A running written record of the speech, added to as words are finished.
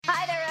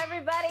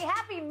everybody.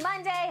 Happy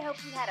Monday. Hope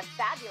you had a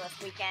fabulous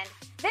weekend.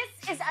 This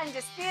is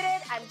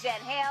Undisputed. I'm Jen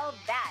Hale.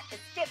 That is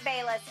Skip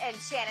Bayless and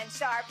Shannon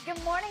Sharp.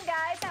 Good morning,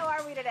 guys. How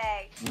are we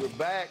today? We're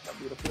back. I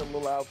feel a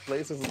little out of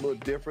place. It's a little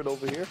different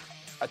over here.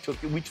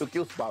 We took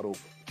your spot over.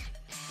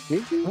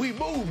 Did you? We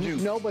moved you.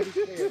 Nobody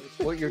cares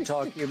what you're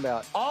talking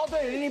about. All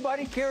that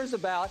anybody cares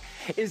about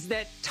is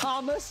that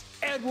Thomas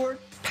Edward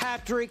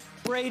Patrick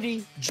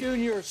Brady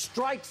Jr.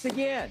 strikes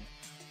again.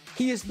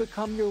 He has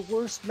become your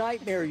worst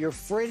nightmare, your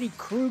Freddy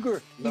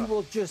Krueger. No. He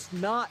will just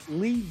not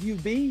leave you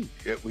be.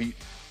 Yeah,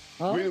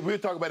 we'll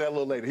talk about that a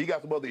little later. He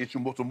got some other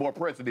issues, some more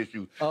pressing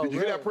issues. Oh, Did you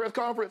hear that press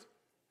conference?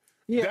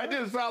 Yeah. That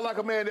didn't sound like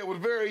a man that was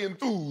very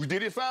enthused.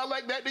 Did it sound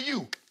like that to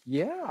you?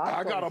 Yeah.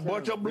 I got a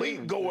bunch of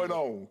bleep going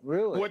on.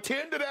 Really? Well,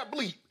 tend to that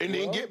bleep and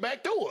then get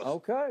back to us.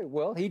 Okay.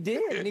 Well, he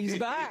did, and he's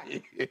back.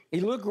 He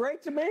looked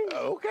great to me.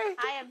 Okay.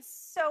 I am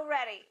so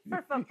ready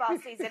for football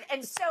season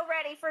and so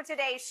ready for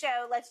today's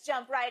show. Let's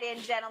jump right in,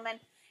 gentlemen.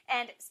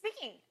 And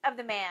speaking of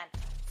the man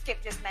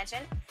Skip just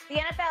mentioned, the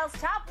NFL's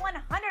top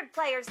 100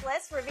 players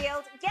list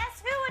revealed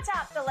guess who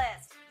atop the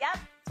list? Yep,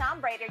 Tom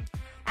Brady.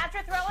 After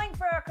throwing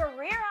for a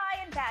career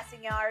high in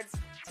passing yards,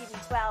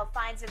 TB12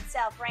 finds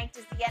himself ranked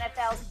as the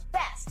NFL's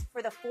best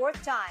for the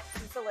fourth time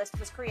since the list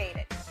was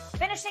created.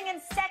 Finishing in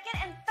second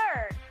and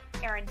third,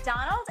 Aaron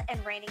Donald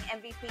and reigning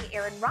MVP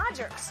Aaron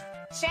Rodgers.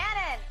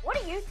 Shannon,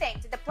 what do you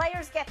think? Did the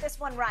players get this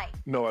one right?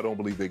 No, I don't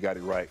believe they got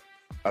it right.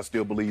 I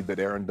still believe that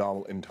Aaron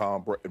Donald and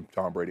Tom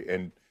Brady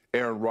and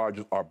Aaron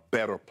Rodgers are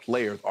better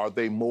players. Are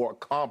they more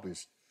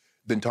accomplished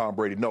than Tom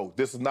Brady? No,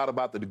 this is not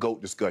about the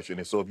GOAT discussion.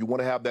 And so if you want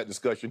to have that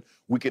discussion,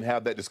 we can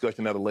have that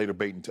discussion at a later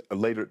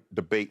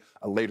debate,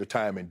 a later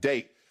time and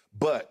date.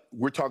 But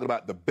we're talking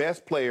about the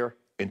best player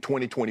in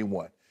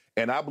 2021.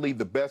 And I believe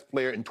the best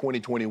player in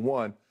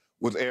 2021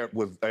 was Aaron.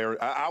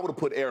 I would have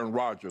put Aaron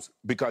Rodgers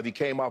because he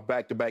came off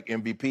back-to-back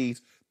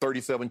MVPs,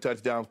 37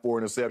 touchdowns, 4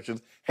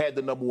 interceptions, had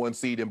the number one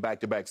seed in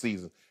back-to-back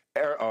seasons.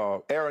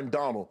 Aaron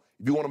Donald,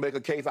 if you want to make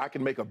a case, I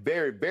can make a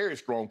very, very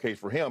strong case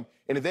for him.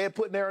 And if they had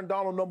put Aaron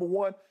Donald number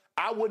one,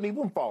 I wouldn't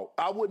even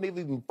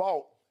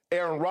fault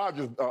Aaron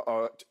Rodgers,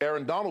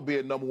 Aaron Donald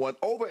being number one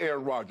over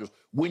Aaron Rodgers.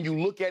 When you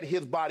look at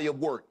his body of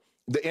work,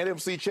 the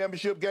NFC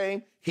Championship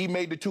game, he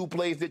made the 2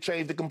 plays that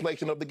changed the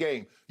complexion of the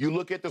game. You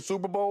look at the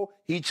Super Bowl,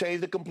 he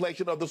changed the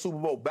complexion of the Super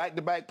Bowl.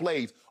 Back-to-back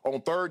plays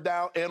on third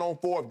down and on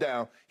fourth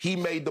down, he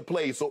made the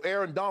plays. So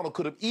Aaron Donald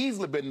could have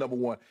easily been number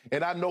one.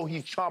 And I know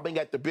he's chomping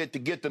at the bit to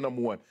get to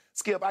number one.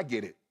 Skip, I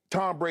get it.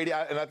 Tom Brady,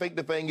 and I think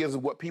the thing is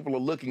what people are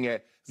looking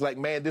at. It's like,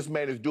 man, this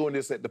man is doing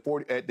this at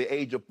the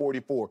age of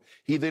 44.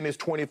 He's in his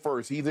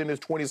 21st. He's in his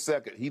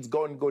 22nd. He's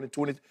going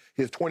to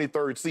his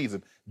 23rd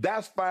season.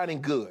 That's fine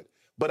and good.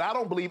 But I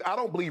don't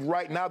believe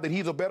right now that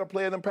he's a better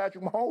player than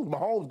Patrick Mahomes.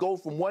 Mahomes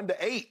goes from 1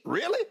 to 8.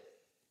 Really?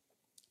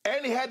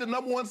 And he had the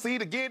number one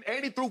seed again,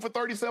 and he threw for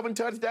 37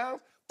 touchdowns,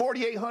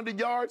 4,800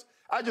 yards.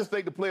 I just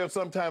think the players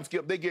sometimes,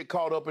 Skip, they get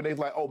caught up and they're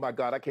like, oh, my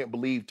God, I can't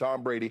believe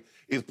Tom Brady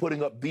is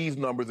putting up these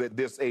numbers at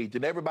this age.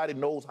 And everybody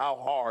knows how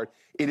hard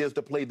it is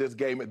to play this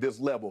game at this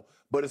level.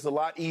 But it's a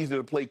lot easier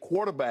to play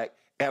quarterback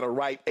at a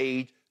right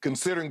age,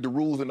 considering the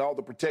rules and all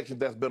the protections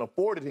that's been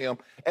afforded him,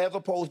 as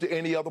opposed to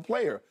any other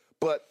player.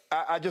 But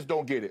I just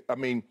don't get it. I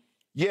mean,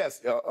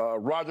 yes,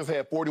 Rodgers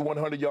had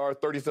 4,100 yards,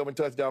 37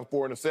 touchdowns,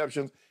 4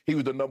 interceptions. He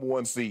was the number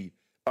one seed.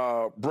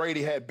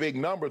 Brady had big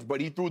numbers, but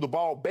he threw the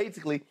ball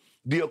basically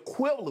the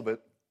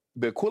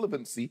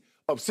equivalency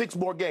of 6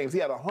 more games. He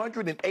had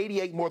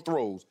 188 more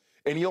throws,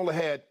 and he only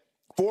had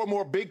 4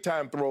 more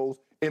big-time throws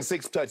and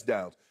 6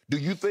 touchdowns. Do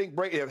you think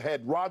Brady,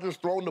 had Rodgers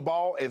thrown the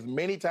ball as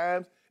many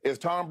times as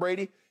Tom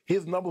Brady,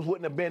 his numbers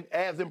wouldn't have been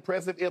as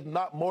impressive, if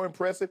not more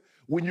impressive,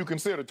 when you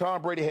consider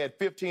Tom Brady had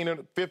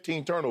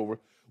 15 turnovers,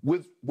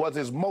 which was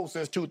his most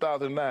since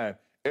 2009.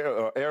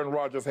 Aaron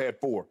Rodgers had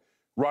 4.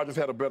 Rodgers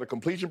had a better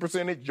completion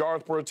percentage,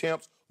 yards per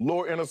attempts,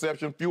 lower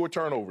interception, fewer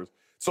turnovers.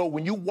 So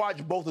when you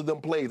watch both of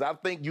them plays, I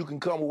think you can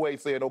come away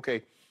saying,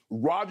 okay,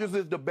 Rodgers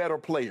is the better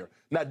player.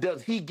 Now,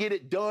 does he get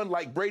it done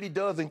like Brady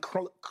does in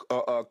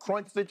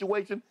crunch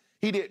situation?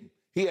 He didn't.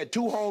 He had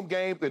 2 home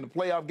games in the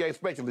playoff game,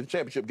 especially the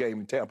championship game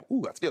in Tampa.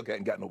 Ooh, I still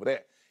haven't gotten over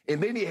that.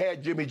 And then he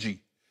had Jimmy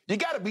G. You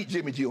got to beat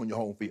Jimmy G on your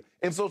home field.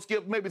 And so,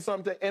 Skip, maybe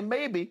something, and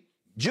maybe,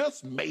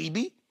 just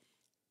maybe,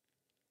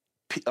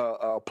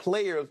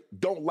 players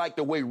don't like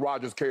the way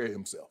Rodgers carried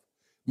himself.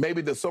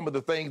 Maybe some of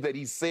the things that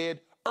he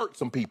said hurt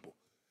some people.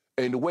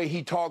 And the way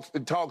he talks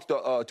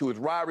to his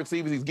wide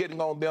receivers, he's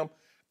getting on them.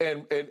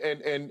 And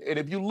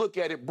if you look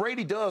at it,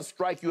 Brady does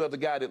strike you as a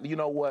guy that, you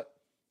know what,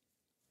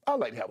 I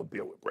like to have a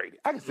beer with Brady.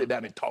 I can sit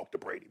down and talk to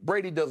Brady.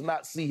 Brady does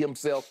not see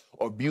himself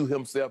or view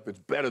himself as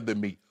better than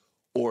me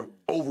or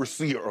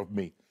overseer of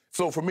me.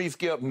 So for me,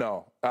 Skip,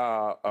 no.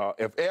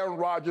 If Aaron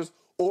Rodgers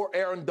or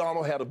Aaron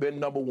Donald had been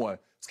number one,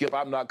 Skip,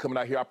 I'm not coming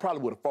out here. I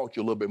probably would have fought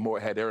you a little bit more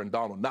had Aaron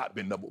Donald not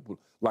been number one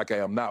like I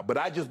am now. But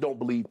I just don't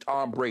believe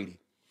Tom Brady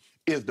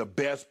is the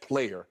best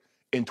player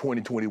in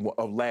 2021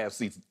 of last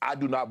season. I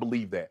do not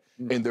believe that.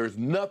 And there's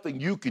nothing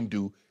you can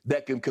do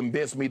that can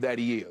convince me that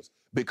he is.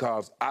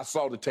 because I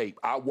saw the tape.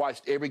 I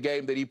watched every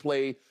game that he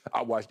played.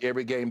 I watched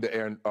every game that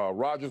Aaron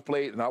Rodgers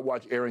played, and I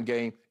watched every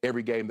game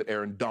that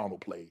Aaron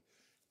Donald played.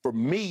 For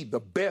me, the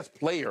best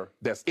player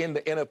that's in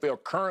the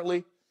NFL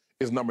currently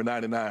is number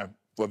 99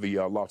 for the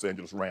Los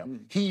Angeles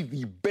Rams. He's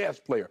the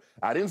best player.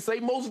 I didn't say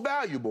most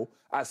valuable.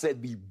 I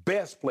said the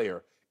best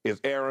player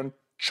is Aaron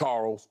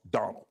Charles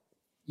Donald.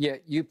 Yeah,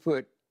 you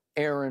put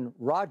Aaron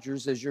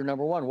Rodgers as your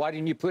number one. Why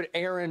didn't you put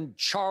Aaron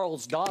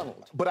Charles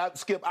Donald? But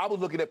Skip, I was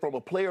looking at it from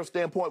a player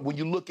standpoint. When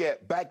you look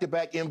at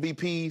back-to-back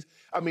MVPs,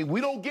 I mean,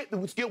 we don't get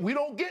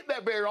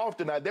that very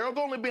often. Now, there's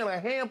only been a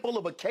handful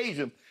of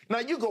occasions. Now,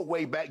 you go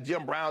way back,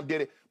 Jim Brown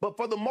did it. But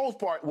for the most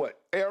part,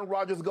 Aaron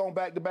Rodgers has gone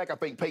back-to-back. I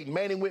think Peyton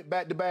Manning went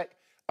back-to-back.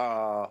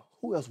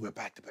 Who else went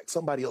back-to-back?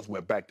 Somebody else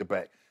went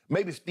back-to-back.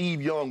 Maybe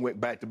Steve Young went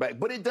back-to-back.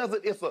 But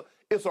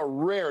it's a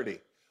rarity.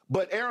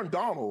 But Aaron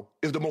Donald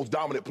is the most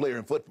dominant player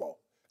in football.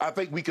 I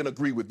think we can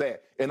agree with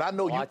that. And I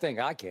know I think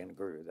I can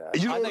agree with that.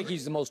 I think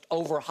he's the most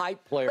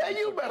overhyped player. Man,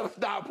 you better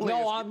stop playing.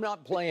 No, I'm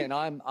not playing.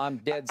 I'm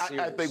dead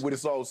serious. I think when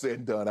it's all said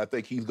and done, I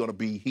think he's going to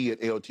be, he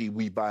and LT,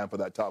 we vying for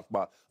that top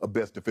spot of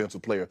best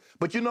defensive player.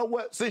 But you know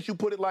what? Since you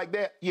put it like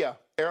that, yeah,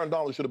 Aaron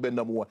Donald should have been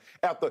number one.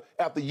 After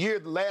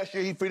last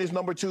year, he finished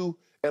number two.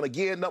 And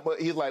again,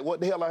 he's like, what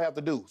the hell I have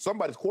to do?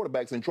 Somebody's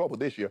quarterback's in trouble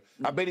this year.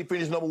 I bet he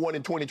finished number one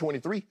in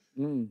 2023.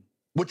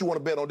 What you want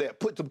to bet on that?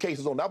 Put some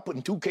cases on that. I'm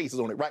putting 2 cases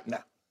on it right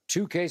now.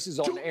 2 cases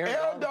on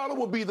Aaron Donald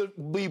will be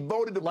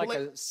voted to like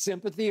play. a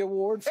sympathy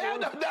award for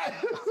him?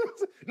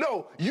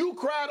 No, you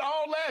cried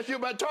all last year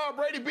about Tom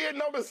Brady being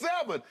number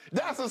 7.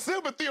 That's a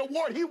sympathy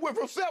award. He went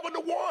from 7 to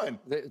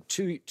 1.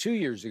 2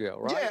 years ago,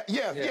 right?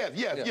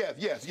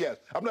 Yes.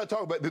 I'm not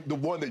talking about the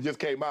one that just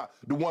came out.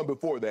 The one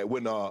before that,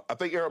 when I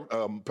think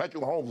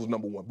Patrick Mahomes was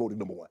number 1, voted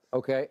number 1.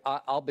 Okay,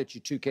 I'll bet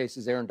you 2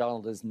 cases Aaron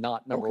Donald is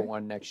not number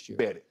 1 next year.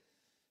 Bet it.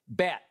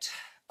 Bet.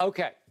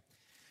 Okay.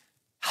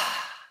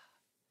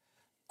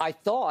 I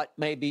thought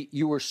maybe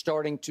you were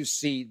starting to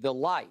see the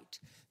light.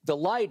 The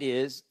light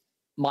is,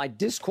 my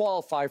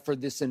disqualifier for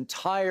this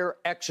entire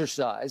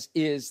exercise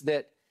is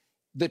that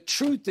the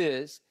truth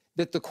is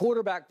that the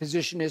quarterback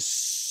position is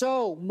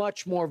so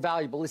much more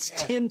valuable. It's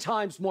 10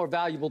 times more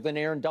valuable than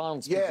Aaron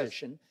Donald's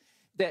position,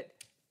 that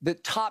the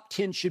top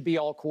 10 should be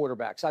all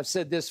quarterbacks. I've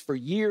said this for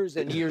years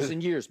and years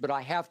and years, but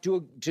I have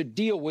to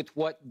deal with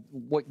what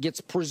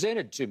gets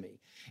presented to me.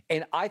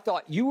 And I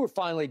thought you were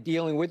finally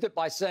dealing with it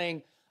by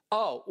saying,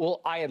 oh,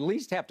 well, I at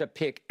least have to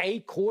pick a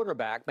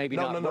quarterback, maybe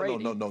not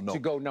Brady, to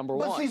go number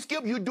 1. But see,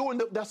 Skip,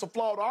 that's a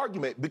flawed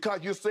argument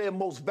because you're saying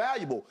most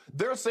valuable.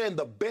 They're saying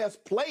the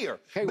best player.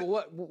 Okay,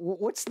 well,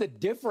 what's the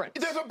difference?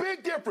 There's a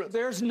big difference.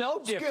 There's no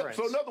difference.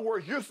 Skip, so in other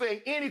words, you're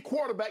saying any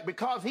quarterback,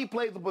 because he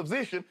plays the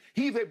position,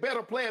 he's a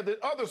better player than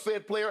other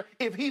said player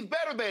if he's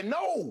better than.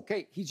 No.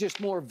 Okay, he's just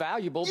more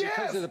valuable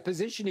because of the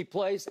position he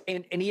plays,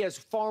 and he has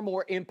far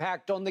more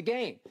impact on the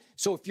game.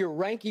 So if you're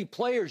ranking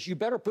players, you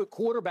better put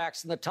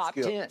quarterbacks in the top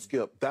 10.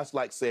 Skip, that's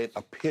like saying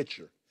a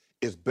pitcher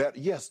is better.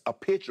 Yes, a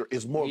pitcher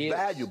is more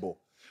valuable.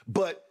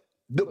 But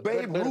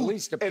Babe Ruth, at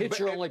least a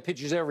pitcher only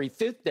pitches every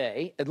 5th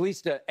day. At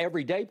least an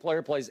everyday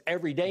player plays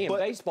every day in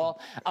baseball.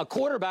 A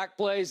quarterback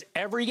plays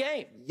every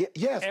game.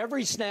 Yes.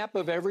 Every snap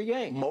of every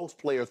game. Most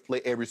players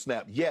play every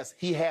snap. Yes,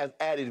 he has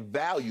added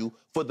value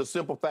for the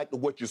simple fact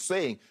of what you're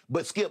saying.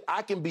 But, Skip,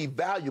 I can be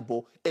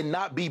valuable and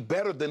not be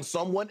better than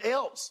someone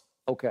else.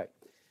 Okay.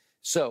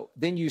 So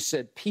then you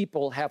said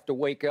people have to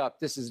wake up.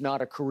 This is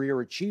not a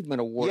career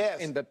achievement award. Yes.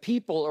 And the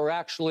people are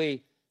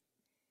actually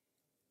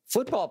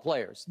football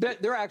players.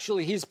 They're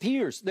actually his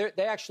peers. They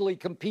actually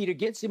compete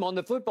against him on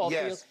the football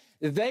field.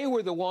 They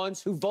were the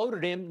ones who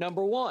voted him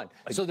number 1.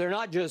 So they're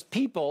not just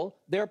people,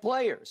 they're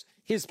players.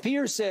 His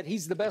peers said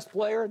he's the best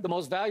player, the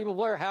most valuable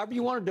player, however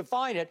you want to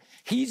define it.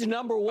 He's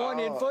number 1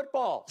 in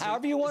football,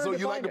 however you want to define it.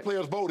 So you like the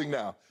players voting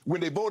now. When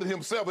they voted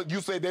him 7,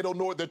 you say they don't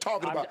know what they're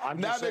talking about.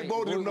 Now they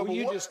voted him number 1.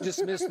 You just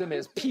dismissed them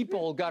as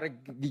people got to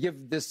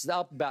give this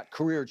up about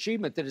career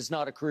achievement, that it's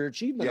not a career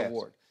achievement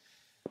award.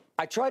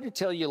 I tried to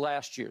tell you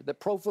last year that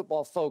Pro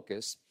Football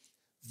Focus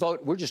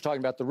we're just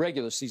talking about the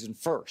regular season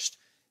first.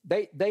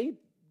 They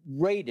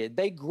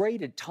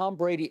graded Tom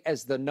Brady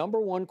as the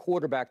number 1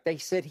 quarterback. They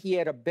said he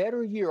had a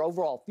better year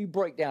overall. If you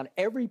break down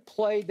every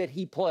play that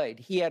he played,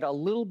 he had a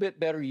little bit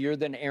better year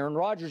than Aaron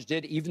Rodgers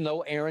did, even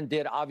though Aaron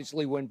did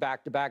obviously win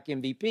back-to-back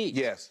MVP.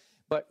 Yes.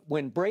 But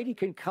when Brady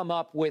can come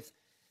up with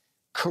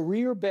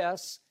career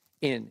bests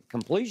in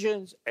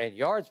completions and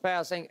yards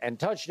passing and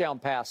touchdown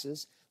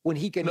passes, when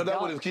he can... he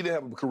didn't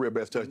have a career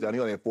best touchdown. He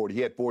only had 40.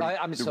 He had 40.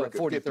 I'm sorry,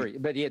 43. 50.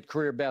 But he had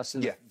career best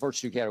in the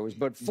first 2 categories.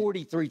 But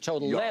 43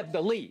 total led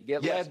the league.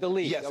 Led the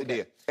league. Yes, it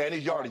did. And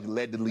his yardage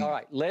led the league. All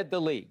right, led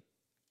the league.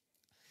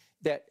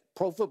 That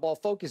Pro Football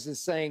Focus is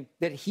saying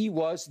that he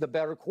was the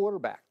better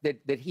quarterback,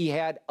 that he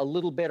had a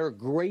little better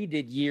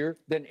graded year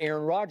than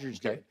Aaron Rodgers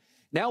did.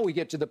 Now we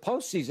get to the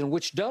postseason,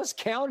 which does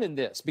count in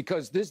this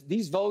because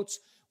these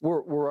votes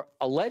were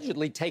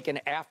allegedly taken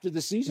after the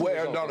season. Well,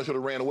 Aaron Donald should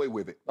have ran away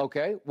with it.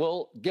 Okay,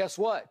 well, guess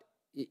what?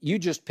 you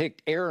just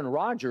picked Aaron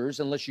Rodgers,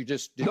 unless you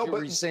just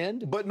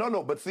rescind? But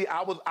no. But see,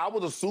 I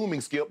was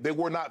assuming, Skip, they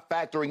were not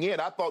factoring in.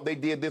 I thought they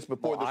did this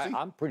before the season.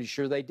 I'm pretty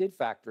sure they did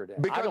factor it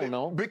in. I don't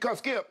know. Because,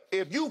 Skip,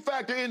 if you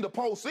factor in the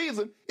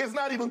postseason, it's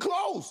not even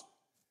close.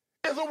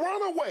 It's a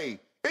runaway.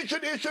 It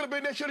should have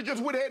been. They should have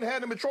just went ahead and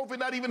had him a trophy,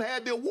 not even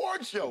had the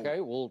award show.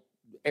 Okay, well,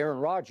 Aaron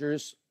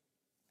Rodgers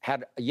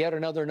had yet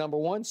another number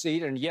 1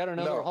 seed and yet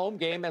another home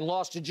game and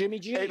lost to Jimmy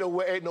G. Ain't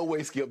no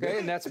way, Skip. Okay,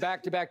 and that's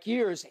back-to-back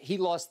years. He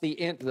lost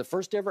the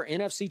first ever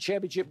NFC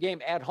Championship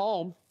game at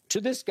home to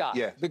this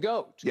guy, the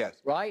GOAT. Yes.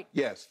 Right?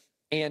 Yes.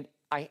 And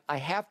I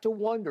have to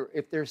wonder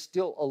if there's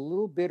still a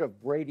little bit of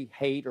Brady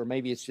hate, or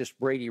maybe it's just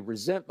Brady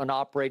resentment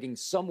operating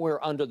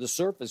somewhere under the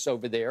surface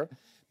over there,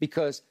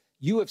 because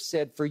you have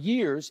said for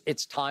years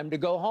it's time to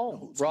go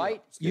home,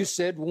 right? Skip. You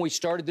said when we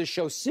started this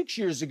show 6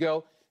 years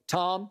ago,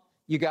 Tom,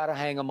 you got to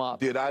hang him up.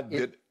 Did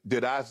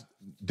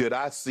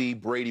I see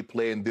Brady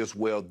playing this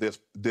well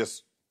this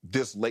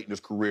late in his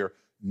career?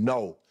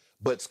 No.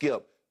 But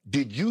Skip,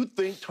 did you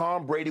think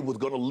Tom Brady was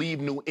going to leave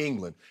New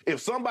England?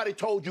 If somebody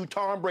told you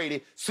Tom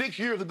Brady 6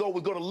 years ago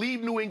was going to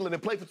leave New England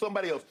and play for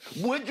somebody else,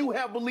 would you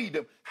have believed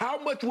him? How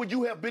much would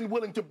you have been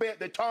willing to bet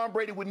that Tom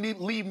Brady would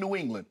leave New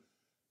England?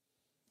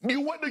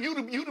 You'd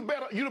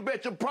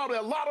bet you probably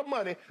a lot of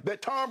money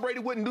that Tom Brady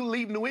wouldn't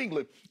leave New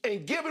England.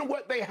 And given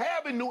what they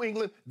have in New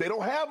England, they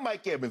don't have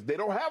Mike Evans. They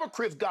don't have a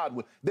Chris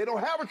Godwin. They don't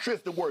have a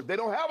Tristan Wirfs. They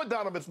don't have a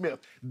Donovan Smith.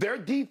 Their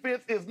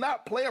defense is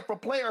not player for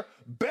player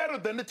better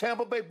than the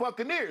Tampa Bay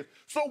Buccaneers.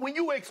 So when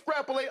you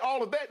extrapolate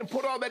all of that and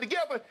put all that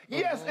together,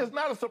 yes, it's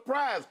not a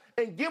surprise.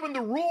 And given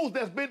the rules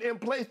that's been in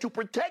place to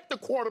protect the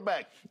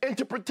quarterback and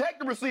to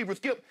protect the receiver,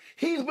 Skip,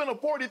 he's been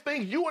afforded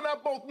things you and I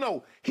both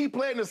know. He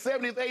played in the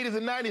 70s, 80s,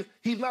 and 90s.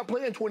 He's not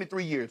playing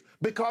 23 years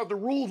because the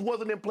rules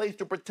wasn't in place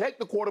to protect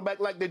the quarterback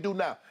like they do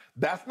now.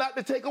 That's not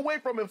to take away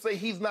from him, say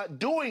he's not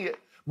doing it,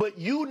 but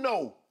you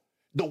know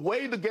the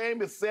way the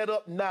game is set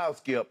up now,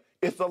 Skip,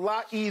 it's a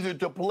lot easier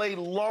to play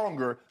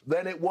longer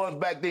than it was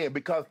back then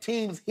because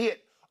teams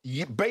hit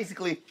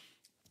basically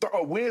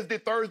Wednesday,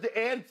 Thursday,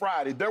 and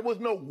Friday. There was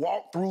no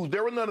walkthroughs.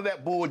 There was none of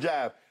that bull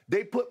jive.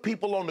 They put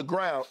people on the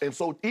ground, and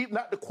so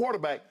not the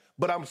quarterback,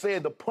 but I'm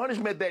saying the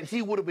punishment that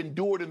he would have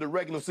endured in the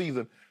regular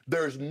season,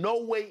 there's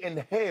no way in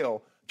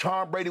hell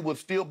Tom Brady would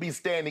still be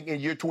standing in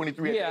year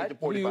 23 at the age of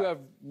 45. You have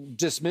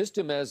dismissed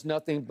him as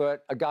nothing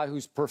but a guy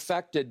who's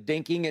perfected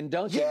dinking and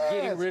dunking,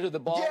 getting rid of the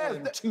ball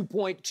in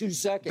 2.2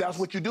 seconds. That's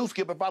what you do,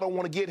 Skip, if I don't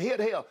want to get hit.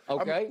 Hell,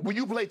 okay. I mean,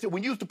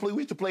 we used to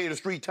play in the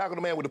street, tackle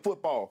the man with the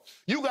football.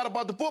 You got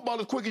about the football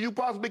as quick as you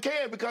possibly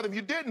can because if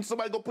you didn't,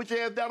 somebody go put your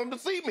ass down on the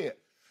cement.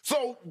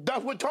 So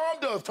that's what Tom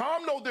does.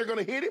 Tom knows they're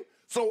going to hit him.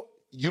 So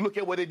you look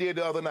at what they did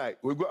the other night.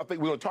 I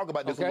think we're going to talk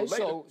about this a little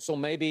later. So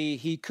maybe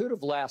he could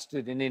have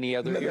lasted in any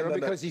other era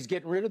because he's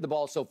getting rid of the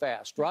ball so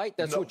fast, right?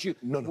 That's what you.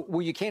 No.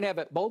 Well, you can't have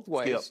it both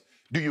ways. Yep.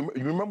 Do you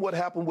remember what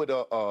happened with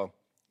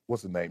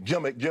what's his name?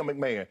 Jim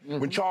McMahon.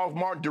 When Charles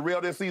Martin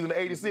derailed that season in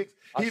 '86,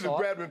 he just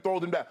grabbed him and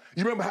throws him down.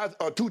 You remember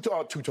how Too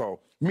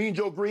Tall, Mean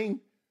Joe Green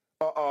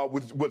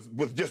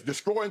was just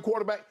destroying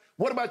quarterback?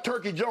 What about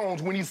Turkey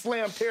Jones when he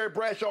slammed Terry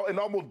Bradshaw and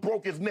almost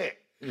broke his neck?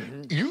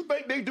 Mm-hmm. You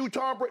think they do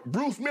Tom Brady?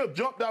 Bruce Smith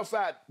jumped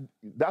outside.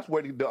 That's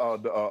where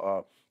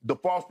the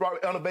false start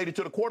elevated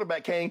to the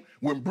quarterback came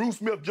when Bruce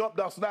Smith jumped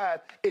outside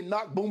and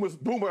knocked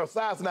Boomer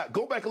aside. So now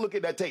go back and look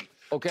at that tape.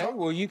 Okay,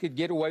 well, you could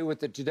get away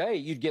with it today.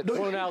 You'd get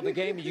thrown out of the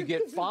game and you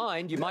get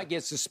fined. You might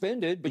get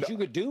suspended, but you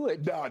could do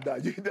it. No.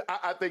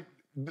 I think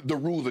the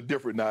rules are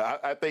different now.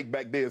 I think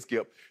back then,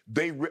 Skip,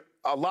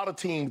 a lot of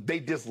teams, they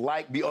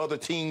dislike the other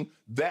team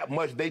that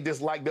much. They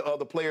dislike the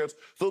other players.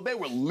 So they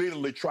were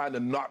literally trying to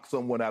knock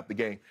someone out the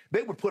game.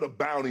 They would put a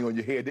bounty on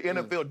your head. The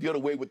NFL did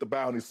away with the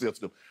bounty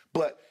system.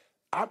 But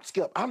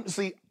Skip,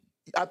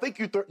 I think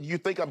you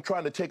think I'm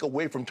trying to take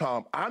away from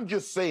Tom. I'm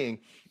just saying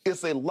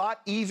it's a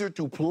lot easier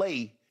to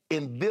play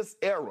in this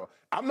era.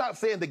 I'm not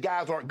saying the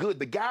guys aren't good.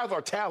 The guys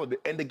are talented,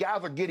 and the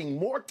guys are getting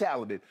more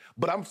talented.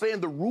 But I'm saying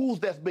the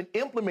rules that's been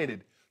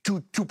implemented to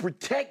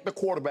protect the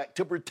quarterback,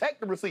 to protect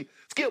the receiver.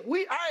 Skip,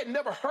 I had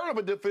never heard of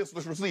a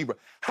defenseless receiver.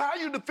 How are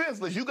you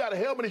defenseless? You got a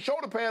helmet and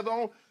shoulder pads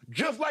on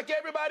just like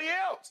everybody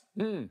else.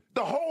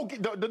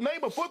 The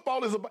name of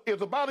football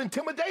is about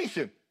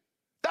intimidation.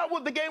 That's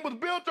what the game was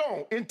built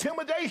on,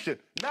 intimidation.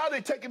 Now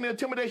they're taking the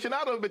intimidation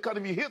out of it because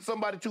if you hit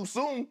somebody too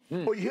soon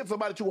or you hit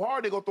somebody too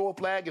hard, they're going to throw a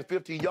flag at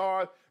 15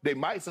 yards. They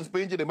might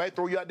suspend you. They might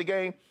throw you out the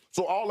game.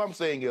 So all I'm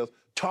saying is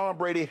Tom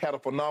Brady had a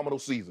phenomenal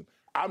season.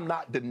 I'm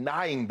not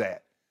denying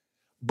that.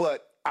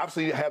 But I've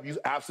seen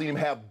him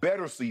have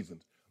better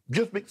seasons.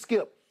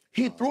 Skip,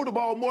 he threw the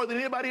ball more than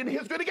anybody in the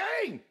history of the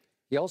game.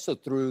 He also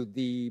threw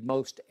the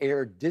most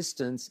air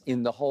distance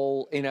in the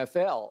whole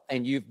NFL,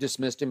 and you've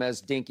dismissed him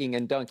as dinking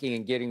and dunking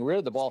and getting rid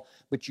of the ball,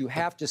 but you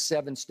have to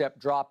 7-step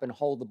drop and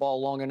hold the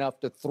ball long enough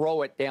to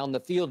throw it down the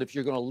field if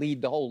you're going to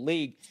lead the whole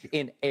league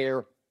in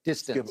air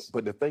distance.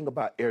 But the thing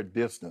about air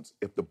distance,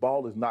 if the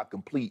ball is not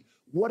complete,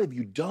 what have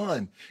you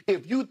done?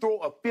 If you throw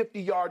a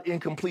 50-yard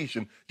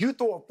incompletion, you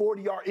throw a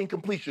 40-yard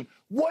incompletion,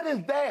 what is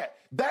that?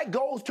 That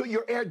goes to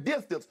your air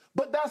distance,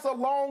 but that's a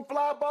long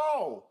fly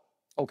ball.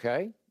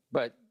 Okay,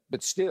 but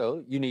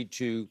still, you need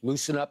to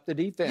loosen up the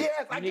defense.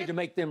 Yes, you need to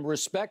make them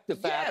respect the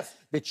fact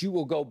that you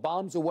will go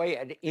bombs away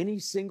at any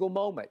single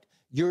moment.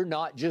 You're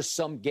not just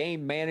some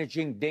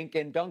game-managing dink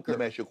and dunker. Let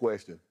me ask you a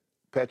question.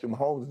 Patrick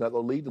Mahomes is not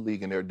going to lead the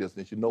league in their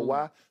distance. You know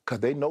why? Because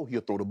they know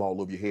he'll throw the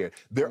ball over your head.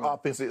 Their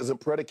offense isn't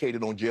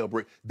predicated on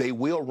jailbreak. They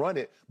will run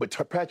it, but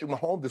Patrick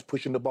Mahomes is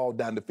pushing the ball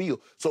down the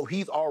field. So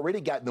he's already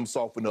got them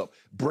softened up.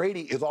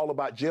 Brady is all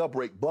about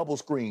jailbreak, bubble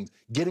screens,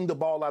 getting the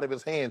ball out of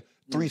his hands,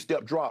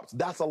 three-step drops.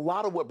 That's a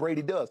lot of what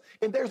Brady does.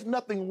 And there's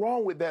nothing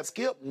wrong with that,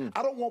 Skip.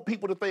 I don't want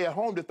people to stay at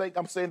home to think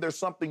I'm saying there's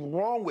something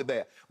wrong with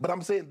that. But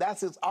I'm saying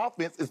that's his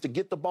offense, is to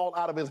get the ball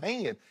out of his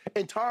hand.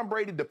 And Tom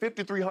Brady, the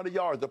 5,300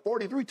 yards, the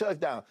 43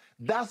 touchdowns,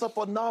 that's a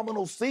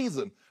phenomenal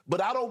season.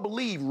 But I don't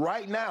believe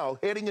right now,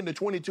 heading into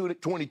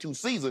 22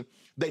 season,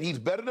 that he's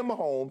better than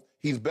Mahomes,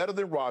 he's better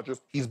than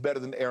Rodgers, he's better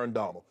than Aaron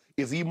Donald.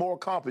 Is he more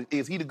accomplished?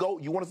 Is he the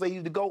GOAT? You want to say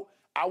he's the GOAT?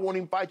 I won't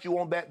even fight you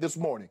on that this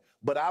morning.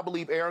 But I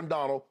believe Aaron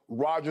Donald,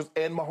 Rodgers,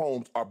 and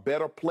Mahomes are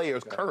better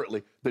players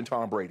currently than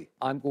Tom Brady.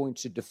 I'm going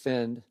to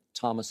defend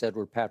Thomas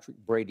Edward Patrick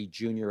Brady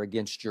Jr.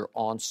 against your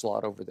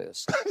onslaught over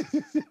this.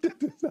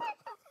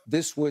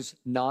 This was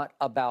not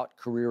about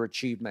career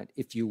achievement.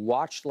 If you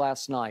watched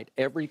last night,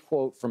 every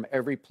quote from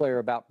every player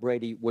about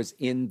Brady was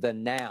in the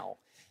now.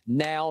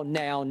 Now,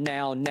 now,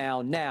 now,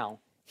 now, now.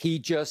 He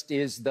just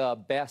is the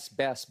best,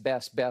 best,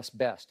 best, best,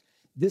 best.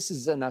 This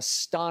is an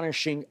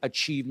astonishing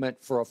achievement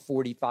for a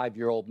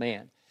 45-year-old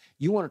man.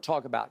 You want to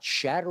talk about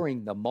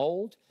shattering the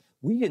mold?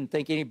 We didn't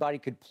think anybody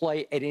could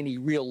play at any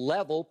real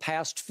level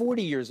past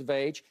 40 years of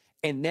age.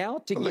 And now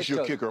to Unless get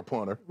you're a kicker or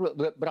punter.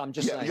 But I'm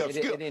just saying,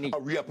 any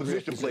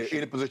position player,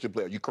 any position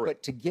player, you're correct.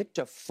 But to get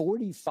to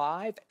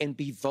 45 and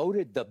be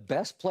voted the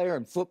best player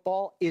in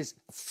football is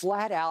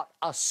flat out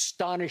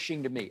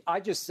astonishing to me. I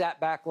just sat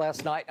back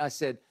last night and I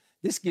said,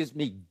 this gives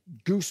me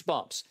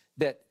goosebumps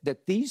that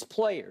these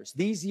players,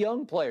 these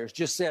young players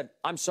just said,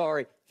 I'm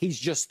sorry, he's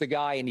just the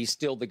guy and he's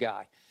still the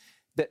guy.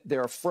 That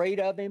they're afraid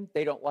of him.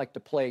 They don't like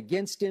to play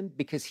against him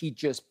because he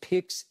just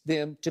picks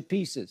them to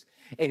pieces.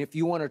 And if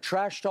you want to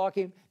trash talk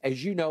him,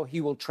 as you know,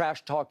 he will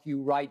trash talk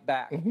you right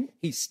back.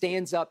 He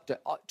stands up to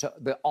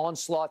the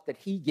onslaught that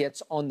he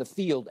gets on the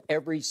field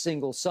every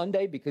single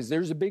Sunday because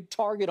there's a big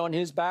target on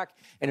his back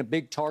and a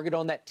big target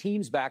on that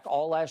team's back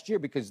all last year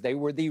because they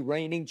were the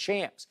reigning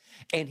champs.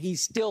 And he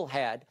still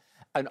had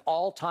an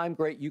all-time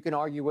great. You can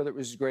argue whether it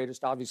was his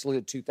greatest. Obviously,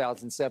 the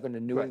 2007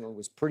 in New England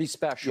was pretty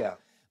special. Yeah.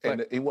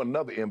 And he won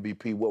another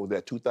MVP. What was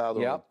that,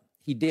 2000? Yeah,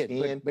 he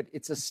did. But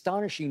it's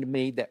astonishing to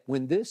me that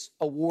when this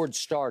award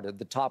started,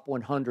 the top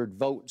 100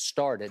 vote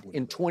started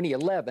in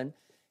 2011,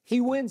 he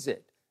wins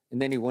it.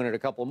 And then he won it a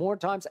couple more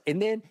times.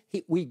 And then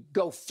we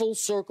go full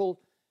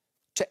circle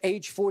to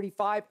age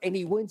 45, and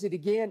he wins it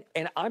again.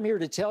 And I'm here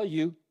to tell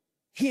you,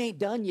 he ain't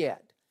done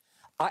yet.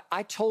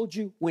 I told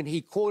you when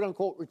he,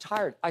 quote-unquote,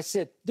 retired, I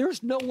said,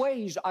 there's no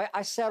way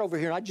I sat over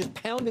here, and I just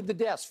pounded the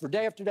desk for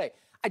day after day.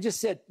 I just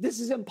said,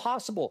 this is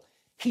impossible.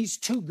 He's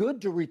too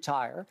good to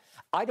retire.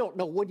 I don't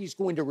know what he's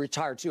going to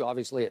retire to.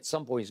 Obviously, at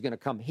some point, he's going to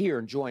come here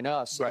and join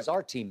us as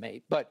our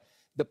teammate. But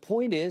the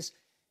point is,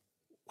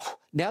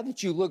 now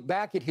that you look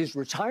back at his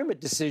retirement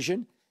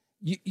decision,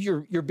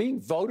 you're being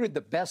voted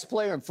the best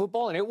player in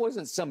football, and it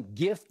wasn't some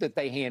gift that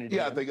they handed him.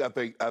 Yeah,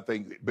 I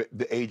think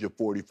the age of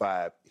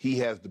 45, he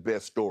has the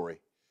best story,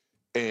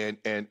 and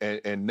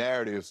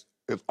narratives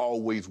has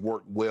always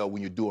worked well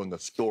when you're doing a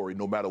story.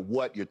 No matter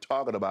what you're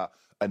talking about,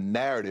 a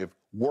narrative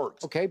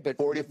works. Okay, but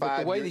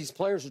the way these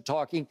players are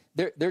talking,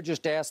 they're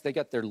just asked, they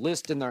got their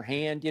list in their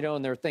hand,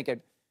 and they're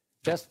thinking,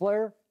 best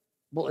player?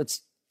 Well,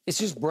 it's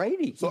just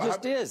Brady. He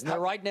just is. And they're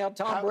right now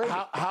Tom Brady.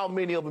 How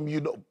many of them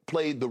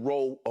played the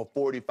role of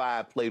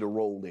 45, played a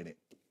role in it?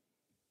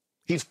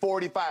 He's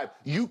 45.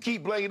 You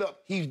keep bringing it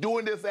up. He's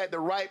doing this at the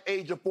right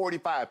age of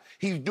 45.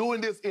 He's doing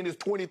this in his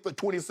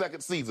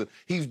 22nd season.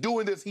 He's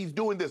doing this.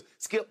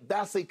 Skip,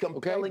 that's a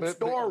compelling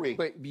story.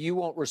 But you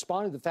won't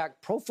respond to the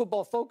fact Pro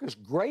Football Focus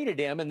graded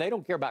him, and they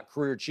don't care about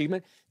career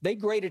achievement. They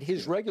graded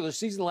his regular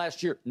season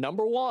last year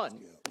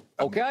 #1.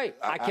 Yeah.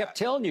 I kept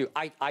telling you.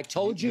 I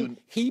told you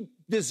he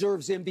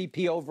deserves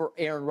MVP over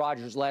Aaron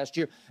Rodgers last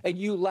year, and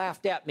you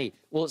laughed at me.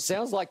 Well, it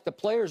sounds like the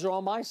players are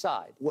on my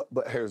side.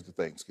 But here's the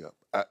thing, Skip,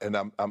 and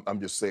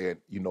I'm just saying,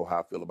 you know how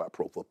I feel about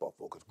Pro Football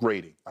Focus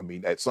grading. I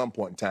mean, at some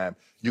point in time,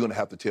 you're going to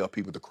have to tell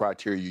people the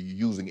criteria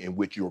you're using in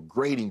which you're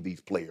grading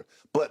these players.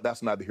 But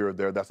that's neither here or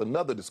there. That's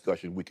another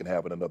discussion we can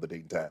have at another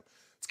date and time.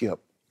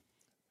 Skip,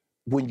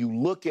 when you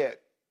look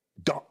at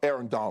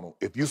Aaron Donald,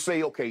 if you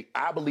say, okay,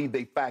 I believe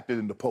they factored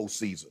in the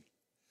postseason,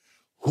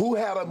 who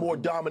had a more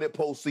dominant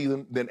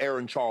postseason than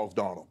Aaron Charles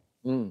Donald?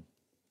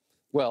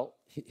 Well,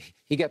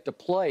 he got to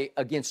play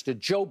against a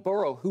Joe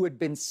Burrow who had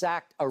been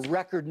sacked a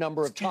record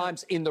number of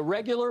times in the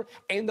regular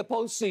and the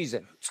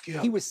postseason.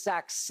 He was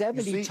sacked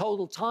 70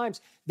 total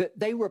times. That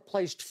they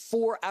replaced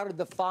 4 out of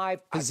the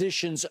 5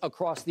 positions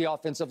across the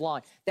offensive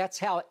line. That's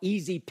how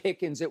easy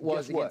pickings it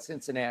was against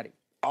Cincinnati.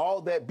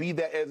 All that, be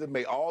that as it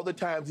may, all the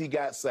times he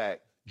got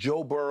sacked,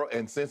 Joe Burrow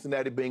and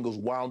Cincinnati Bengals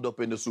wound up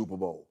in the Super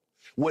Bowl.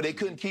 where they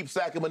couldn't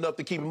sacking him enough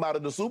to keep him out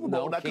of the Super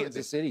Bowl. No,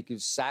 Kansas City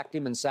sacked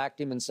him and sacked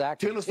him and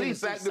sacked him. Tennessee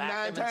sacked him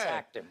 9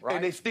 times,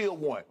 and they still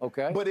won.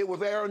 Okay. But it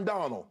was Aaron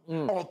Donald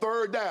on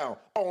third down,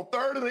 on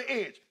third and an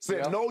inch,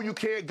 said, no, you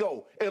can't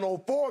go. And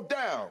on fourth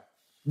down,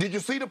 did you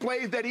see the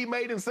plays that he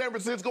made in San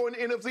Francisco in the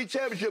NFC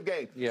Championship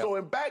game? Yeah. So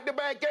in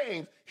back-to-back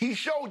games, he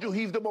showed you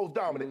he's the most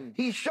dominant.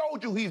 He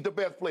showed you he's the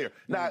best player.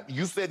 Now,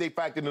 you said they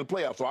factored in the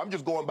playoffs, so I'm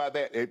just going by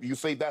that. If you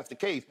say that's the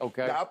case,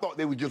 okay. Now, I thought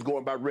they were just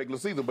going by regular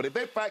season. But if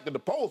they factored the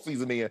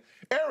postseason in,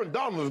 Aaron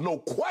Donald is no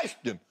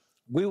question.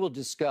 We will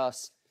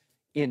discuss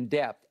in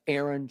depth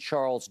Aaron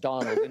Charles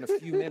Donald in a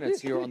few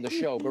minutes here on the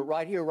show. But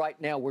right here, right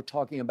now, we're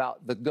talking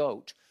about the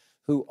GOAT,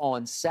 who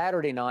on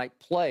Saturday night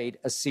played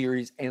a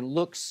series and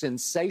looked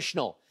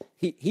sensational.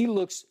 He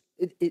looks,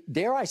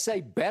 dare I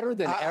say, better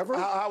than ever?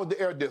 How was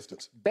the air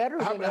distance? Better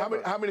than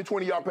ever. How many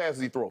 20-yard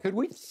passes he throw? Could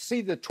we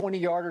see the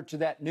 20-yarder to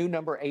that new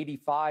number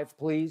 85,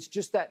 please?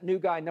 Just that new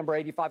guy, number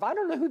 85. I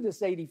don't know who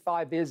this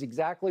 85 is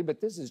exactly,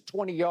 but this is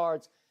 20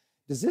 yards.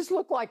 Does this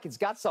look like it's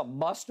got some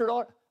mustard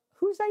on it?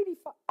 Who's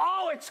 85?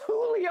 Oh, it's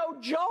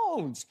Julio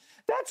Jones.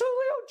 That's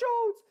Julio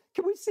Jones.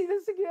 Can we see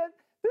this again?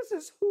 This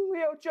is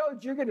Julio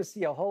Jones. You're going to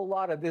see a whole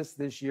lot of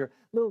this year.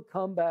 Little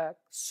comeback,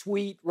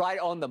 sweet, right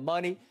on the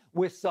money,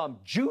 with some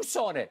juice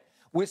on it,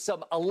 with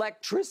some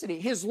electricity.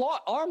 His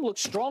arm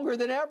looks stronger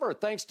than ever,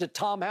 thanks to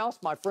Tom House,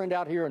 my friend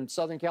out here in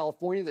Southern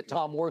California that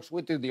Tom works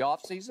with through the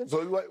offseason.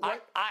 So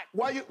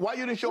why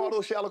you didn't show all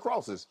those shallow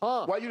crosses?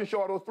 Why you didn't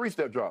show all those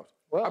three-step drops?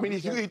 Well, I mean, he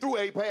threw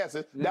 8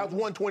 passes. That was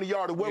 1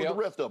 20-yarder. Where were the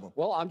rest of them?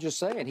 Well, I'm just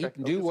saying, he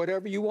can do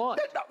whatever you want.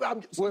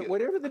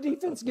 Whatever the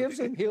defense gives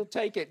him, he'll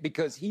take it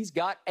because he's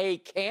got a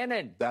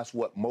cannon. That's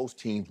what most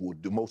teams will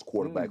do, most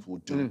quarterbacks will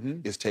do,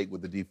 is take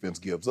what the defense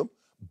gives them.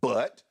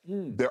 But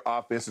their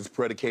offense is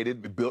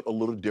built a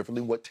little differently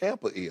than what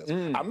Tampa is.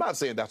 I'm not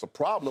saying that's a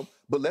problem,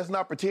 but let's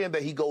not pretend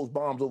that he goes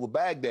bombs over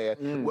Baghdad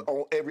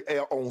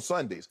on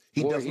Sundays.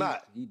 He does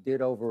not. He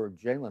did over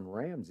Jalen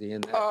Ramsey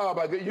in that. Oh,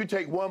 my God. You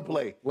take one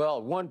play.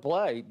 Well, one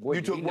play.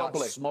 You took one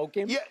play. Smoke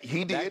him? Yeah,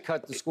 he did. That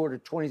cut the score to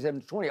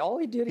 27-20. All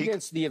he did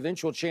against the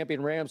eventual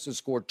champion Rams was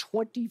score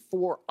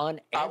 24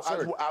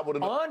 unanswered.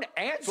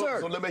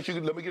 Unanswered. So let me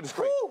get this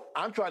straight. Woo!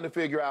 I'm trying to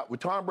figure out, with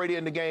Tom Brady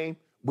in the game,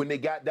 when they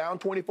got down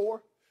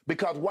 24,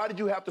 because why did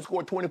you have to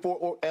score 24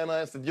 or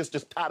unanswered just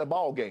tie the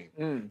ball game?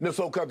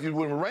 So because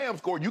when Rams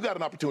scored, you got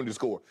an opportunity to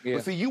score. Yeah.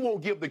 But see, you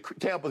won't give the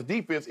Tampa's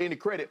defense any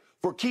credit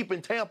for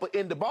keeping Tampa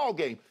in the ball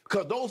game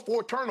because those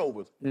 4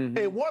 turnovers,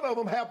 and one of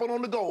them happened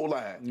on the goal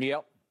line.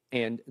 Yep.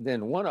 And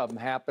then one of them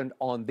happened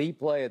on the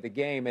play of the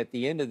game at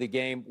the end of the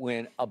game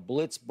when a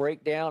blitz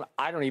breakdown.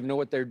 I don't even know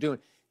what they're doing.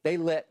 They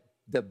let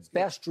the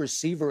best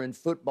receiver in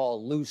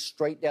football loose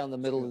straight down the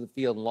middle of the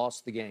field and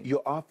lost the game.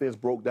 Your offense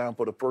broke down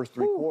for the first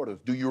 3 quarters.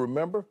 Do you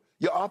remember?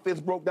 Your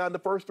offense broke down the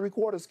first 3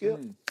 quarters, Skip.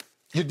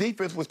 Your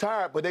defense was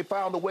tired, but they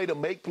found a way to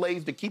make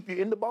plays to keep you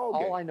in the ball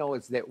game. All I know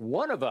is that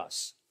one of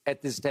us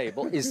at this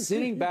table is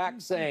sitting back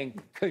saying,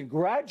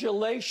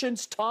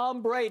 congratulations,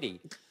 Tom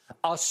Brady.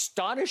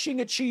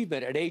 Astonishing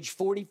achievement at age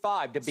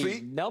 45 to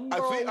be number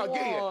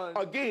one.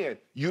 Again,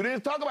 you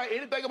didn't talk about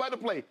anything about the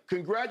play.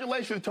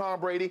 Congratulations, Tom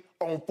Brady,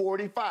 on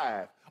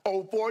 45.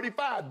 On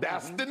 45,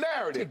 that's the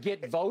narrative. To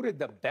get voted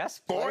the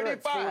best player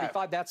at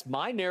 45, that's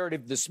my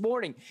narrative this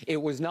morning.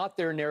 It was not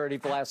their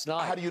narrative last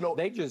night. How do you know?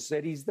 They just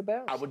said he's the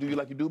best. I would do you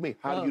like you do me.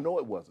 How do you know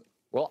it wasn't?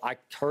 Well, I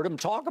heard him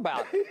talk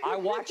about it. I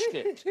watched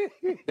it.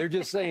 They're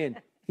just saying,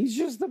 he's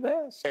just the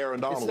best. Aaron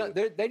Donald.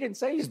 They didn't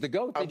say he's the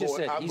GOAT. They just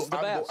said he's the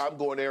best. I'm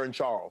going Aaron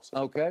Charles.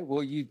 Okay.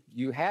 Well,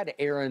 you had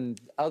Aaron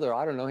I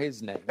don't know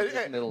his name.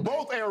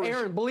 Both Aarons.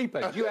 Aaron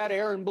Bleepin. You had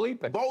Aaron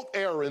Bleepin. Both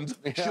Aarons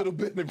should have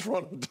been in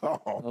front of Tom.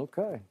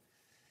 Okay.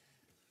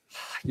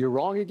 You're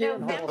wrong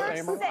again, Hall of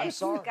November Famer. 6th, I'm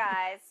sorry.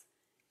 guys.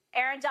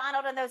 Aaron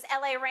Donald and those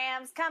LA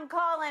Rams come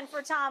calling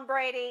for Tom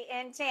Brady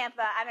in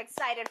Tampa. I'm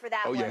excited for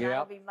that one.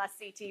 That'll be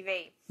must-see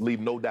TV.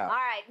 Leave no doubt. All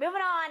right,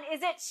 moving on.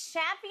 Is it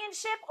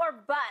championship or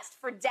bust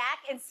for Dak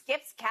and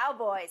Skip's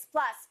Cowboys?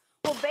 Plus,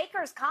 will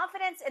Baker's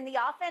confidence in the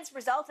offense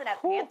result in a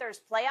Panthers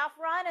playoff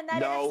run in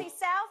that NFC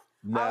South?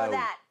 No. All of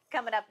that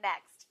coming up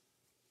next.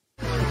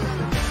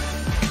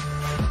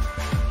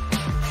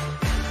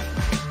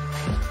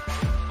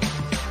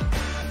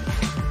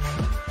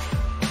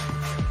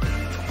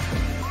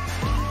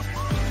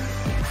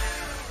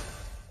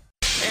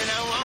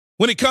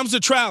 When it comes to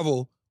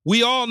travel,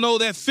 we all know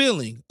that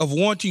feeling of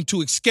wanting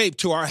to escape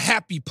to our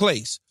happy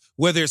place,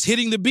 whether it's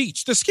hitting the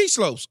beach, the ski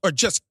slopes, or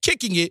just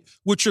kicking it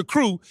with your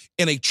crew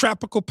in a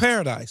tropical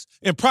paradise.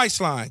 And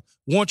Priceline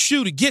wants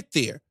you to get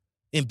there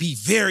and be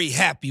very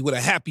happy with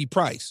a happy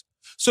price,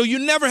 so you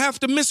never have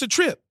to miss a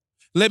trip.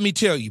 Let me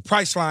tell you,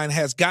 Priceline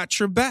has got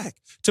your back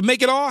to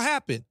make it all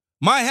happen.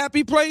 My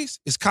happy place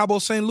is Cabo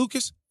San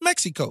Lucas,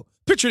 Mexico.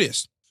 Picture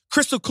this: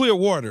 crystal clear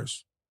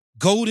waters,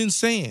 golden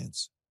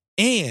sands,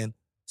 and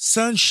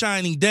sun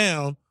shining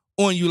down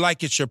on you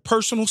like it's your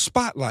personal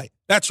spotlight.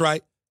 That's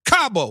right.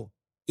 Cabo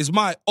is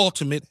my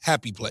ultimate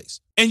happy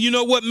place. And you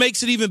know what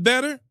makes it even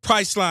better?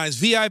 Priceline's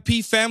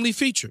VIP family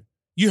feature.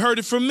 You heard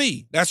it from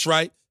me. That's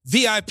right.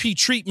 VIP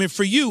treatment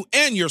for you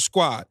and your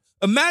squad.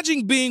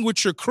 Imagine being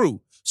with your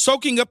crew,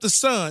 soaking up the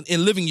sun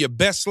and living your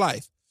best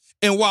life.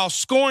 And while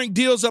scoring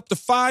deals up to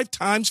 5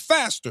 times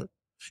faster,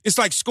 it's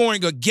like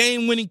scoring a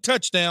game-winning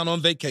touchdown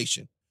on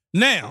vacation.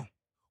 Now,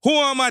 who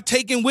am I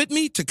taking with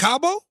me to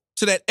Cabo?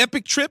 To that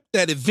epic trip,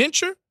 that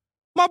adventure?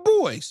 My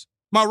boys,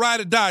 my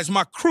ride or dies,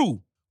 my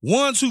crew,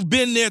 ones who've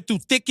been there through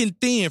thick and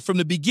thin from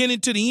the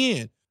beginning to the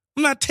end.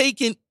 I'm not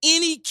taking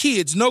any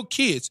kids, no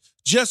kids,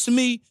 just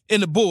me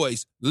and the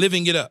boys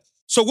living it up.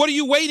 So what are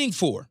you waiting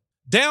for?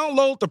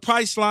 Download the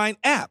Priceline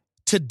app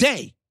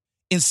today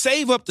and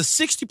save up to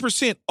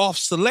 60% off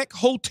select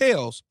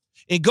hotels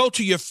and go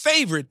to your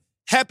favorite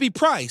happy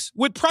price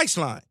with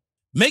Priceline.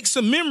 Make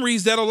some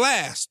memories that'll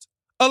last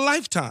a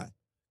lifetime.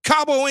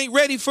 Cabo ain't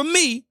ready for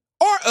me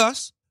or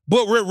us,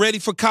 but we're ready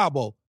for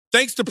Cabo.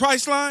 Thanks to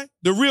Priceline,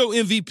 the real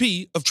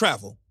MVP of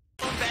travel.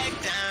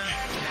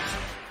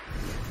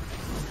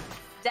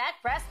 Dak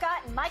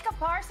Prescott and Micah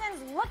Parsons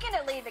looking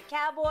to lead the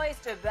Cowboys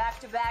to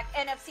back-to-back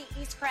NFC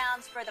East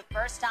crowns for the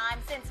first time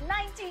since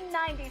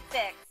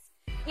 1996.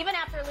 Even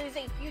after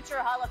losing future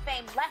Hall of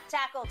Fame left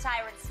tackle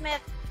Tyron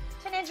Smith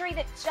to an injury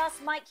that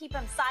just might keep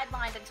him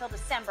sidelined until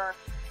December,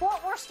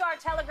 Fort Worth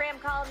Star-Telegram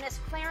columnist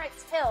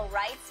Clarence Hill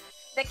writes,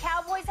 the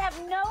Cowboys have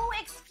no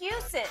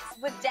excuses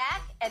with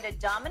Dak and a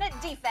dominant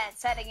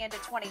defense heading into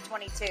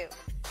 2022.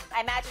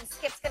 I imagine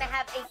Skip's going to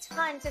have a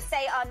ton to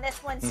say on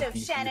this one, so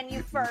Shannon,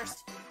 you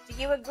first.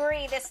 Do you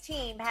agree this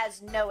team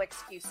has no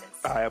excuses?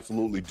 I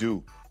absolutely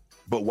do.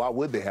 But why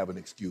would they have an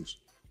excuse?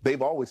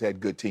 They've always had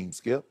good teams,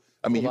 Skip.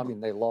 I mean,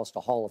 they lost a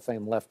Hall of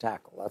Fame left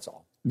tackle, that's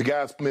all. The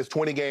guys missed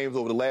 20 games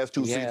over the last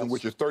 2 seasons,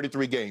 which is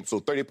 33 games. So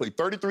played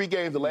 33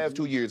 games the last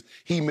 2 years.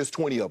 He missed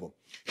 20 of them.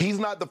 He's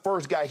not the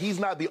first guy. He's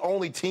not the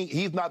only team.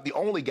 He's not the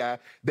only guy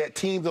that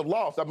teams have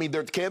lost. I mean,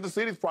 Kansas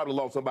City's probably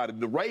lost somebody,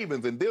 the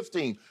Ravens and this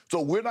team.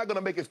 So we're not going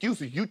to make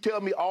excuses. You tell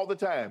me all the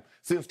time,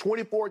 since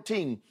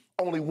 2014,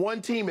 only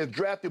one team has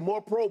drafted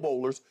more Pro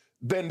Bowlers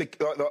than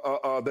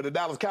the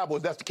Dallas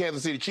Cowboys. That's the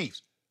Kansas City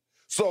Chiefs.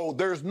 So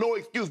there's no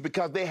excuse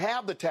because they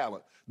have the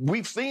talent.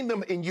 We've seen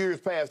them in years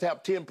past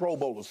have 10 Pro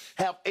Bowlers,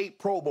 have 8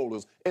 Pro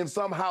Bowlers, and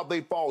somehow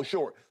they fall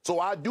short. So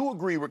I do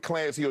agree with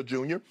Clarence Hill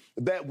Jr.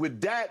 that with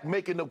Dak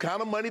making the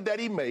kind of money that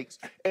he makes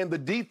and the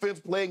defense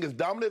playing as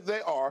dominant as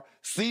they are,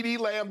 CeeDee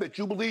Lamb that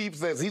you believe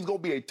says he's going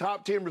to be a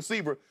top 10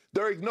 receiver,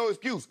 there is no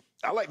excuse.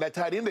 I like that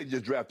tight end they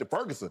just drafted,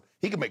 Ferguson.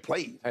 He can make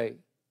plays.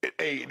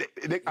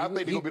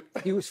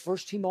 He was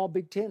first team All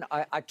Big Ten.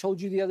 I told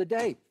you the other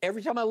day.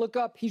 Every time I look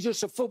up, he's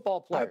just a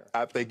football player.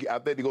 I think they're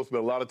going to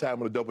spend a lot of time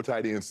on a double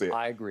tight end set.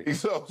 I agree.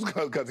 So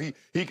because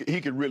he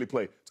can really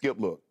play. Skip,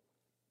 look,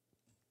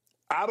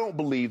 I don't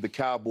believe the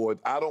Cowboys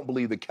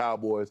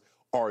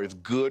are as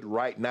good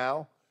right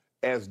now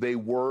as they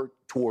were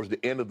towards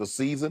the end of the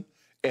season,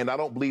 and I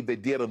don't believe they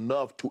did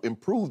enough to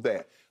improve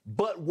that.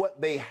 But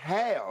what they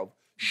have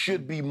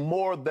should be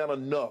more than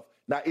enough.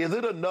 Now, is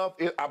it enough?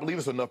 I believe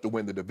it's enough to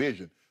win the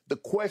division. The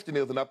question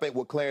is, and I think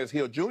what Clarence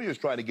Hill Jr. is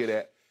trying to get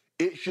at,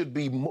 it should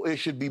be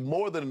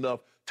more than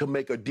enough to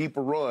make a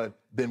deeper run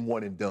than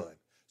one and done.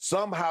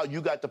 Somehow you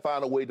got to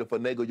find a way to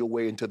finagle your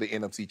way into the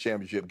NFC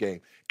Championship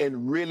game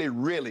and really,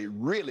 really,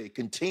 really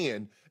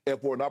contend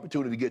for an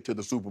opportunity to get to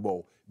the Super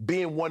Bowl.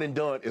 Being one and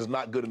done is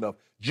not good enough.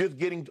 Just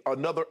getting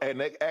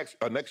an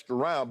extra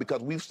round,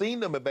 because we've seen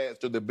them advance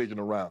to the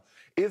divisional round.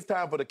 It's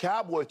time for the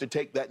Cowboys to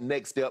take that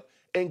next step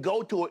and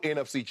go to an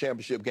NFC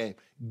Championship game,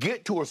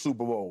 get to a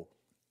Super Bowl.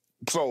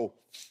 So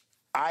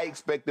I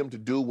expect them to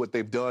do what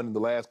they've done in the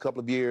last couple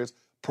of years.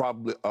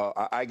 Probably,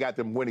 I got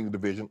them winning the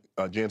division.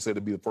 Jen said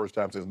it'd be the first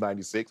time since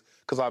 '96,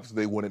 because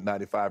obviously they won in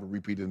 '95 and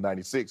repeated in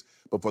 '96.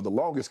 But for the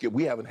longest,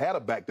 we haven't had a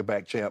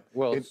back-to-back champ.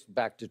 Well, it's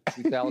back to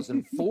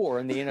 2004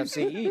 in the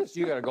NFC East.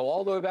 You got to go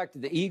all the way back to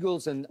the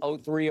Eagles in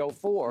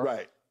 03-04.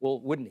 Right. Well,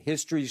 wouldn't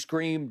history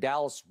scream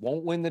Dallas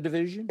won't win the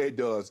division? It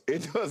does.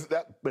 It does.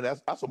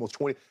 That's almost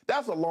 20.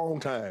 That's a long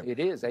time.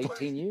 It is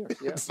 18 years.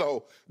 Yeah.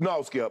 So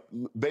no, Skip.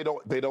 They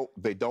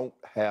don't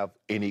have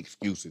any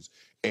excuses.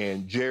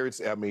 And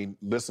Jared's,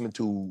 listening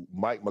to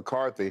Mike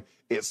McCarthy,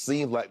 it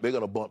seems like they're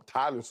going to bump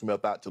Tyler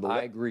Smith out to the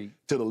left. I agree.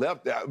 To the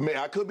left.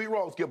 I could be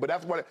wrong, Skip, but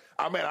that's what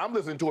I'm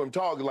listening to him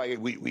talk like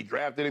we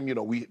drafted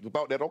him. We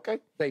thought that okay.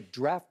 They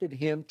drafted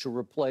him to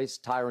replace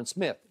Tyron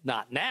Smith.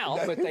 Not now,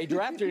 but they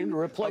drafted him to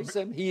replace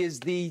him. He is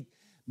the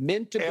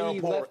meant-to-be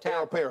left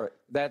tackle.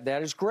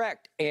 That is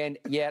correct. And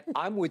yet,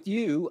 I'm with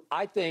you.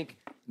 I think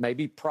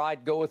maybe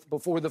pride goeth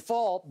before the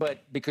fall,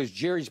 but because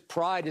Jerry's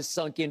pride is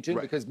sunk into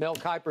it, because Mel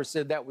Kiper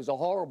said that was a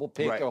horrible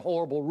pick, a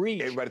horrible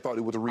reach. Everybody thought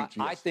it was a reach,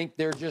 yes. I think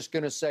they're just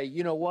going to say,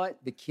 you know what?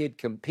 The kid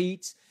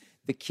competes.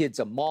 The kid's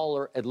a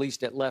mauler, at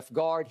least at left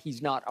guard.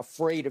 He's not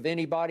afraid of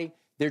anybody.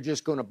 They're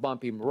just going to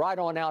bump him right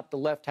on out to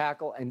left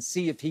tackle and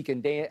see if he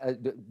can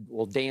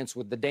dance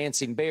with the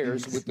dancing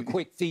bears with the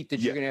quick feet that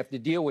you're going to have to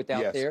deal with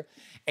out there.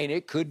 And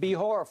it could be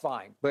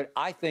horrifying. But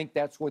I think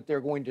that's what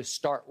they're going to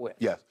start with.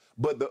 Yes.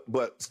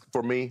 But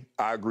for me,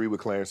 I agree with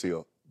Clarence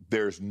Hill.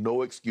 There's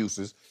no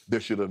excuses. There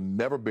should have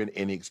never been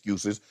any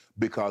excuses,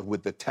 because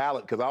with the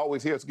talent, because I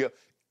always hear,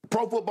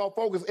 Pro Football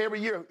Focus every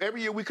year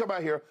we come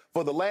out here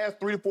for the last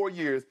 3 to 4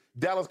 years,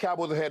 Dallas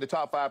Cowboys have had the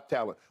top 5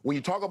 talent. When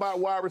you talk about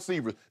wide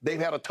receivers, they've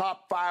had a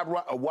top 5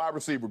 wide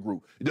receiver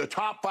group, the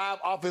top 5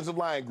 offensive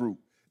line group.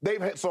 They've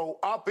had so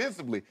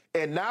offensively,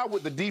 and now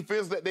with the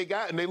defense that they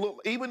got, and they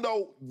look, even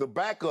though the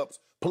backups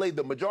played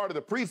the majority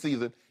of the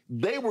preseason,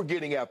 they were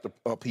getting after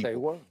people. They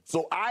were.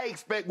 So I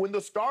expect when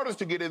the starters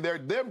to get in there,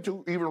 them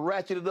to even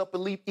ratchet it up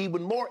and leap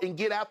even more and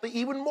get after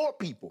even more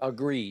people.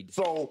 Agreed.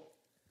 So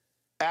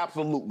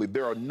absolutely,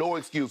 there are no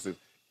excuses.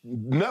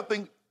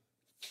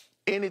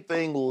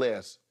 Anything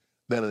less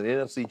than an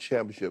NFC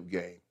Championship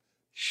game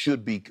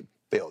should be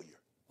failure.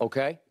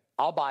 Okay,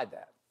 I'll buy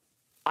that.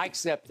 I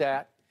accept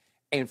that.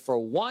 And for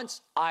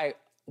once, I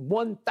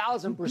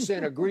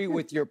 1,000% agree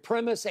with your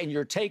premise and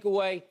your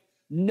takeaway.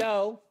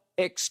 No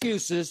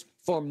excuses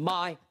for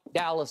my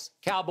Dallas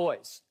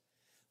Cowboys.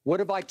 What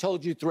have I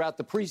told you throughout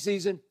the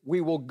preseason?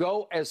 We will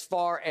go as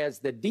far as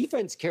the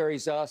defense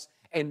carries us,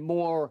 and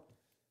more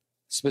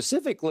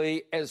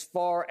specifically, as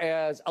far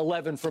as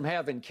 11 from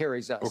heaven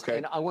carries us. Okay.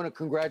 And I want to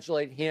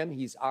congratulate him.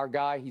 He's our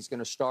guy. He's going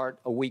to start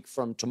a week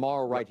from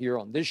tomorrow right here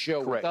on this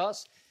show Correct. with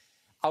us.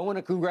 I want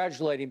to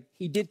congratulate him.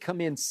 He did come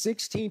in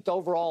 16th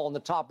overall in the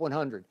top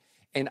 100.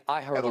 And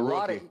I heard As a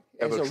lot rookie.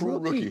 of... As a true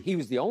rookie. He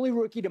was the only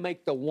rookie to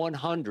make the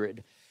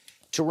 100,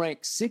 to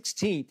rank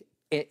 16th.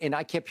 And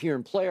I kept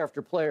hearing player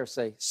after player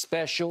say,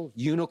 special,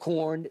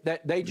 unicorn.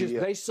 That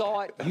they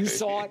saw it. You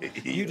saw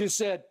it. You just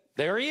said,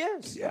 there he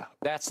is. Yeah.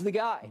 That's the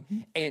guy.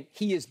 And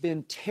he has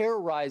been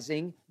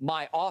terrorizing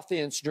my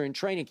offense during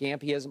training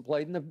camp. He hasn't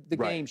played in the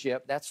games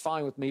yet. That's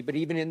fine with me. But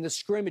even in the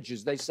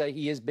scrimmages, they say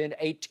he has been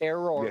a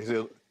terror.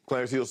 Yeah,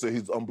 Clarence Hill said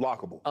he's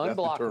unblockable.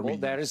 Unblockable.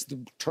 That is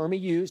the term he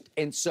used.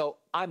 And so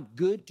I'm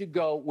good to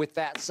go with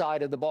that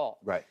side of the ball.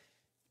 Right.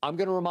 I'm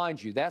going to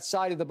remind you, that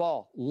side of the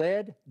ball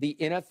led the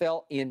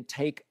NFL in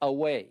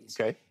takeaways.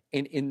 Okay.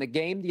 And in the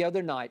game the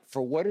other night,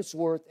 for what it's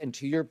worth, and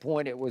to your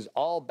point, it was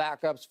all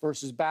backups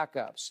versus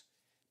backups.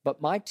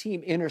 But my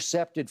team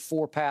intercepted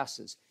 4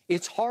 passes.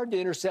 It's hard to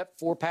intercept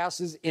 4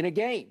 passes in a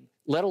game,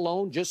 let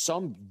alone just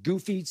some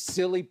goofy,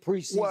 silly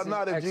preseason. Well,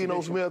 not at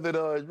Geno Smith that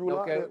Drew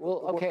Lock. Okay,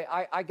 well, okay,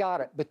 I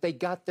got it. But they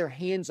got their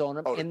hands on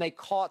them, and they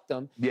caught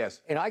them.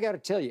 Yes. And I got to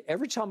tell you,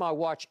 every time I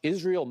watch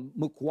Israel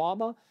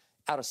Mukwama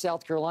out of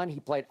South Carolina, he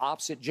played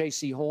opposite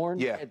J.C.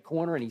 Horn at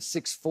corner, and he's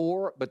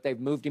 6'4", but they've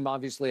moved him,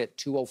 obviously, at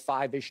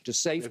 205-ish to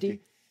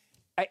safety.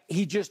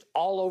 He just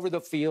all over the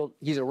field.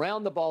 He's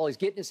around the ball. He's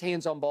getting his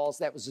hands on balls.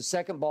 That was the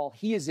second ball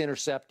he has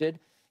intercepted.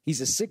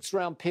 He's a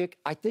 6th-round pick.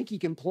 I think he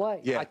can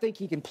play. Yeah. I think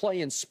he can play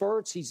in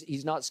spurts.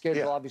 He's not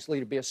scheduled, obviously,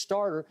 to be a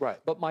starter. Right.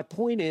 But my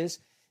point is,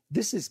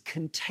 this is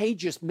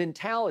contagious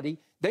mentality.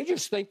 They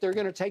just think they're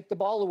going to take the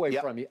ball away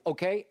from you,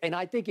 okay? And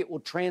I think it will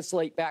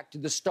translate back to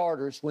the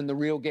starters when the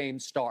real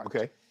games start.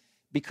 Okay.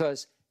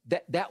 Because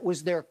that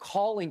was their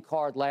calling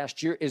card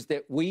last year, is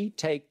that we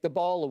take the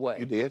ball away.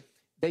 You did.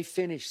 They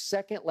finished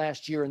second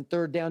last year in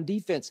third down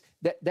defense.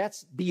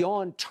 That's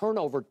beyond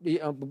turnover,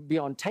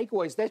 beyond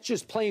takeaways. That's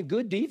just playing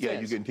good defense. Yeah,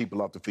 you're getting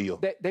people off the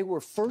field. They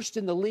were first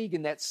in the league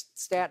in that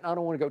stat, and I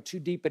don't want to go too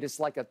deep, but it's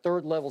like a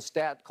third-level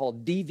stat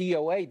called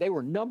DVOA. They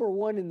were number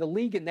 1 in the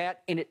league in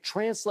that, and it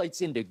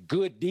translates into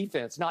good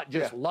defense, not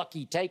just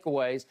lucky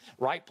takeaways,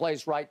 right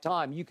place, right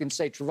time. You can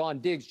say Trevon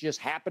Diggs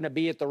just happened to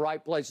be at the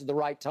right place at the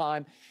right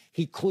time.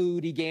 He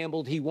clued, he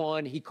gambled, he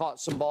won, he caught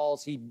some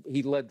balls, he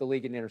led the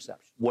league in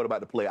interceptions. What about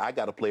the player? I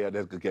got a player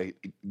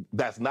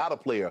that's not a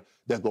player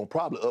that's going to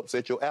probably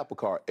upset your apple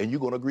cart, and you're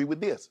going to agree with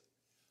this.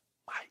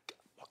 Mike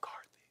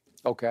McCarthy.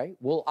 Okay,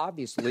 well,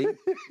 obviously,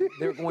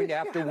 they're going to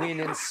have to win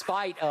in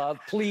spite of,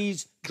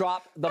 please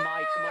drop the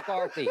Mike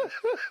McCarthy.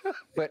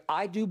 But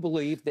I do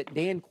believe that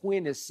Dan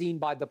Quinn is seen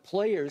by the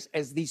players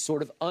as the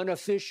sort of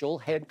unofficial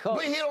head coach.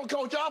 But he don't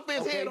coach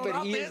offense. Okay,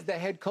 but he is the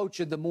head coach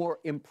of the more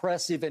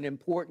impressive and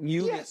important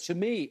unit to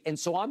me. And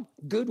so I'm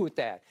good with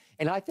that.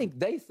 And I think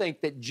they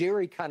think that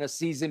Jerry kind of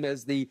sees him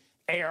as the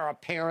heir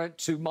apparent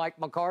to Mike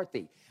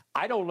McCarthy.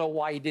 I don't know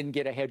why he didn't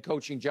get a head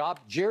coaching job.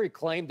 Jerry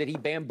claimed that he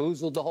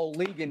bamboozled the whole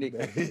league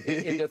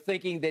into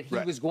thinking that he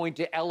was going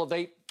to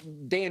elevate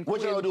Dan Quinn.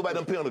 What y'all do about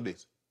them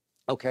penalties?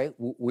 Okay,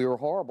 we were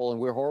horrible,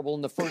 and we were horrible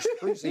in the first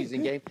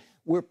preseason game.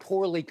 We're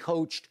poorly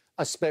coached,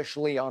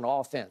 especially on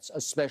offense,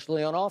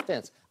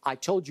 I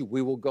told you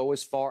we will go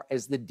as far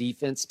as the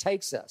defense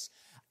takes us.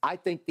 I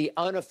think the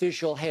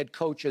unofficial head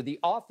coach of the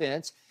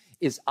offense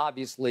is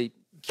obviously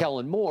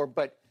Kellen Moore,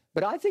 but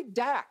I think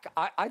Dak,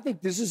 I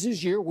think this is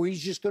his year where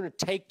he's just going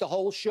to take the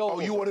whole show. Oh,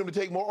 you want him to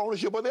take more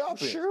ownership of the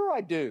offense? Sure I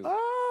do.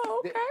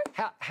 Oh,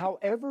 okay.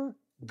 However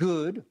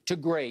good to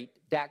great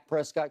Dak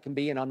Prescott can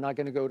be, and I'm not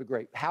going to go to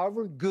great,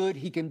 however good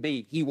he can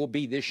be, he will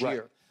be this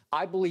year.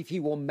 I believe he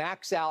will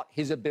max out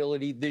his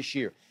ability this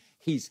year.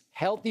 He's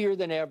healthier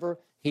than ever.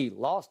 He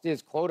lost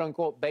his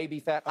quote-unquote baby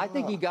fat. I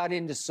think he got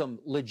into some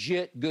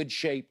legit good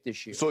shape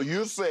this year. So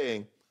you're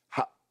saying,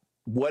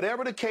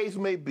 whatever the case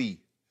may be,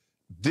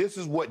 this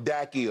is what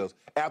Dak is.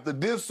 After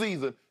this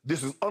season,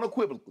 this is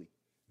unequivocally,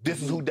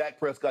 this is who Dak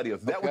Prescott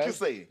is. Is that what you're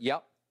saying?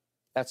 Yep.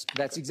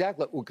 That's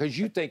exactly, because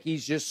you think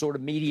he's just sort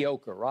of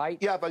mediocre, right?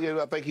 Yeah,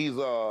 I think he's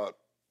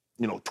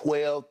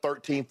 12,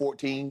 13,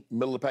 14,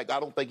 middle of the pack. I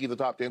don't think he's a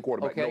top 10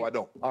 quarterback. Okay. No, I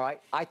don't. All right.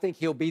 I think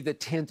he'll be the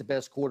 10th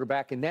best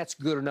quarterback, and that's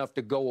good enough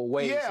to go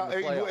away. Yeah,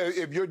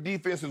 if your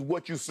defense is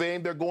what you're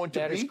saying they're going to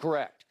be. That is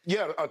correct.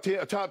 Yeah,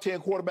 a top 10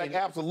 quarterback,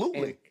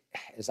 absolutely. And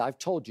as I've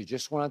told you,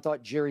 just when I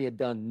thought Jerry had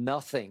done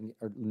nothing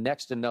or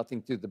next to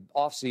nothing through the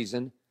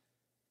offseason,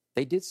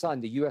 they did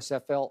sign the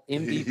USFL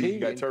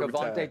MVP and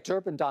Cavante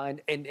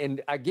Turpentine.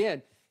 And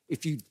again,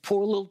 if you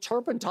pour a little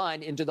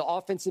turpentine into the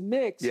offensive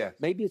mix,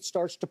 maybe it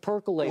starts to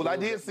percolate. Well, I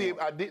did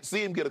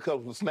see him get a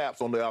couple of snaps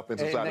on the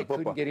offensive side of the football.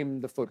 They couldn't get him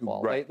the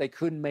football. Right. They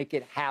couldn't make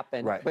it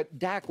happen. Right. But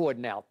Dak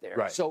wasn't out there.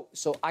 Right. So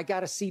I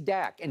got to see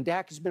Dak. And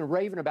Dak has been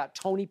raving about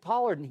Tony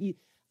Pollard, and he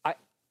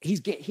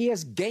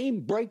has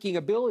game-breaking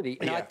ability.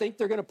 And I think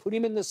they're going to put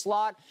him in the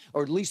slot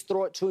or at least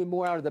throw it to him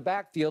more out of the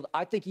backfield.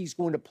 I think he's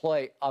going to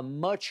play a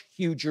much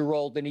huger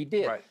role than he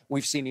did. Right.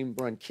 We've seen him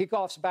run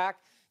kickoffs back.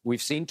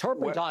 We've seen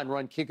Turpentine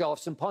run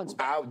kickoffs and punts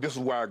back. This is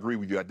where I agree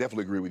with you. I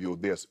definitely agree with you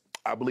with this.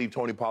 I believe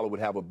Tony Pollard would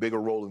have a bigger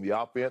role in the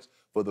offense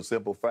for the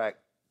simple fact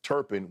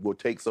Turpin will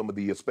take some of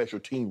the special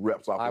team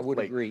reps off his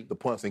plate, agree. the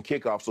punts and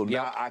kickoffs. So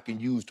now I can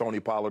use Tony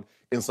Pollard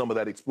in some of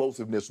that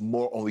explosiveness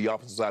more on the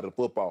offensive side of the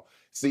football.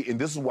 See, and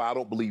this is why I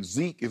don't believe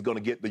Zeke is going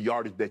to get the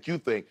yardage that you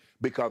think,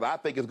 because I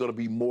think it's going to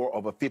be more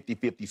of a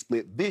 50-50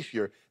 split this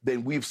year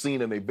than we've seen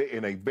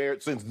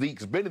since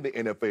Zeke's been in the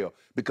NFL.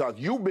 Because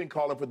you've been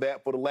calling for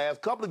that for the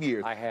last couple of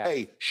years. I have.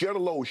 Hey, share the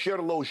load, share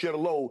the load, share the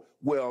load.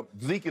 Well,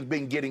 Zeke has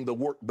been getting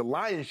the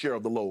lion's share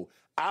of the load.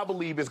 I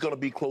believe it's going to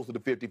be closer to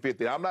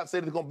 50-50. I'm not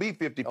saying it's going to be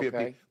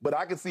 50-50, but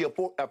I can see a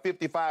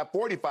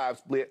 55-45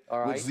 split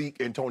with Zeke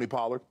and Tony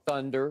Pollard.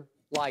 Thunder,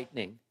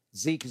 lightning.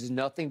 Zeke is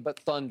nothing but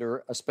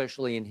thunder,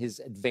 especially in his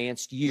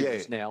advanced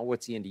years now.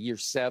 What's he into, year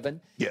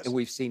 7? Yes. And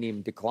we've seen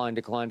him decline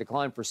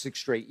for 6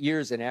 straight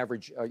years in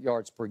average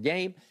yards per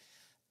game.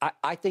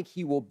 I think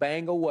he will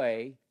bang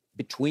away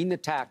between the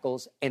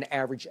tackles and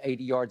average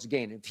 80 yards a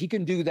game. If he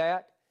can do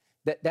that,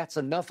 that's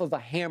enough of a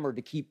hammer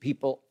to keep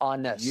people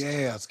honest.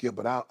 Yeah, Skip,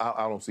 but I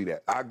don't see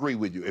that. I agree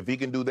with you. If he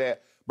can do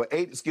that, but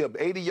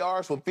 80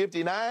 yards from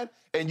 59,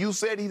 and you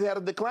said he's had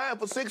a decline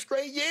for 6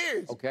 straight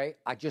years. Okay,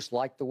 I just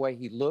like the way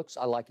he looks.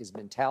 I like his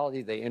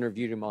mentality. They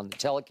interviewed him on the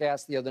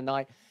telecast the other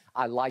night.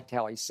 I liked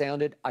how he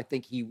sounded. I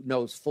think he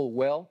knows full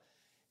well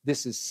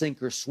this is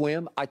sink or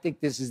swim. I think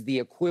this is the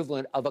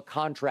equivalent of a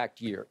contract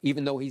year.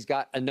 Even though he's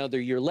got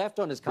another year left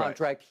on his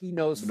contract, he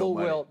knows full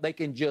well they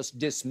can just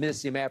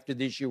dismiss him after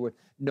this year with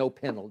no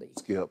penalty.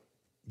 Skip,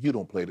 you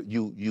don't play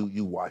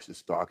you watch the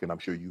stock, and I'm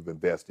sure you've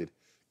invested.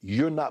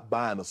 You're not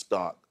buying a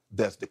stock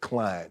that's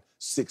declined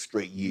 6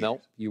 straight years.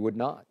 No, you would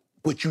not.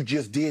 But you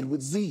just did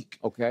with Zeke.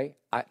 Okay,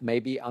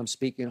 maybe I'm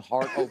speaking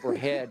heart over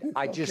head.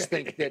 I just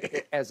think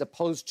that as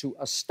opposed to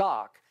a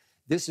stock,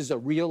 this is a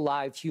real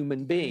live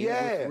human being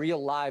with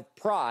real live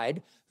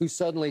pride who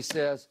suddenly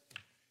says,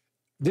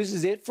 this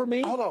is it for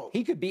me? Hold on.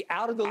 He could be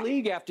out of the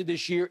league after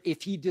this year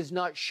if he does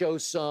not show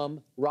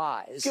some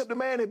rise. Skip, the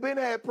man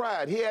had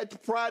pride. He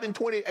had pride in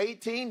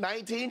 2018,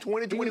 19,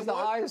 20, 21. He's the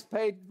highest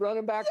paid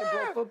running back in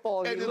pro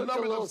football. And he looks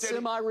a little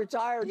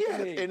semi-retired to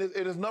me. And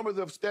his numbers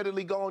have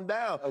steadily gone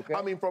down. Okay.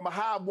 I mean, from a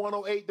high of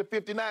 108 to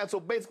 59,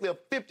 so basically a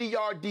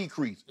 50-yard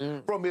decrease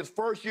from his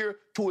first year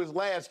to his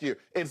last year.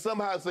 And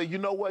somehow say, you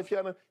know what,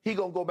 Shannon? He's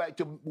going to go back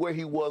to where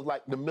he was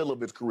like in the middle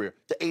of his career,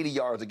 to 80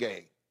 yards a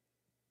game.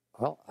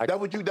 Well, that's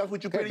what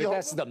you put in your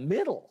that's the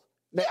middle.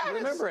 Yes.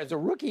 Remember, as a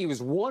rookie, he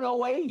was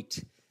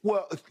 108.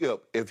 Well,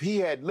 if he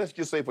had, let's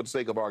just say for the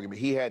sake of argument,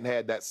 he hadn't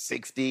had that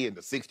 60 and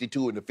the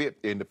 62 and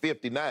the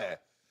 59,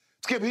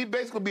 Skip, he'd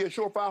basically be a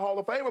surefire Hall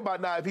of Famer by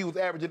now if he was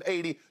averaging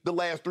 80 the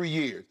last 3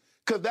 years.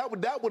 Because that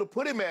would have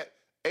put him at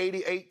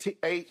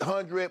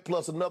 800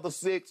 plus another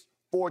 6,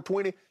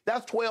 420.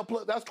 That's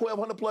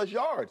 1,200 plus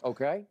yards.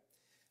 Okay.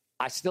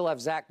 I still have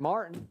Zach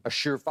Martin, a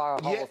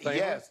surefire Hall of Famer.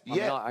 Yes.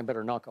 I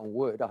better knock on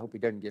wood. I hope he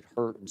doesn't get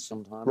hurt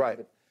sometime. Right.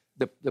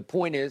 But the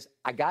point is,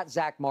 I got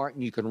Zach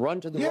Martin. You can run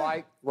to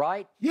the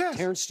right. Yes.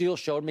 Terrence Steele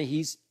showed me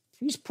he's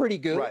pretty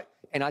good. Right.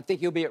 And I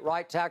think he'll be at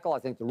right tackle. I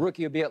think the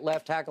rookie will be at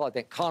left tackle. I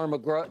think Connor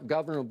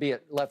McGovern will be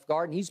at left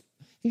guard. And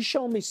he's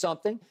shown me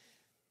something.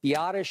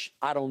 Biotish,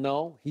 I don't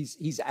know.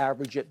 He's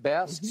average at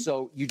best.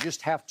 So you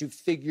just have to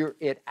figure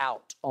it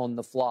out on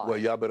the fly. Well,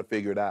 y'all better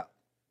figure it out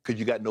because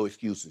you got no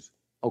excuses.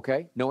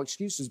 Okay, no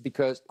excuses,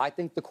 because I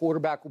think the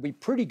quarterback will be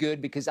pretty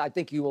good, because I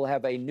think you will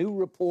have a new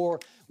rapport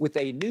with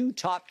a new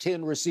top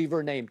 10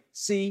 receiver named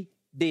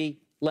C.D.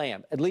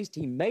 Lamb. At least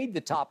he made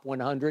the top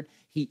 100.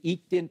 He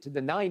eked into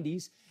the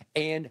 90s,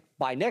 and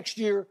by next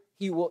year,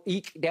 he will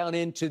eke down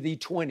into the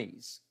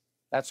 20s.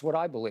 That's what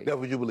I believe. That's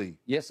what you believe?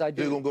 Yes, I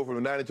do. So you're going to go from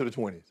the 90 to the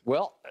 20s?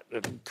 Well,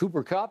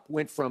 Cooper Kupp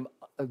went from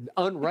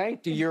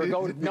unranked a year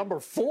ago to number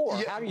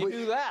 4. How do you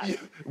do that?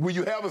 Will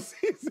you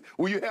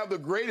have the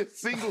greatest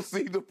single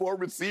season for a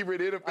receiver in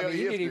NFL history?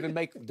 He didn't even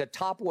make the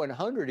top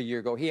 100 a year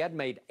ago. He had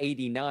made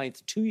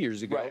 89th 2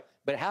 years ago. Right.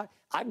 But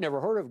I've never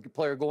heard of a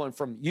player going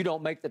from you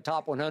don't make the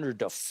top 100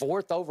 to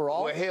 4th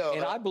overall. Well, hell,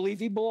 and I believe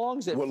he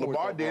belongs at 4th Lamar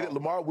overall. did it.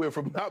 Lamar went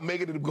from not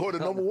making it to go to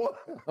number 1.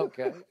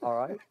 Okay, all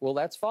right. Well,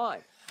 that's fine.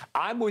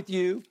 I'm with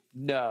you.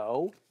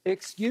 No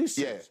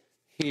excuses. Yeah.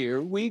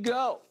 Here we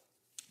go.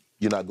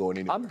 You're not going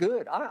anywhere. I'm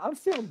good. I'm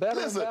feeling better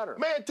and better.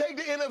 Man, take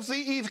the NFC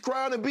East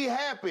crown and be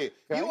happy.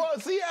 Okay. You want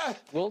to see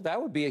Well,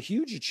 that would be a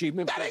huge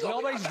achievement because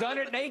nobody's done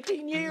it in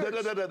 18 years.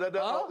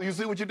 No. You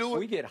see what you're doing?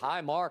 We get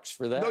high marks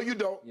for that. No, you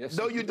don't. Yes,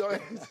 no, you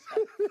don't.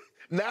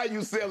 Now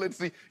you sell it.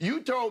 See,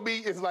 you told me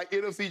it's like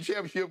NFC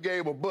Championship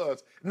game or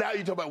bust. Now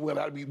you talk about,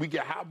 well, we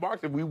get high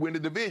marks if we win the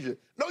division.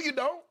 No, you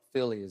don't.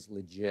 Philly is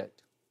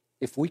legit.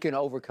 If we can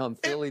overcome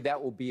Philly,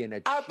 that will be an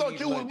achievement. I thought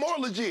you were more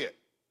legit.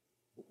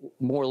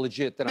 More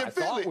legit than I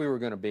thought we were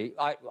going to be.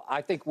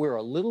 I think we're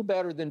a little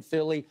better than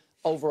Philly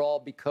overall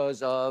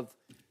because of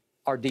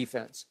our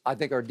defense. I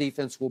think our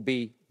defense will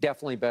be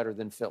definitely better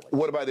than Philly.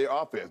 What about their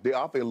offense?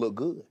 Their offense look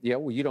good. Yeah,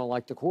 well, you don't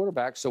like the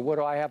quarterback, so what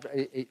do I have?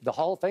 The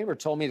Hall of Famer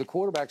told me the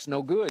quarterback's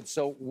no good,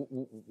 so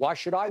why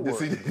should I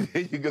worry?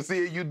 You can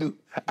see it, you do.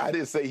 I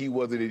didn't say he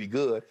wasn't any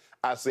good.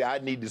 I say I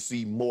need to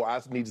see more.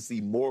 I need to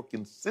see more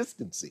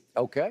consistency.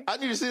 Okay. I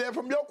need to see that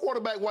from your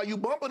quarterback while you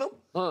bumping him.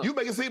 You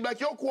make it seem like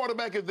your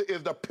quarterback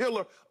is the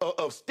pillar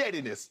of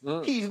steadiness.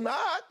 He's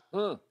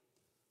not.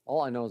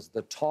 All I know is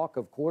the talk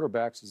of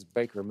quarterbacks is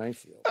Baker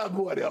Mayfield.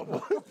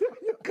 Whatever.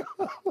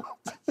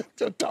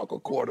 The talk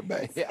of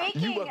quarterbacks.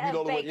 Speaking of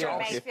Baker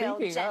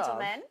Mayfield,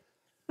 gentlemen,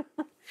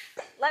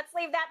 let's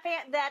leave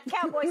that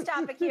Cowboys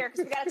topic here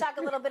because we got to talk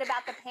a little bit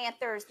about the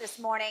Panthers this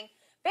morning.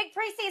 Big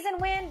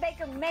preseason win,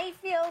 Baker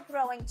Mayfield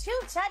throwing 2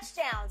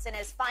 touchdowns in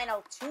his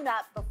final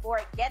tune-up before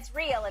it gets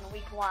real in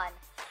Week 1.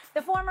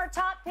 The former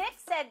top pick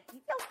said he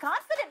feels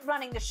confident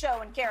running the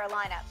show in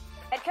Carolina.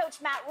 Head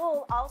coach Matt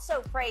Rule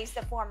also praised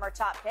the former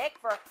top pick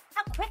for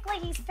how quickly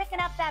he's picking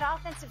up that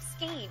offensive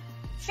scheme.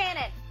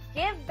 Shannon,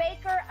 give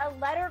Baker a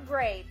letter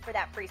grade for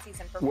that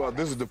preseason performance. Well,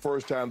 this is the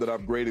first time that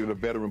I've graded a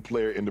veteran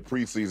player in the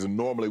preseason.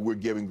 Normally, we're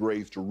giving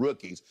grades to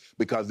rookies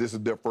because this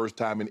is their first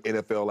time in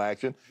NFL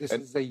action. This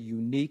is a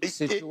unique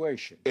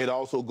situation. It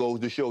also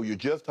goes to show you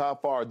just how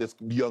far this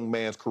young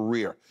man's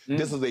career.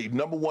 This is a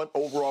 #1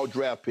 overall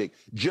draft pick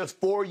just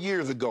 4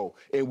 years ago,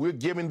 and we're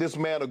giving this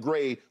man a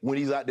grade when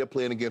he's out there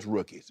playing against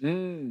rookies.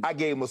 I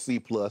gave him a C+.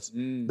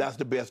 That's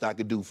the best I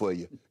could do for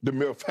you. The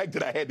mere fact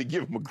that I had to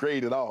give him a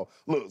grade at all.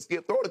 Look,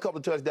 Skip, throwing a couple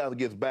of touchdowns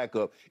against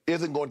backup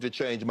isn't going to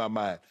change my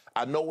mind.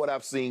 I know what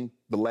I've seen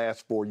the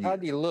last 4 years. How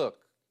do you look?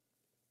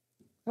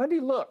 How do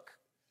you look?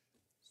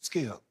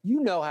 Skip.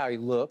 You know how he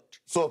looked.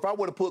 So if I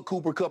were to put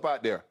Cooper Kupp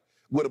out there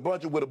with a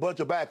bunch of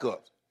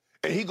backups,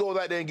 and he goes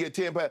out there and get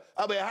 10 passes,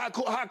 I mean, how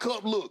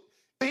Kupp look?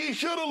 He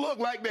should have looked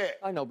like that.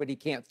 I know, but he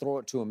can't throw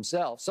it to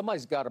himself.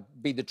 Somebody's got to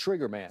be the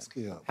trigger man.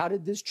 How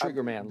did this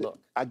trigger man look?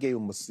 I gave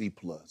him a C+.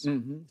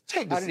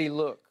 How did he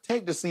look?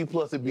 Take the C+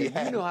 and be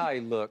happy. You know how he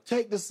looked.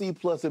 Take the C+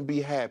 and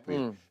be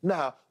happy.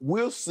 Now,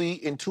 we'll see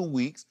in 2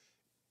 weeks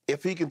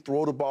if he can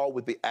throw the ball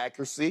with the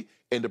accuracy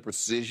and the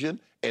precision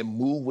and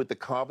move with the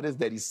confidence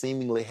that he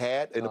seemingly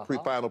had in the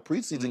final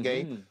preseason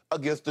game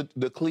against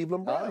the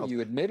Cleveland Browns.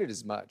 You admitted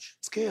as much.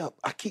 Skip,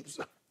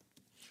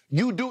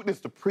 you do this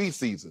to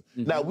preseason.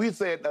 Now,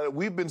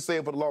 we've been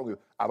saying for the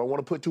longest, I don't want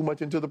to put too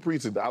much into the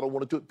preseason. I don't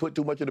want to put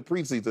too much into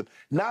preseason.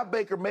 Now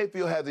Baker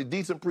Mayfield has a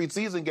decent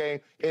preseason game,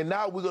 and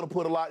now we're going to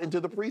put a lot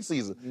into the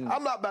preseason.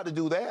 I'm not about to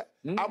do that.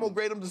 I'm going to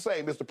grade him the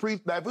same. Now,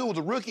 if he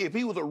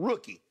was a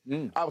rookie,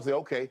 I would say,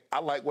 okay, I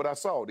like what I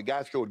saw. The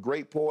guy showed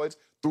great poise,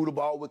 threw the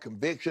ball with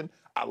conviction.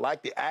 I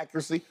like the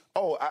accuracy.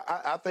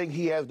 I think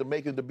he has the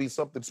makings to be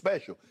something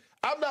special.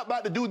 I'm not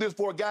about to do this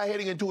for a guy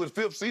heading into his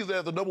 5th season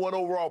as the #1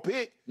 overall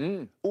pick.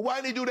 Well, why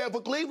didn't he do that for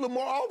Cleveland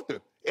more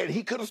often? And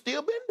he could have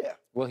still been there.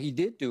 Well, he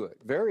did do it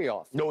very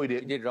often. No, he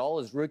didn't. He did it all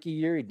his rookie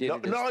year. He did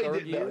it his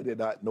third year. No, he did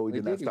not. No, he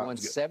did not. He won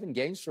 7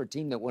 games for a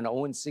team that went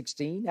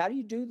 0-16. How do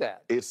you do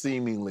that? It's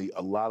seemingly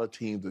a lot of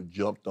teams have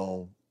jumped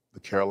on the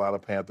Carolina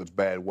Panthers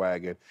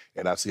bandwagon,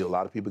 and I see a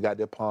lot of people got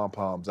their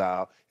pom-poms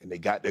out, and they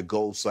got their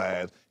goal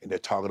signs, and they're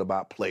talking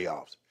about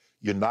playoffs.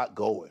 You're not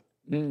going.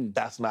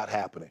 That's not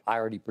happening. I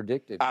already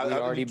predicted. We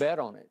already bet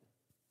on it.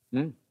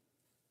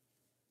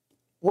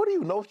 What do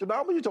you know,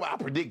 Nostradamus? You talking about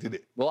I predicted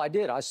it. Well, I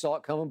did. I saw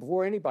it coming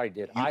before anybody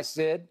did. I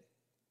said,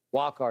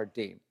 wild card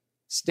team.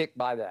 Stick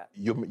by that.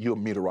 You're a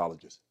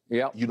meteorologist.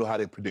 Yeah. You know how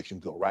the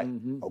predictions go, right?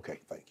 Okay,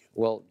 thank you.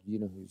 Well, you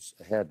know who's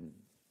ahead in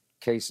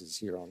cases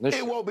here on this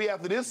show. Won't be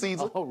after this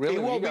season. Oh, really?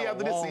 It won't be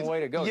after this season. Way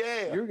to go.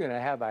 Yeah. You're going to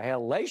have a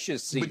hellacious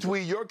season.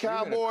 Between your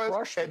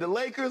Cowboys and the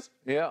Lakers?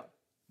 Yeah.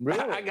 Really?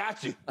 I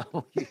got you.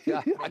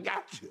 I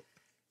got you.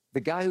 The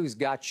guy who's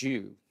got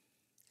you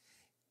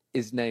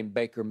is named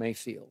Baker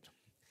Mayfield.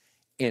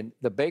 And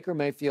the Baker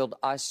Mayfield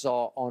I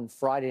saw on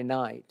Friday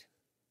night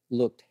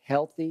looked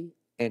healthy,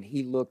 and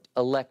he looked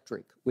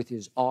electric with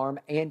his arm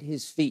and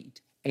his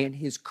feet, and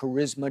his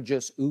charisma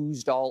just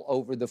oozed all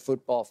over the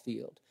football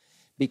field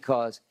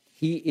because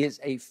he is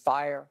a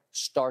fire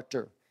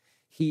starter.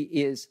 He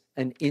is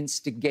an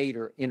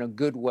instigator in a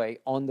good way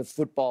on the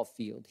football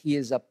field. He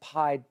is a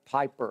Pied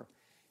Piper.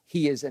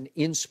 He is an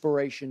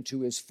inspiration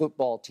to his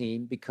football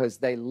team because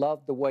they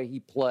love the way he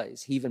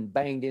plays. He even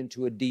banged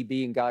into a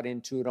DB and got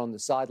into it on the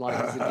sideline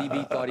because the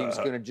DB thought he was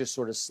going to just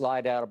sort of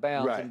slide out of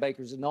bounds. Right. And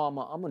Baker said, no, I'm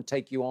going to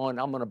take you on.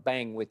 I'm going to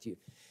bang with you.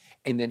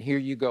 And then here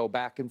you go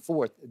back and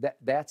forth.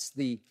 That's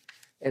the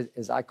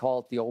as I call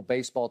it, the old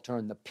baseball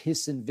term, the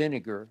piss and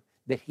vinegar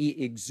that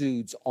he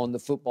exudes on the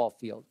football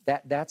field.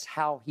 That's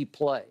how he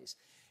plays.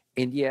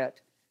 And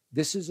yet,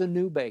 this is a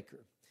new Baker.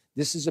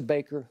 This is a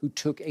Baker who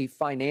took a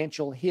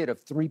financial hit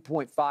of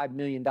 $3.5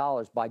 million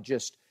by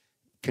just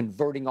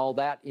converting all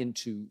that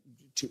into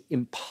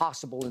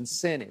impossible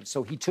incentives.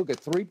 So he took a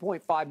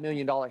 $3.5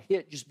 million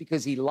hit just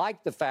because he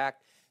liked the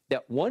fact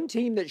that one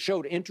team that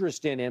showed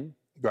interest in him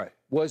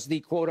was the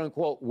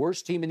quote-unquote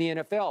worst team in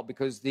the NFL,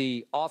 because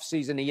the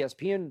offseason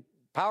ESPN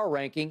power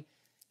ranking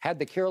had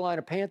the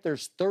Carolina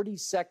Panthers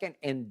 32nd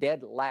and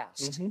dead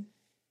last.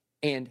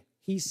 And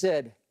he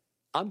said,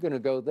 I'm going to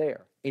go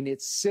there. And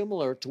it's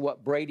similar to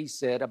what Brady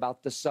said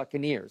about the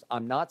Succaneers.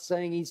 I'm not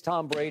saying he's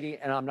Tom Brady,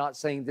 and I'm not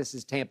saying this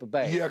is Tampa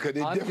Bay. Yeah,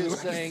 because I'm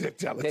just saying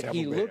that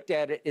he looked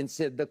at it and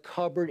said the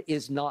cupboard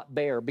is not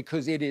bare,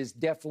 because it is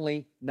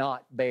definitely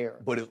not bare.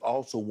 But it's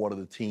also one of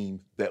the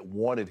teams that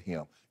wanted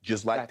him,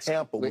 just like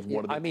Tampa was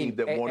one of the teams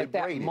that wanted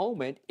Brady. At that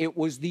moment, it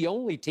was the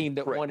only team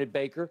that wanted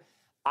Baker.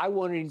 I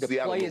wanted him to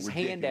play his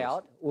hand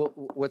out.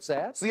 What's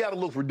that? Seattle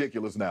looks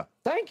ridiculous now.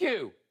 Thank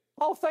you.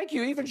 Oh, thank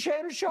you. Even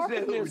Shannon Sharp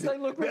in this. They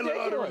look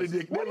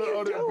ridiculous. What are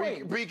you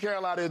doing? Beat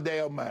Carolina in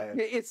damn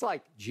mind. It's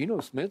like Geno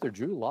Smith or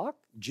Drew Lock.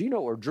 Geno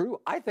or Drew.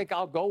 I think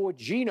I'll go with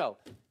Geno.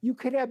 You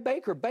could have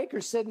Baker.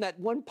 Baker said in that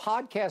one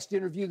podcast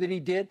interview that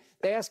he did,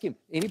 they asked him,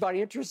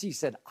 anybody interested? He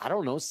said, I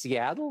don't know,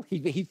 Seattle?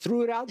 He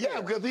threw it out there.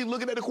 Yeah, because he's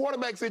looking at the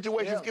quarterback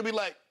situation. It's going to be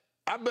like,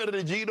 I'm better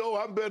than Geno.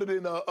 I'm better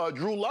than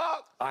Drew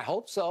Lock. I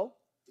hope so.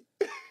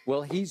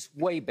 Well, he's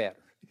way better.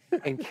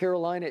 And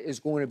Carolina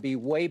is going to be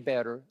way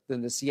better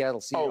than the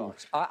Seattle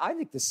Seahawks. I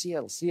think the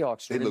Seattle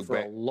Seahawks are in for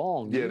a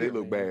long year. Yeah, they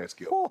look bad,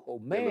 Skip.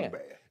 Oh, man. They look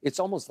bad. It's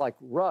almost like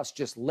Russ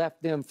just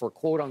left them for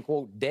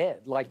quote-unquote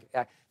dead. Like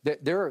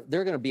they're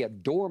going to be a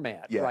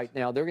doormat right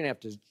now. They're going to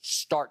have to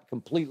start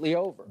completely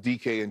over.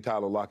 DK and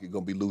Tyler Lockett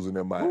going to be losing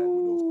their mind with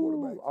those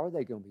quarterbacks. Are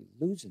they going to be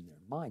losing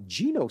their mind?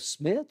 Geno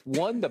Smith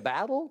won the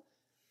battle?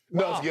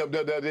 No, Skip,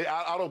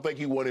 I don't think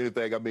he won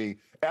anything. I mean,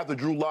 after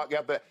Drew Lock,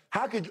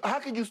 how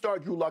could you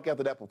start Drew Lock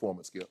after that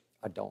performance, Skip?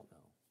 I don't know.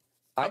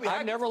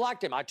 I never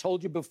liked him. I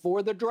told you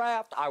before the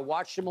draft, I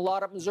watched him a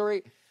lot at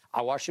Missouri.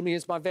 I watched him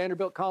against my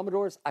Vanderbilt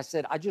Commodores. I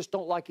said, I just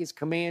don't like his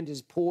command,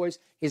 his poise.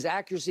 His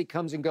accuracy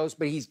comes and goes,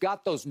 but he's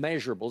got those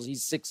measurables.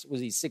 He's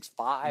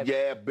 6'5"?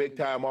 Yeah,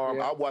 big-time arm.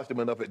 Yeah. I watched him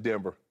enough at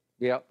Denver.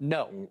 Yeah,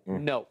 no.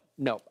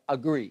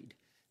 Agreed.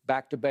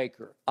 Back to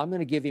Baker. I'm going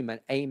to give him an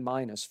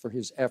A- for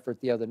his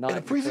effort the other night. In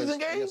a preseason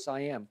game? Yes,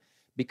 I am.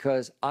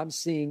 Because I'm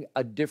seeing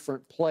a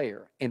different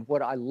player. And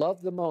what I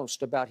love the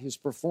most about his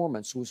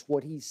performance was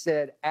what he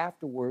said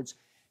afterwards,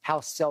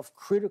 how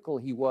self-critical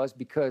he was,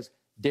 because,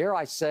 dare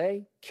I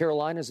say,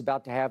 Carolina's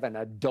about to have an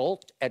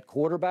adult at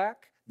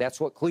quarterback.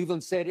 That's what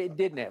Cleveland said it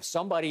didn't have.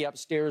 Somebody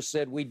upstairs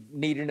said we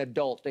need an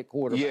adult at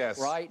quarterback,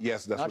 right?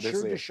 Yes, that's what they said.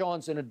 Not sure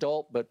Deshaun's an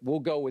adult, but we'll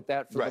go with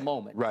that for the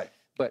moment. Right.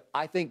 But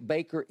I think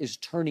Baker is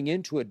turning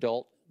into an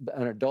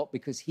adult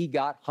because he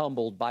got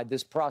humbled by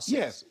this process.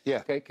 Yes, yeah.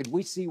 Okay, could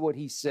we see what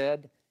he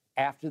said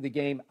after the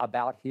game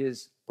about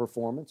his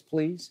performance,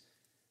 please?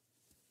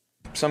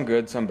 Some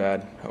good, some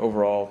bad.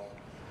 Overall,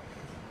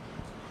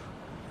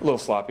 a little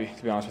sloppy,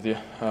 to be honest with you.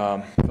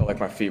 Felt like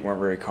my feet weren't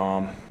very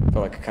calm.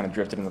 Felt like I kind of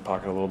drifted in the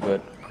pocket a little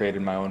bit,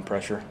 created my own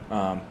pressure.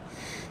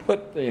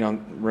 But,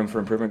 room for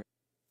improvement.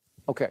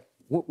 Okay.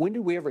 When did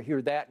we ever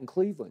hear that in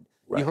Cleveland?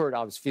 Right. You heard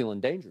I was feeling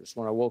dangerous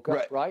when I woke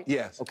up, right?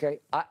 Yes. Okay.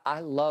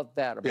 I love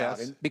that about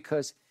him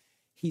because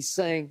he's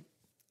saying,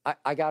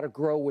 I got to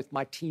grow with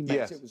my teammates.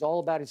 Yes. It was all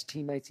about his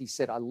teammates. He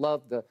said, I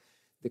love the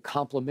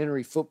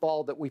complimentary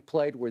football that we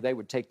played where they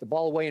would take the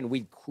ball away and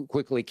we'd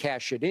quickly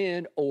cash it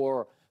in,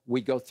 or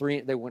we'd go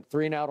they went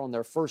 3 and out on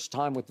their first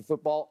time with the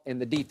football,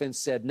 and the defense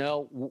said,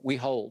 no, we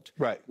hold.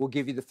 Right. We'll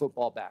give you the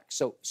football back.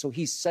 So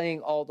he's saying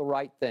all the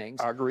right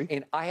things. I agree.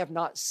 And I have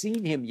not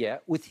seen him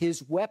yet with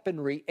his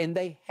weaponry, and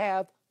they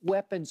have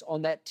weapons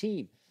on that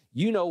team.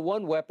 You know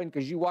one weapon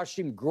because you watched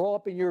him grow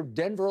up in your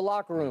Denver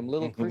locker room,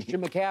 little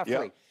Christian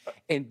McCaffrey. Yep.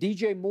 And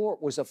DJ Moore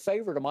was a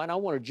favorite of mine. I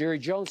wanted Jerry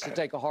Jones to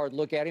take a hard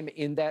look at him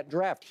in that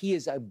draft. He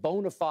is a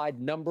bona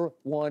fide number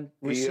 1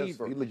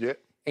 receiver. He's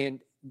legit. And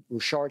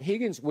Rashard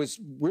Higgins was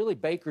really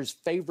Baker's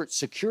favorite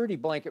security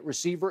blanket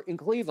receiver in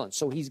Cleveland.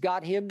 So he's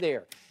got him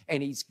there.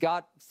 And he's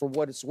got, for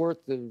what it's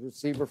worth, the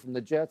receiver from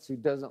the Jets who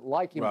doesn't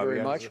like him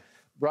very much,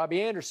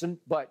 Robbie Anderson.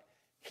 But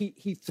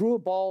he threw a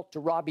ball to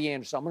Robbie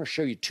Anderson. I'm going to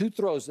show you 2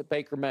 throws that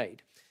Baker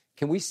made.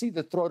 Can we see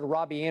the throw to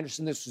Robbie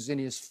Anderson? This was in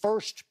his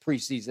first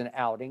preseason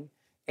outing.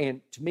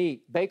 And to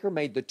me, Baker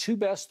made the 2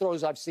 best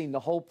throws I've seen the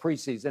whole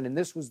preseason. And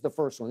this was the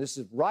first one. This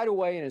is right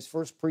away in his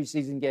first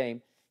preseason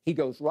game. He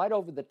goes right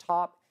over the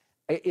top.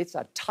 It's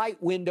a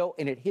tight window,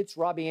 and it hits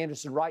Robbie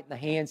Anderson right in the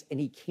hands, and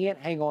he can't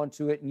hang on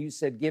to it. And you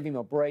said, give him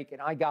a break,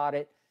 and I got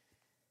it.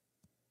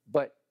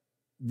 But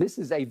this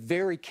is a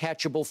very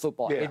catchable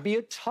football. It'd be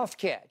a tough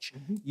catch.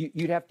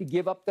 You'd have to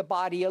give up the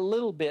body a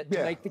little bit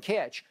to make the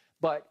catch.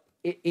 But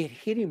it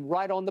hit him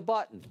right on the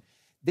button.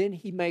 Then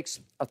he makes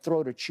a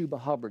throw to Chuba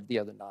Hubbard the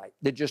other night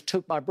that just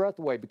took my breath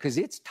away because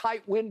it's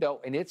tight window,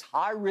 and it's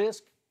high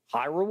risk,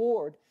 high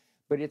reward.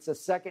 but it's a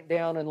second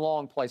down and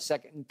long play,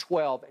 2nd and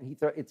 12, and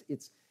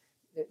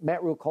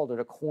Matt Rule called it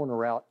a corner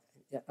route.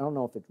 I don't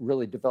know if it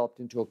really developed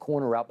into a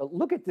corner route, but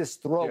look at this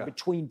throw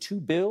between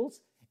two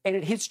Bills, and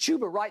it hits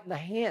Chuba right in the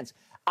hands.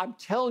 I'm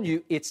telling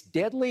you, it's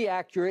deadly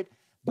accurate,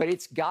 but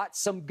it's got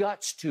some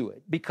guts to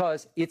it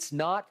because it's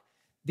not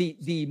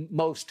the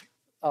most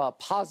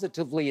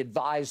positively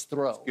advised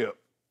throw. Yeah,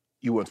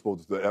 you weren't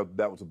supposed to.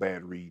 That was a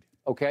bad read.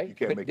 Okay, you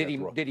can't make that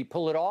throw. Did he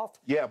pull it off?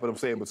 Yeah, but I'm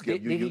saying, but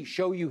Skip, did he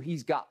show you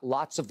he's got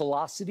lots of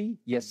velocity?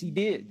 Yes, he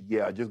did.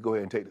 Yeah, just go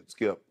ahead and take it,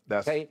 Skip.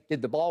 Okay,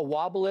 did the ball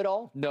wobble at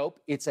all?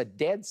 Nope. It's a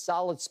dead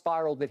solid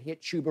spiral that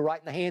hit Chuba right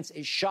in the hands.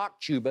 It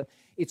shocked Chuba.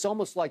 It's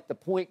almost like the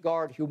point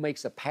guard who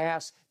makes a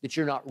pass that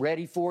you're not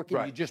ready for.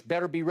 You just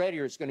better be ready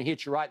or it's going to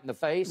hit you right in the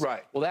face?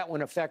 Right. Well, that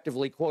one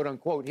effectively, quote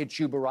unquote, hit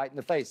Chuba right in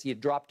the face. He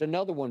had dropped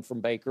another one from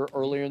Baker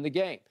earlier in the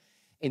game.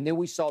 And then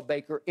we saw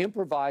Baker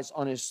improvise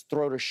on his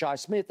throw to Shi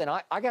Smith. And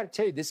I got to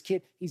tell you, this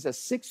kid, he's a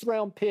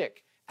 6th-round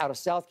pick out of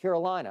South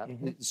Carolina.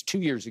 It's 2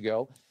 years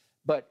ago.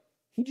 But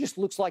he just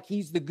looks like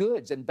he's the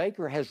goods. And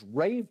Baker has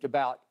raved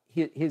about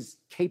his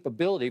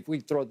capability. If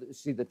we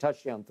see the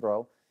touchdown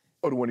throw.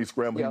 Oh, the one he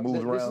scrambles, he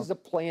moves around? This is a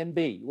plan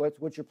B.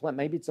 What's your plan?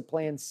 Maybe it's a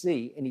plan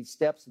C. And he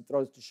steps and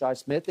throws to Shi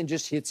Smith and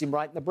just hits him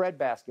right in the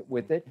breadbasket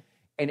with it.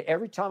 And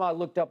every time I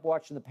looked up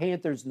watching the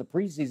Panthers in the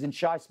preseason,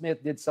 Shi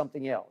Smith did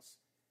something else.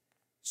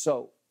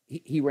 So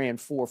he ran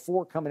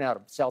 4.4 coming out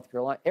of South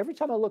Carolina. Every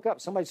time I look up,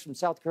 somebody's from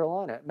South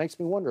Carolina. It makes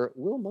me wonder,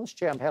 Will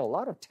Muschamp had a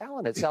lot of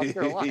talent at South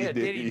Carolina,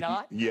 did he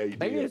not? Yeah, he did.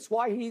 Maybe it's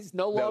why he's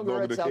no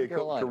longer at South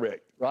Carolina.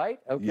 Correct.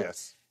 Right? Okay.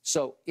 Yes.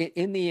 So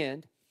in the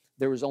end,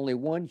 there was only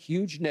one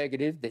huge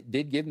negative that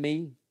did give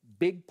me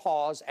big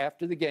pause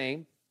after the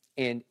game,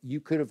 and you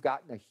could have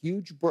gotten a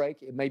huge break.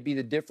 It may be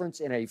the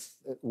difference in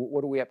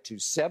what are we up to?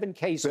 7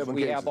 cases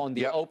we have on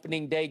the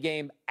opening day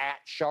game at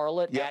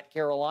Charlotte, at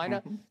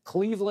Carolina,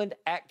 Cleveland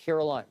at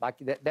Carolina.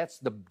 That's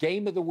the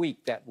game of the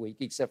week that week,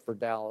 except for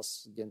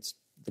Dallas against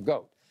the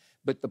GOAT.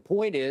 But the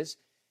point is,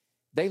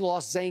 they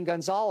lost Zane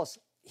Gonzalez.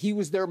 He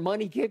was their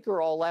money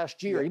kicker all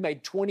last year. He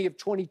made 20 of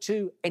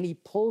 22, and he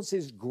pulls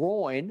his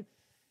groin.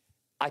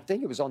 I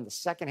think it was on the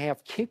second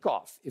half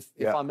kickoff, if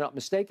I'm not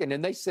mistaken.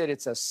 And they said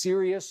it's a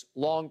serious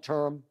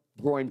long-term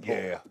groin pull.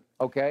 Yeah.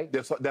 Okay.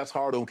 That's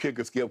hard on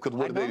kicker, Skip, because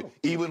what do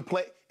they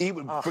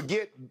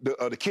forget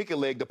the kicking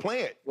leg to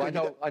plant?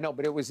 Well, I know,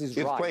 but it was his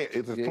right.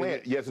 It's his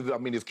plant. Yes,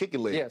 his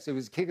kicking leg. Yes, it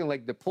was kicking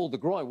leg to pull the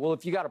groin. Well,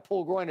 if you got to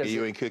pull groin,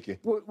 you ain't kicking.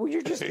 Well,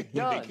 you're just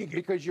done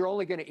because you're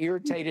only going to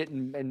irritate it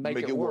and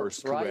make it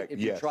worse, right? Correct. If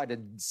you try to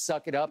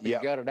suck it up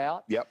and gut it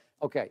out. Yep.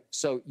 Okay,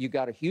 so you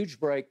got a huge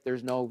break.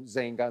 There's no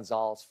Zane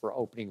Gonzalez for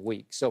opening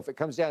week. So if it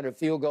comes down to a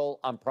field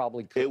goal, I'm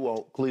probably cooked. It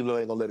won't.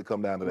 Cleveland ain't going to let it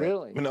come down to that.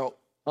 Really? No.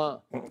 Huh.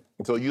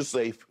 So you're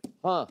safe.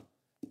 Huh.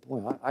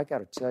 Boy, I got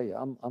to tell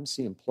you, I'm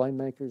seeing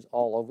playmakers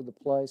all over the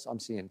place. I'm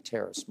seeing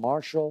Terrace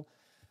Marshall.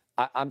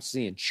 I'm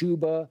seeing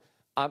Chuba.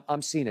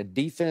 I'm seeing a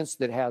defense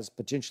that has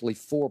potentially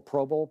 4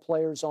 Pro Bowl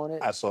players on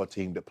it. I saw a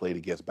team that played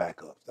against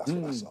backups. That's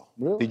what I saw.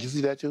 Really? Did you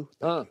see that, too?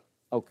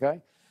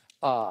 Okay.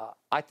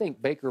 I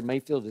think Baker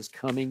Mayfield is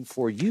coming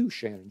for you,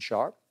 Shannon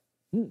Sharp.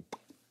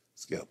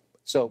 Skip.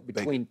 So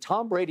between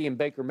Tom Brady and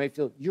Baker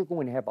Mayfield, you're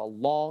going to have a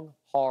long,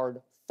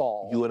 hard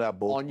fall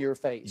on your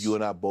face. You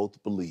and I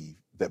both believe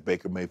that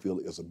Baker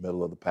Mayfield is a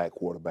middle-of-the-pack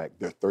quarterback.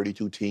 There are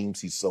 32 teams.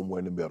 He's somewhere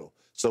in the middle,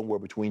 somewhere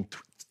between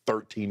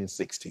 13 and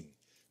 16.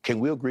 Can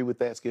we agree with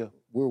that, Skip?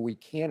 Where we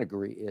can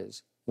agree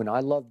is when I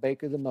love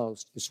Baker the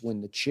most is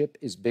when the chip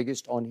is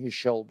biggest on his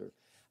shoulder.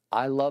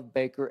 I love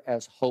Baker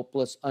as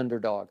hopeless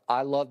underdog.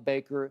 I love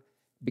Baker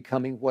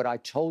becoming what I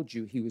told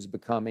you he was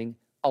becoming,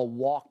 a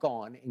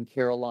walk-on in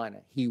Carolina.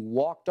 He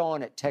walked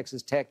on at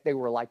Texas Tech. They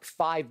were like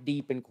 5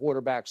 deep in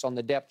quarterbacks on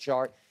the depth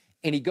chart,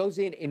 and he goes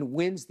in and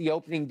wins the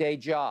opening day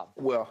job.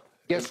 Well,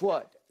 guess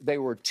what? They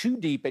were 2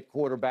 deep at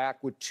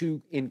quarterback with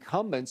 2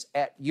 incumbents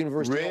at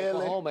University of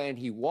Oklahoma, and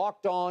he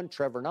walked on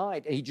Trevor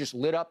Knight, and he just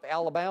lit up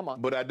Alabama.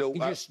 But I don't.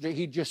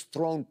 He just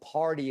thrown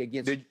party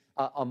against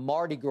a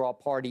Mardi Gras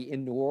party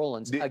in New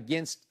Orleans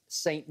against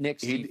St.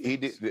 Nick's. He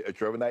did.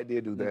 Trevor Knight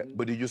did do that.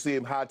 But did you see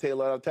him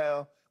hightail out of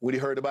town when he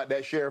heard about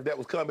that sheriff that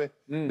was coming?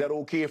 That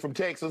old kid from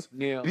Texas.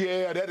 Yeah.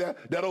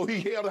 That old,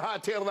 he held a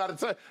hightail out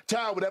of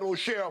town with that old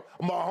sheriff.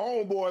 My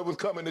homeboy was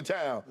coming to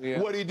town. Yeah.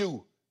 What'd he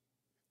do?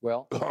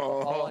 Well,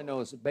 all I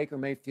know is that Baker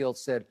Mayfield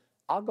said,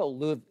 I'll go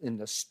live in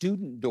the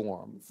student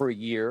dorm for a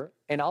year,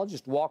 and I'll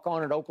just walk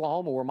on at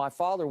Oklahoma where my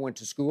father went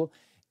to school,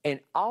 and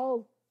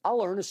I'll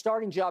earn a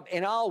starting job,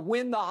 and I'll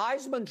win the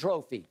Heisman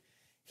Trophy.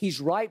 He's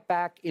right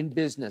back in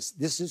business.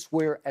 This is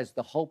where, as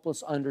the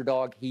hopeless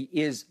underdog, he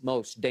is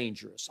most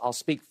dangerous. I'll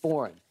speak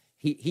for him.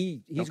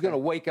 He's going to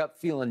wake up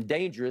feeling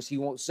dangerous. He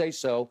won't say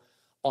so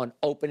on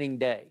opening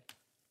day.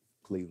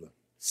 Cleveland.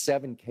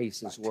 7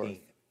 cases worth. 10.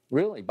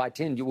 Really? By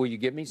 10? Will you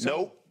give me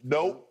some?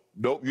 Nope.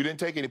 You didn't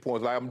take any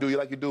points. I'm doing you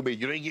like you do me.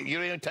 You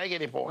didn't take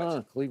any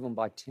points. Cleveland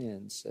by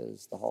 10,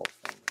 says the Hall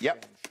of Famer.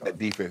 Yep. That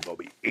defense will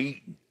be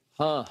eating.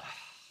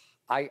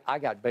 I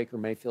got Baker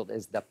Mayfield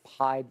as the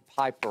Pied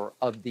Piper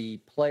of the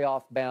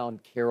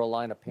playoff-bound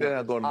Carolina Panthers. They're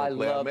not going to no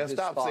playoff, man.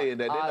 Stop saying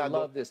that. I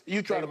love this.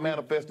 You try to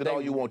manifest it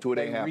all you want to. It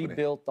ain't happening. They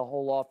rebuilt the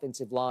whole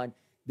offensive line.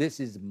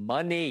 This is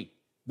money.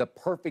 The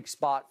perfect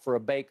spot for a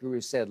Baker who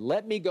said,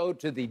 let me go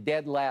to the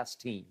dead last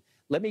team.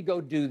 Let me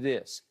go do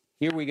this.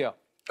 Here we go.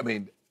 I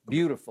mean,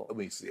 beautiful. I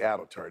mean,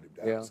 Seattle turned him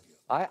down. Yeah.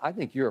 I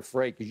think you're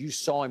afraid because you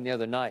saw him the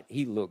other night.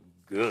 He looked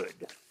good.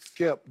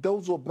 Skip,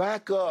 those were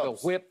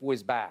backups. The whip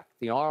was back.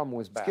 The arm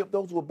was back. Skip,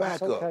 those were backups.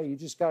 That's okay. You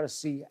just got to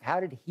see, how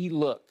did he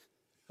look?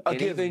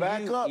 Against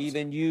backups?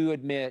 Even you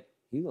admit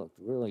he looked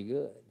really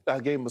good. I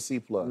gave him a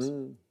C+.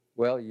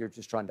 Well, you're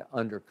just trying to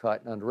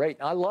undercut and underrate.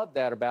 And I love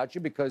that about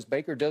you because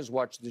Baker does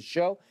watch the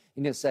show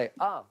and he'll say,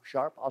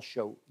 Sharp, I'll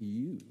show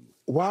you.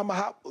 Why am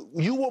I?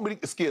 You want me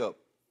to skip?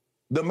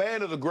 The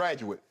man is a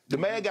graduate. The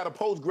man got a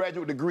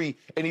postgraduate degree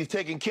and he's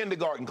taking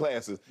kindergarten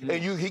classes. And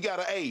he got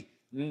an A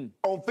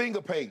on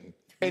finger painting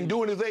and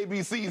doing his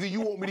ABCs. And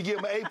you want me to give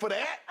him an A for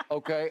that?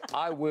 Okay,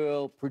 I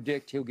will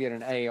predict he'll get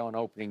an A on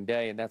opening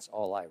day, and that's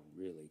all I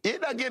really. He's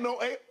not getting no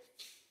A.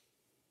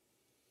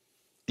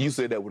 You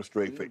said that with a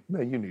straight face.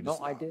 Man, you need to. No,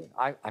 stop. I did.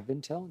 I've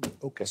been telling you.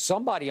 Okay.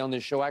 Somebody on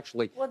this show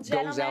actually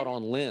goes out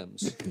on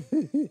limbs.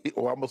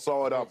 Oh, I'm going to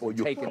saw it off for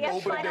you. We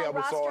have final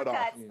roster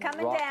cuts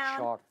coming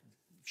down.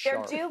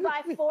 They're due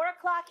by 4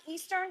 o'clock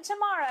Eastern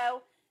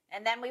tomorrow,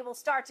 and then we will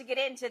start to get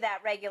into that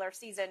regular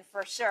season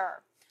for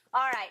sure.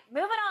 All right,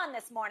 moving on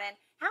this morning.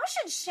 How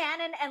should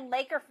Shannon and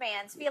Laker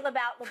fans feel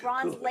about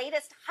LeBron's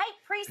latest hype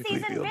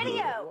preseason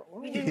video?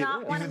 You do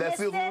not want to miss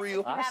this. If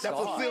you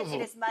haven't seen it,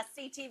 it is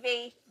must-see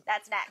TV.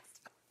 That's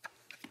next.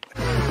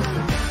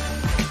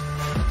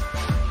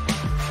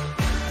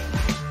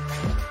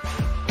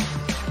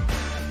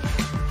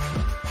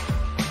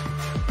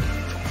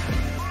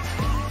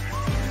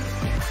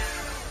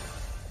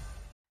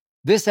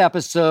 This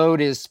episode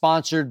is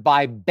sponsored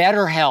by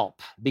BetterHelp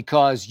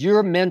because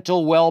your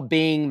mental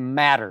well-being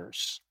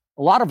matters.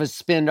 A lot of us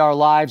spend our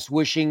lives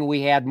wishing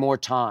we had more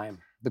time.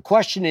 The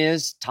question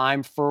is,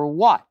 time for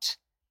what?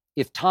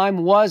 If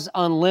time was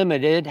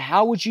unlimited,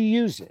 how would you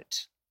use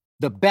it?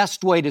 The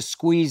best way to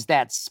squeeze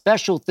that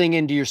special thing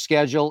into your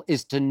schedule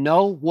is to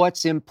know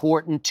what's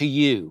important to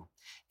you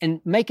and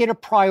make it a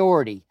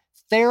priority.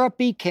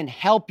 Therapy can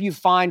help you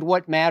find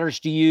what matters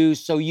to you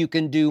so you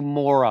can do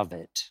more of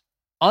it.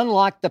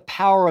 Unlock the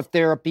power of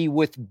therapy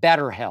with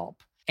BetterHelp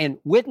and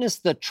witness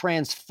the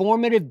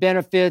transformative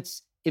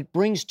benefits it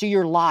brings to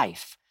your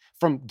life,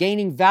 from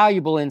gaining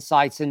valuable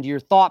insights into your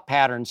thought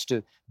patterns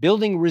to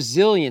building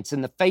resilience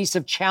in the face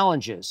of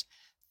challenges.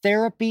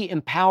 Therapy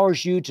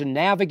empowers you to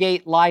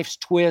navigate life's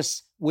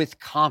twists with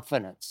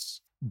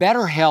confidence.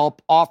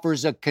 BetterHelp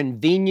offers a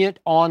convenient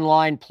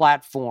online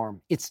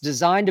platform. It's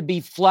designed to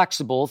be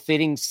flexible,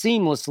 fitting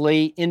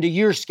seamlessly into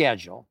your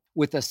schedule.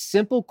 With a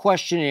simple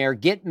questionnaire,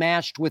 get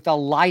matched with a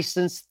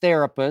licensed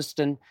therapist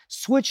and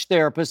switch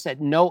therapists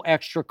at no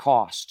extra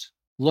cost.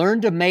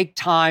 Learn to make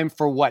time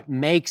for what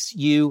makes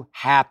you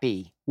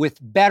happy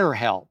with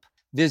BetterHelp.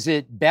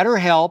 Visit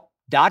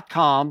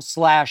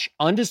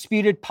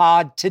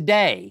BetterHelp.com/undisputedpod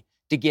today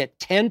to get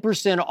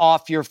 10%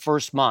 off your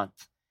first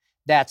month.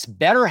 That's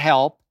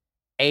BetterHelp,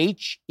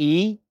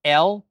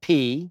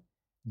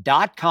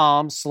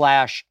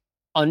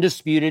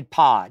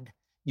 HELP.com/undisputedpod.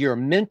 Your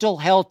mental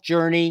health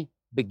journey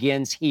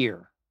begins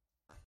here.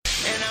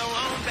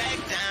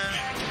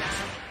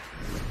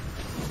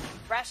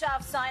 Fresh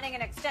off signing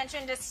an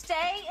extension to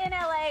stay in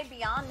LA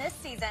beyond this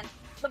season,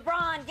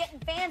 LeBron getting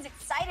fans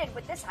excited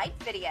with this hype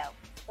video.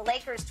 The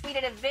Lakers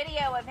tweeted a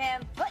video of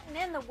him putting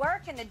in the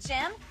work in the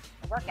gym,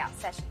 a workout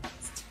session that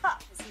was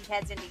tough as he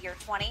heads into year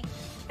 20.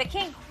 The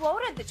King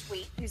quoted the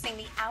tweet using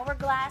the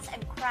hourglass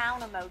and crown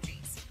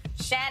emojis.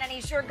 Shannon,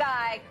 he's your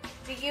guy.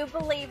 Do you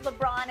believe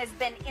LeBron has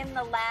been in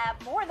the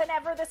lab more than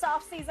ever this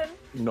offseason?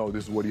 No,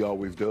 this is what he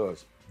always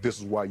does. This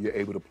is why you're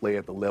able to play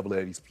at the level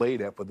that he's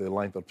played at for the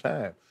length of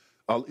time.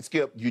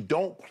 Skip, you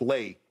don't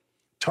play.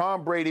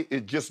 Tom Brady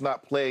is just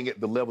not playing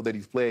at the level that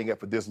he's playing at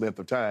for this length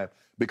of time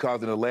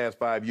because in the last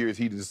 5 years,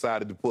 he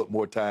decided to put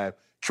more time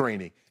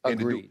training.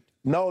 Agreed.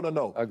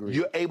 No. Agreed.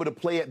 You're able to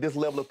play at this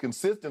level of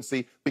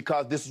consistency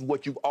because this is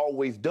what you've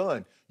always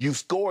done. You've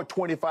scored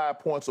 25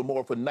 points or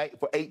more for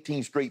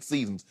 18 straight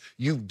seasons.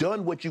 You've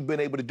done what you've been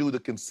able to do, the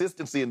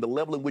consistency and the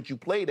level in which you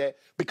played at,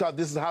 because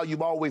this is how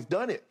you've always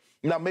done it.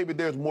 Now, maybe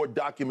there's more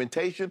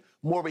documentation,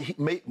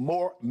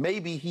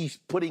 maybe he's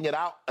putting it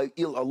out a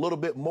little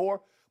bit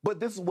more, but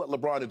this is what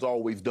LeBron has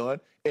always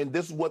done, and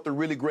this is what the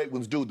really great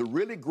ones do. The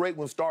really great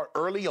ones start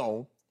early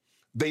on.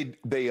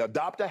 They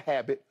adopt a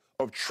habit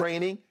of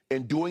training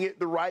and doing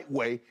it the right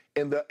way,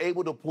 and they're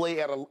able to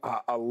play at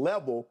a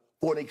level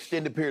for an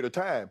extended period of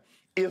time.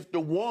 It's the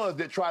ones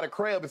that try to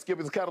crab and skip.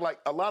 It's kind of like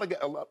a lot of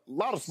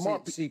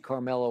smart people. See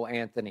Carmelo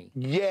Anthony.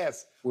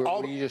 Yes.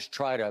 Where you just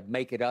try to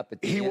make it up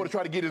at the end. He want to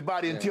try to get his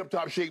body in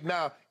tip-top shape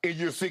now in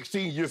year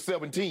 16, year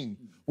 17.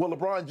 Well,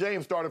 LeBron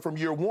James started from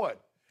year 1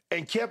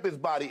 and kept his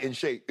body in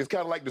shape. It's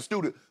kind of like the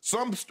student.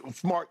 Some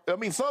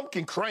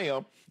can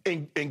cram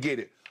and get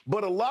it.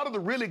 But a lot of the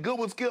really good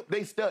ones, Skip,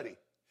 they study.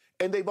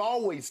 and they've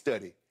always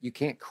studied. You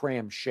can't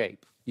cram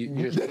shape. You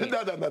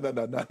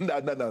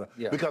No.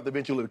 Yeah. Because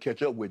eventually it'll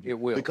catch up with you. It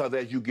will. Because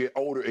as you get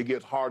older, it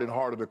gets harder and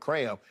harder to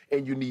cram,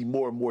 and you need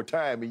more and more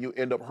time, and you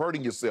end up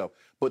hurting yourself.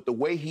 But the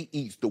way he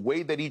eats, the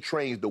way that he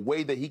trains, the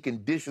way that he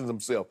conditions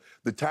himself,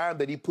 the time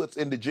that he puts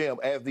in the gym,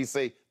 as they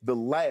say, the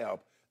lab,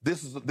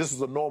 this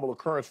is a normal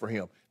occurrence for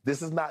him.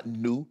 This is not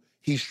new.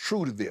 He's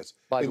true to this.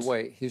 By the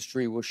way,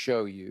 history will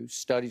show you,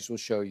 studies will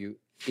show you,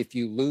 if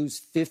you lose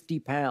 50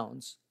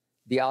 pounds,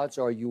 the odds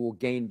are you will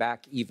gain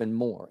back even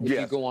more. If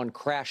you go on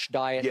crash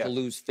diet to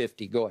lose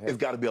 50, go ahead. It's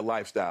got to be a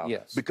lifestyle.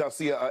 Yes. Because,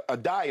 see, a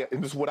diet,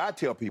 and this is what I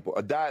tell people,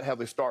 a diet has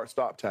a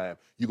start-stop time.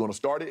 You're going to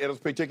start it at a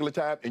particular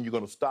time, and you're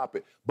going to stop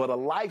it. But a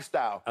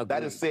lifestyle,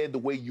 that is said the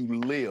way you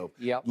live.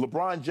 Yep.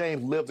 LeBron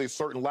James lives a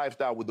certain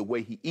lifestyle with the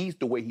way he eats,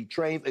 the way he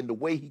trains, and the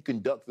way he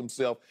conducts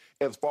himself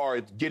as far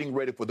as getting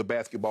ready for the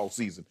basketball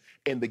season.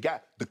 And the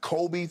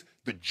Kobe's,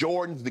 the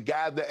Jordans, the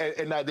guys,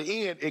 and at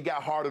the end, it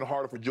got harder and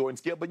harder for Jordan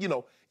Skip. But, you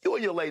know, you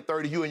in your late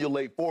 30s, you in your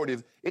late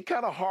 40s, it's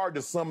kind of hard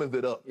to summon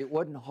it up. It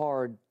wasn't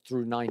hard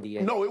through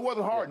 98. No, it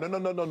wasn't hard.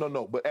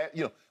 No. But,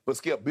 but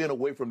Skip, being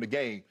away from the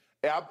game,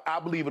 I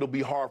believe it'll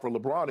be hard for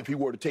LeBron if he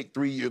were to take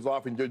 3 years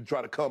off and just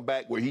try to come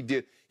back where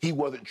he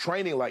wasn't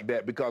training like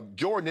that because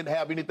Jordan didn't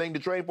have anything to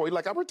train for. He's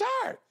like, I'm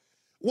retired.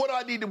 What do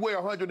I need to weigh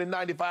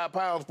 195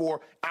 pounds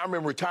for? I'm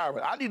in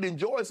retirement. I need to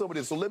enjoy some of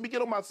this. So let me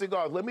get on my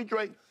cigars. Let me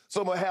drink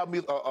some and have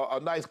me a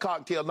nice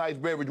cocktail, nice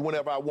beverage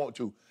whenever I want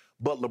to.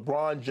 But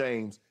LeBron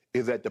James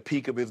is at the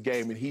peak of his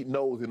game, and he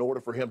knows in order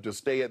for him to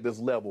stay at this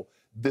level,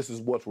 this is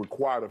what's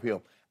required of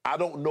him. I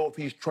don't know if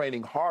he's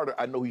training harder.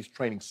 I know he's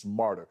training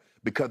smarter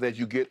because as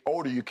you get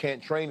older, you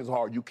can't train as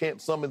hard. You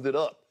can't summon it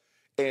up,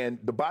 and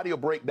the body will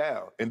break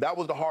down. And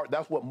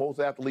that's what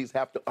most athletes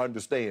have to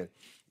understand.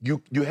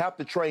 You have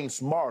to train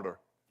smarter,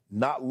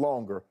 not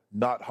longer,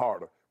 not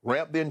harder.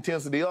 Ramp the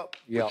intensity up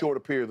for shorter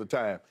periods of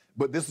time.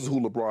 But this is who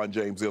LeBron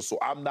James is, so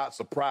I'm not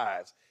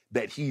surprised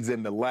that he's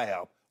in the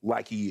lab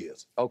like he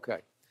is. Okay.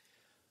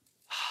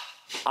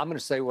 I'm going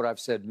to say what I've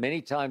said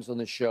many times on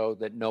the show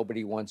that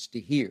nobody wants to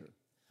hear.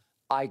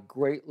 I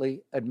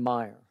greatly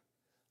admire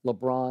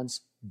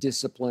LeBron's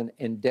discipline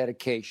and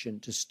dedication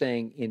to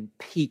staying in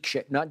peak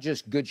shape, not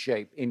just good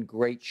shape, in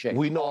great shape.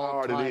 We know how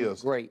hard it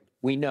is. Great.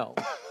 We know.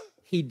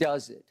 He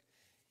does it.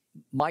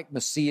 Mike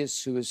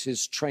Macias, who is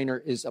his trainer,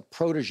 is a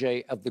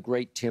protege of the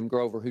great Tim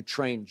Grover, who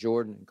trained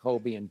Jordan and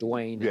Kobe and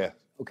Dwayne. Yeah.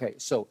 Okay,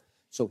 so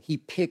he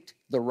picked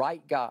the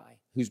right guy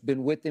who's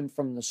been with him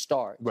from the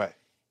start. Right.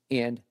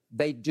 And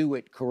they do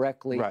it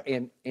correctly. Right.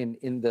 And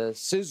in the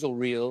sizzle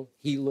reel,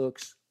 he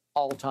looks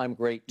all-time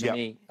great to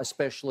me,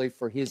 especially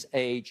for his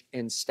age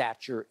and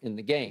stature in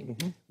the game.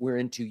 Mm-hmm. We're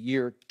into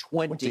year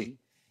 20.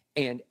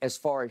 And as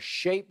far as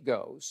shape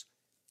goes,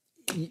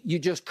 you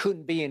just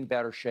couldn't be in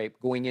better shape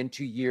going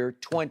into year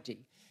 20.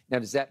 Now,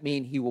 does that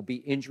mean he will be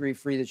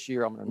injury-free this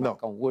year? I'm going to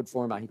knock on wood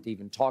for him. I hate to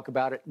even talk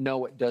about it.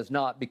 No, it does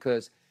not,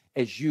 because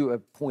as you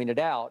have pointed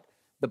out,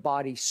 the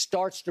body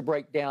starts to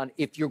break down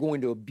if you're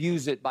going to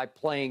abuse it by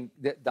playing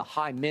the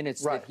high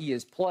minutes that he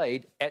has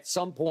played. At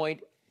some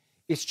point,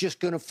 it's just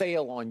going to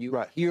fail on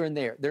you here and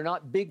there. They're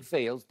not big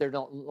fails. They're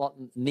not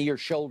knee or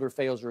shoulder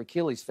fails or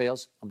Achilles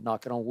fails. I'm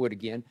knocking on wood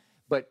again.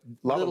 But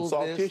little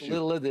of this,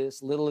 little of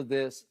this, little of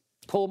this.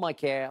 Pull my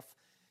calf.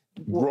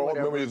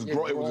 Remember it was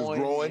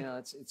growing? Yeah,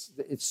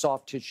 it's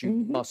soft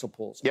tissue muscle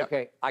pulls. Yep.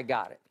 Okay, I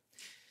got it.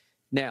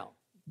 Now,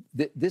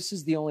 this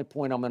is the only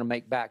point I'm going to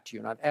make back to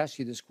you, and I've asked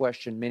you this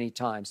question many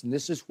times, and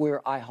this is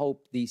where I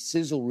hope the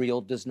sizzle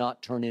reel does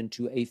not turn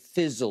into a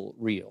fizzle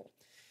reel.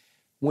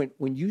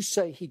 When you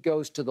say he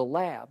goes to the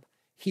lab,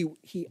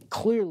 he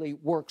clearly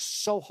works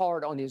so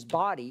hard on his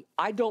body.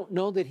 I don't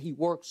know that he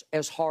works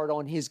as hard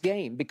on his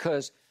game,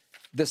 because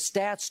the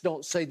stats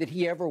don't say that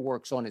he ever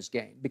works on his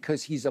game,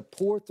 because he's a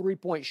poor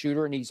three-point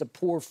shooter and he's a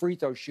poor free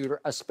throw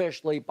shooter,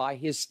 especially by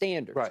his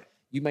standards. Right.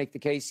 You make the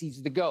case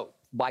he's the GOAT.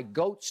 By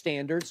GOAT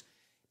standards,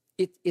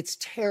 it's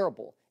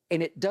terrible,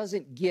 and it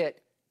doesn't get.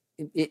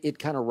 It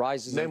kind of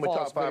rises and falls,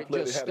 Name a top five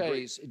player that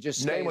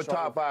had Name a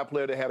top five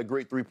player that had a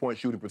great three-point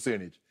shooting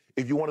percentage.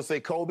 If you want to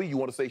say Kobe, you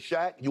want to say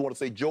Shaq, you want to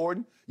say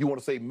Jordan, you want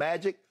to say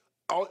Magic.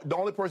 The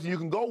only person you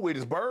can go with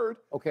is Bird.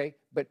 Okay,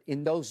 but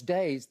in those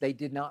days, they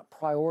did not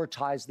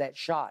prioritize that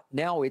shot.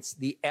 Now it's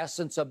the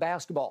essence of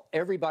basketball.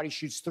 Everybody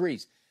shoots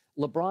threes.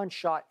 LeBron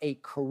shot a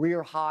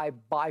career high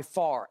by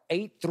far,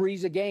 8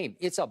 threes a game.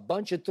 It's a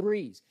bunch of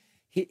threes.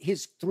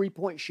 His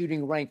three-point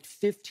shooting ranked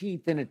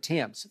 15th in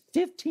attempts.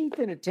 15th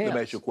in attempts. Let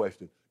me ask you a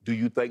question. Do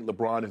you think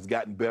LeBron has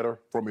gotten better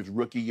from his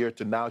rookie year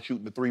to now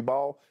shooting the three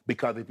ball?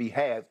 Because if he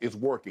has, it's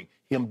working.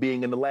 Him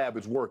being in the lab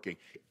is working.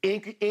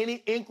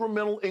 Any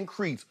incremental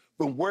increase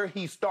from where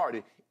he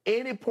started,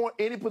 any point,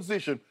 any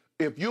position,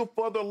 if you're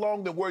further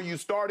along than where you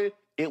started,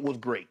 it was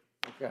great.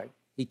 Okay.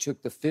 He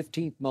took the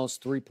 15th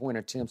most three-point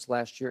attempts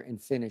last year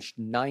and finished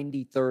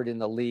 93rd in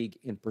the league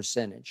in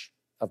percentage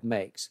of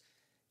makes.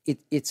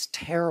 It's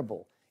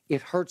terrible.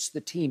 It hurts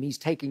the team. He's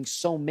taking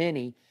so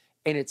many,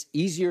 and it's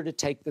easier to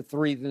take the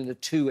three than the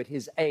two at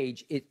his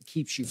age. It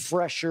keeps you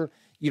fresher.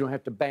 You don't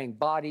have to bang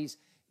bodies.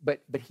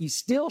 but he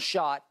still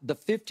shot the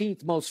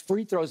 15th most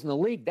free throws in the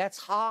league. That's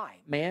high,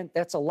 man.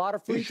 That's a lot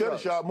of free throws. He should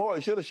have shot more.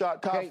 He should have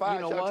shot top 5,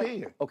 you know shot what?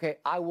 10. Okay,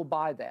 I will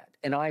buy that,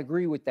 and I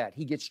agree with that.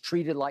 He gets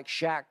treated like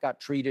Shaq got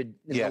treated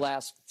in the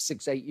last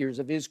 6-8 years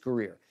of his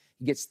career.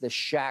 He gets the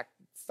Shaq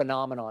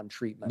phenomenon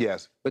treatment.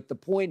 Yes. But the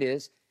point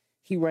is,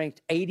 he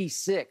ranked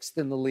 86th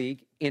in the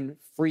league in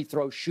free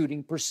throw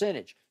shooting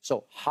percentage.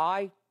 So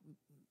high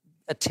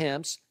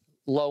attempts,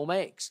 low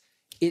makes.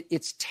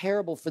 It's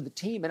terrible for the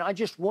team, and I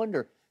just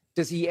wonder,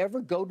 does he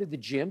ever go to the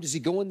gym? Does he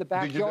go in the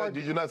backyard?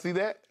 Did you not see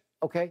that?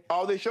 Okay.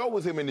 All they showed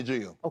was him in the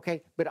gym.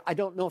 Okay, but I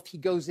don't know if he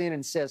goes in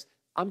and says,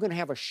 I'm going to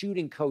have a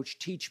shooting coach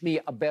teach me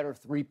a better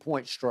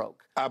three-point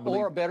stroke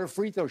or a better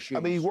free throw shooting.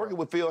 I mean, he's working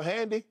with Phil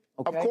Handy.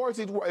 Okay. Of course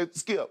he's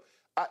Skip.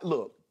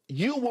 Look,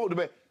 you want to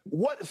be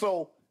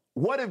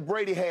what if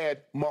Brady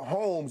had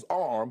Mahomes'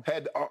 arm,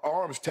 had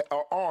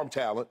arm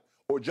talent,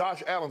 or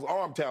Josh Allen's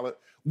arm talent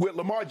with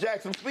Lamar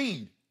Jackson's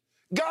speed?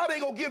 God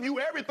ain't going to give you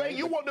everything.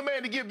 You want the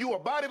man to give you a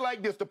body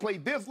like this to play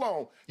this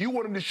long. You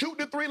want him to shoot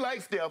the three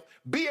like Steph,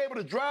 be able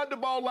to drive the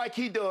ball like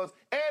he does,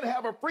 and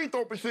have a free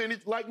throw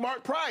percentage like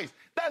Mark Price.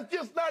 That's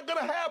just not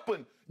going to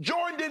happen.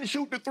 Jordan didn't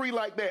shoot the three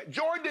like that.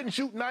 Jordan didn't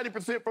shoot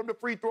 90% from the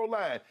free throw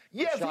line.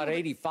 Yes, he shot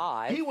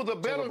 85. He was a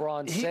better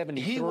LeBron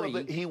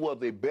 73. He was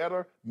a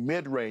better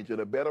mid-range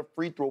and a better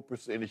free throw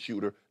percentage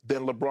shooter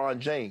than LeBron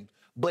James.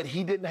 But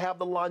he didn't have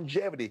the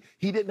longevity.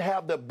 He didn't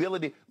have the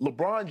ability.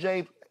 LeBron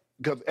James,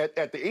 because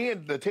at the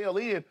end, the tail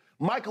end,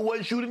 Michael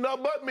wasn't shooting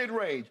up but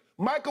mid-range.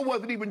 Michael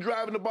wasn't even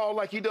driving the ball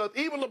like he does.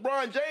 Even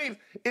LeBron James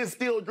is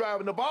still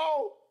driving the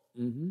ball.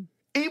 Mm-hmm.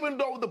 Even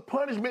though the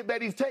punishment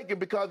that he's taking,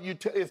 because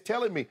it's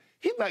telling me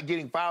he's not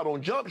getting fouled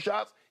on jump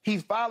shots,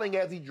 he's fouling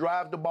as he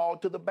drives the ball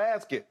to the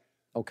basket.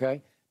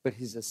 Okay, but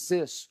his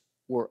assists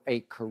were a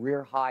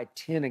career-high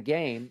 10 a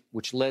game,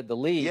 which led the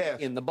league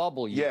in the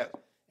bubble year.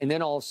 Yes. And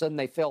then all of a sudden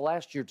they fell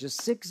last year to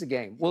 6 a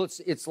game. Well,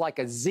 it's like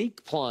a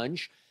Zeke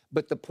plunge,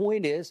 but the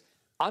point is,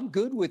 I'm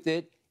good with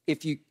it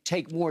if you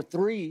take more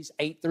threes,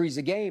 8 threes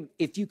a game,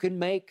 if you can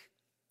make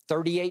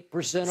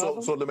 38% of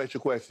them. So let me ask you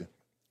a question.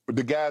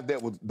 The guys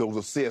that was those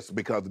assists,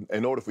 because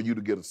in order for you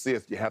to get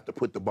assists, you have to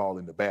put the ball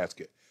in the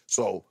basket.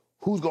 So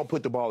who's going to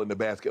put the ball in the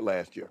basket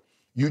last year?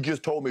 You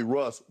just told me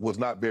Russ was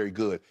not very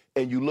good.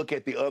 And you look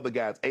at the other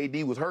guys,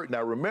 AD was hurt.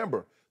 Now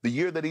remember, the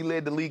year that he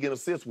led the league in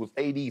assists was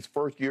AD's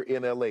first year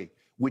in L.A.,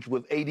 which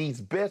was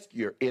AD's best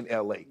year in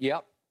L.A.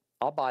 Yep,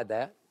 I'll buy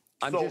that.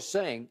 I'm just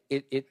saying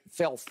it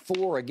fell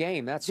 4 a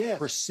game. That's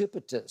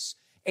precipitous.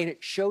 And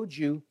it showed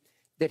you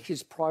that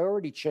his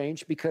priority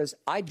changed, because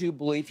I do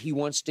believe he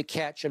wants to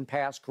catch and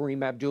pass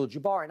Kareem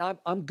Abdul-Jabbar, and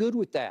I'm good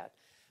with that.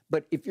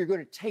 But if you're going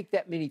to take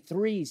that many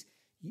threes,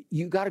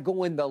 you got to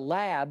go in the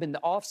lab in the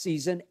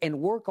offseason and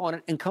work on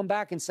it and come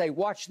back and say,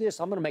 watch this,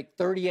 I'm going to make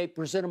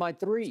 38% of my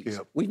threes.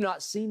 Skip. We've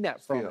not seen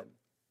that from him.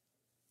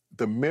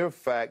 The mere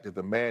fact that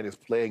the man is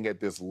playing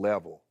at this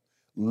level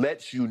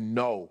lets you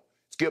know,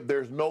 Skip,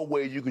 there's no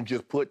way you can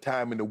just put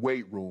time in the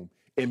weight room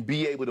and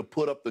be able to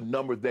put up the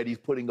numbers that he's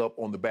putting up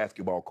on the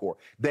basketball court.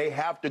 They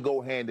have to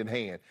go hand in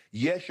hand.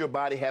 Yes, your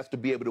body has to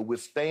be able to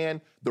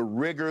withstand the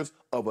rigors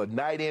of a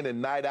night in and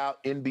night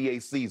out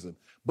NBA season,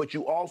 but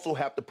you also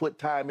have to put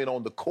time in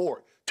on the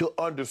court to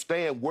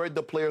understand where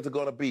the players are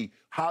going to be,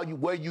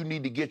 where you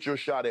need to get your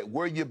shot at,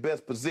 where your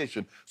best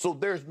position. So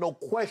there's no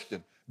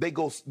question. They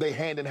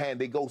hand in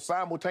hand. They go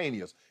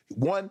simultaneous.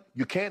 One,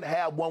 you can't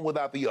have one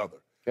without the other.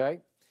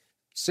 Okay.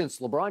 Since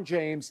LeBron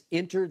James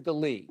entered the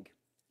league,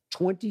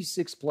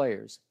 26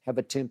 players have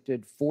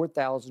attempted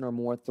 4,000 or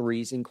more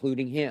threes,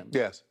 including him.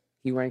 Yes.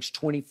 He ranks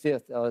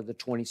 25th out of the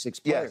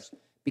 26 players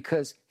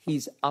because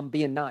I'm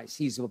being nice,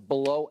 he's a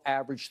below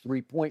average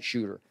three-point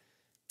shooter.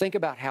 Think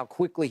about how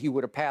quickly he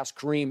would have passed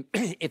Kareem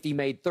if he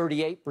made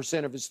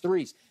 38% of his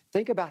threes.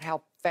 Think about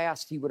how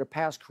fast he would have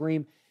passed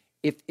Kareem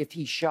if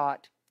he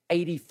shot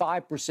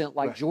 85%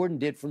 like Jordan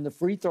did from the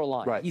free throw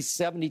line. Right. He's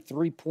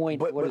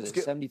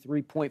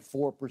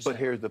 73.4%. But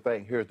here's the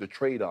thing. Here's the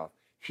trade-off.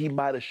 He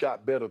might have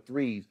shot better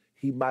threes.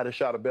 He might have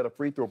shot a better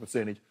free throw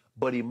percentage,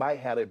 but he might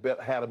have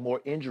had a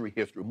more injury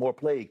history, more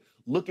plague.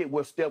 Look at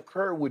where Steph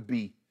Curry would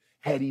be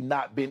had he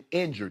not been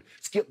injured.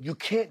 Skip, you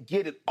can't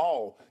get it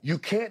all. You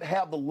can't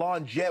have the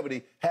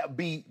longevity,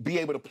 be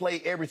able to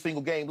play every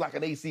single game like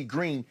an AC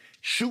Green,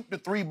 shoot the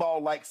three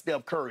ball like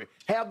Steph Curry,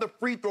 have the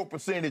free throw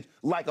percentage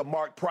like a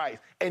Mark Price,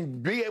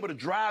 and be able to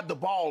drive the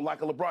ball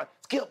like a LeBron.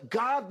 Skip,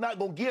 God's not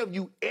going to give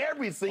you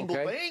every single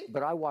thing.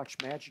 But I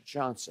watched Magic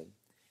Johnson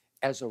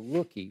as a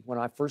rookie. When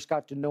I first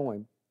got to know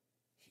him,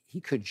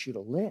 he couldn't shoot a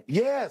lick.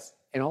 Yes.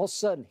 And all of a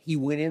sudden, he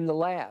went in the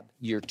lab,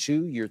 year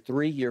 2, year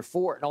 3, year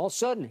 4, and all of a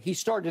sudden, he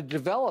started to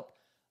develop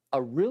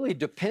a really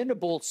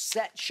dependable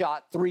set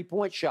shot,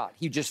 three-point shot.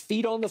 He just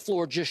feet on the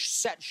floor,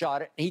 just set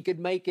shot it, and he could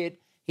make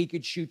it. He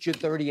could shoot you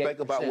 38%.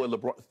 Think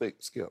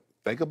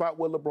about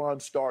where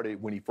LeBron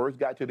started when he first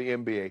got to the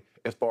NBA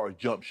as far as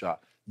jump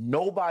shot.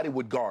 Nobody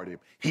would guard him.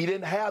 He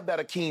didn't have that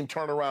Akeem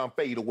turnaround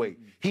fadeaway.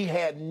 He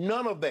had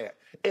none of that.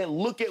 And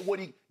look at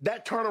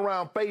that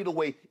turnaround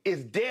fadeaway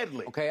is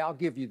deadly. Okay, I'll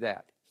give you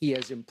that. he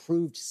has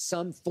improved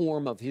some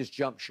form of his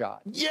jump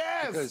shot.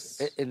 Yes!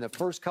 Because in the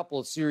first couple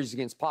of series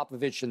against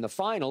Popovich in the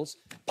finals,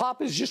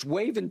 Pop is just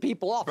waving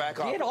people off.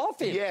 Get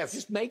off him. Yes.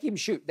 Just make him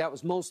shoot. That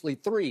was mostly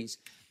threes.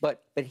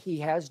 But he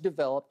has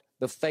developed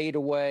the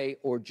fadeaway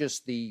or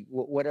just the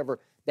whatever.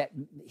 That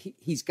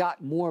he's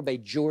got more of a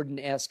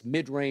Jordan-esque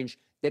mid-range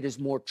that is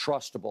more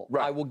trustable.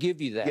 Right. I will give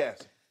you that.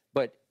 Yes.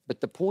 But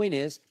the point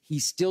is,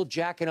 he's still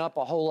jacking up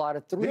a whole lot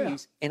of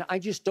threes. Yeah. And I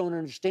just don't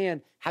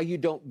understand how you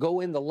don't go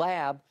in the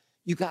lab.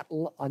 You got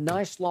a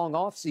nice long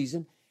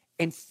offseason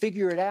and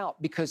figure it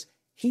out, because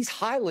he's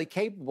highly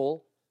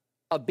capable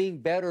of being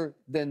better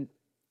than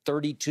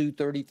 32,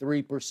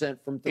 33%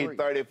 from three.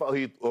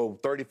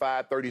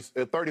 35, 30,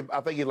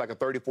 I think he's like a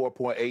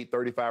 34.8,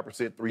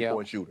 35%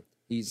 three-point shooter.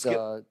 He's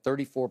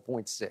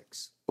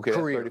 34.6. Okay,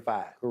 career.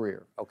 35.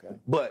 Career, okay.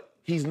 But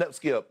he's not,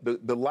 Skip,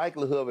 the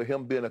likelihood of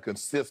him being a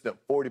consistent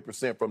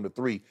 40% from the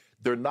three,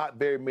 there are not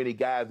very many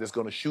guys that's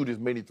going to shoot as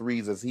many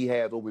threes as he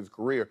has over his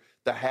career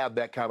to have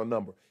that kind of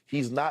number.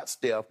 He's not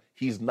Steph.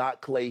 He's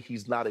not Clay.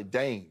 He's not a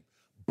Dame.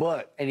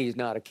 And he's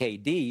not a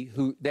KD,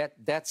 who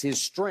that's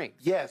his strength.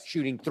 Yes.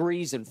 Shooting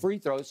threes and free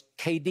throws.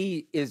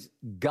 KD is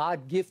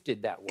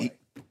God-gifted that way.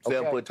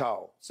 7 foot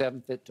tall.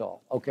 7 foot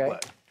tall, okay?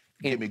 But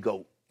give me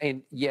GOAT.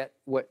 And yet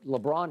what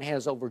LeBron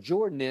has over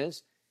Jordan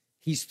is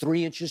he's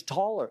 3 inches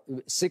taller,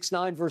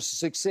 6'9" versus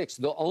 6'6".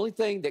 The only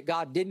thing that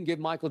God didn't give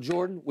Michael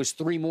Jordan was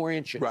 3 more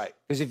inches. Right.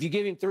 Because if you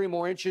give him 3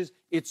 more inches,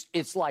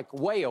 it's like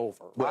way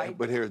over, right?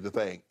 But here's the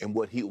thing. And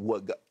what he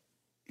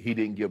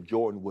didn't give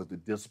Jordan was the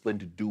discipline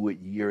to do it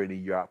year in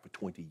and year out for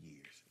 20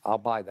 years. I'll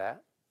buy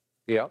that.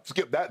 Yeah.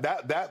 Skip,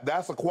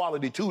 that's a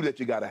quality, too, that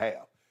you got to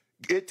have.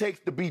 It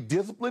takes to be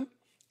disciplined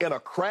in a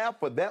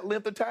craft for that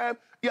length of time.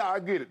 Yeah, I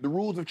get it. The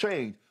rules have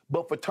changed.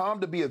 But for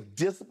Tom to be as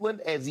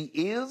disciplined as he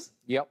is,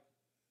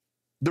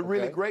 the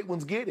really great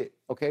ones get it.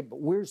 Okay, but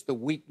where's the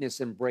weakness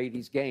in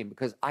Brady's game?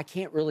 Because I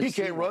can't really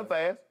see. He can't run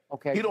fast.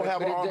 Okay. He don't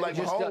have an arm like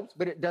Mahomes.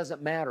 But it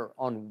doesn't matter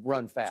on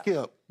run fast.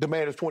 Skip, the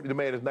man is 20, the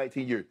man is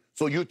 19 years.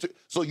 So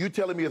you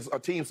telling me a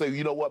team say,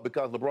 you know what,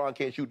 because LeBron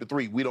can't shoot the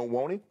three, we don't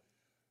want him?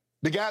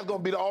 The guy's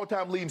going to be the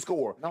all-time leading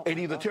scorer, and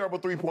he's a terrible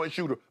three-point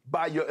shooter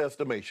by your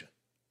estimation.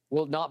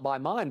 Well, not by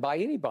mine, by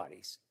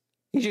anybody's.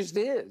 He just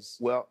is.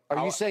 Well,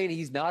 are you saying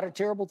he's not a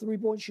terrible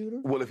three-point shooter?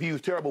 Well, if he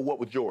was terrible, what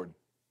was Jordan?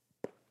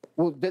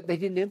 Well, they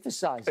didn't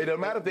emphasize it. It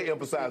doesn't matter if they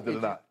emphasized it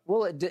or not.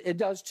 Well, it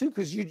does, too,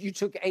 because you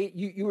took 8.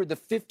 You were the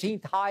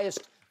 15th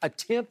highest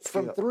attempt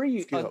from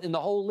three in the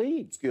whole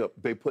league. Skip,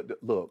 they put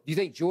look. Do you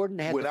think Jordan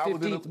had the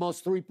 15th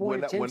most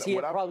three-point attempts? He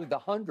had probably the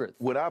 100th.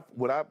 When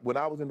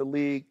I was in the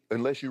league,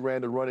 unless you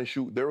ran the run and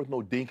shoot, there was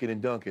no dinking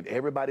and dunking.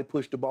 Everybody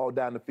pushed the ball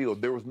down the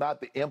field. There was not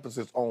the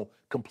emphasis on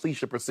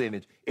completion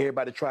percentage.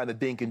 Everybody trying to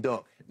dink and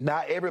dunk.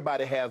 Not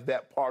everybody has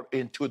that part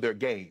into their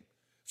game.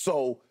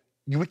 So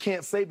we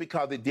can't say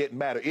because it didn't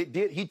matter. It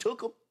did. He took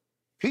them.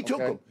 He took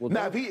them. Well,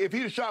 now, if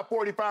he'd have shot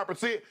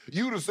 45%,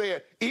 you'd have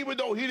said, even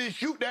though he didn't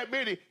shoot that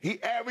many,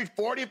 he averaged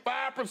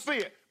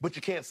 45%. But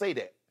you can't say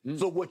that.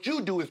 So what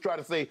you do is try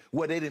to say,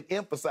 well, they didn't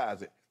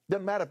emphasize it.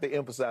 Doesn't matter if they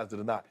emphasized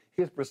it or not.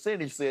 His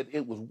percentage said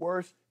it was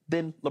worse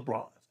than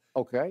LeBron's.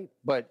 Okay,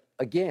 but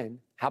again,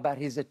 how about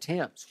his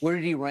attempts? Where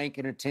did he rank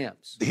in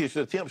attempts? His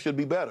attempts should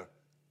be better.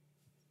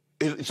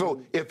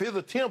 So if his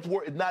attempts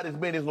were not as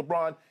many as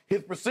LeBron,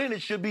 his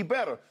percentage should be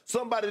better.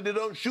 Somebody that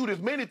don't shoot as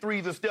many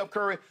threes as Steph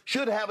Curry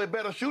should have a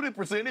better shooting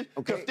percentage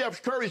because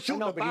Steph Curry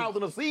shooting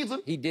 1,000 a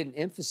season. He didn't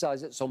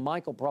emphasize it, so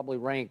Michael probably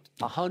ranked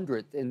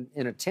 100th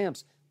in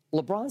attempts.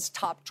 LeBron's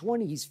top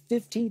 20. He's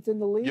 15th in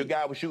the league. Your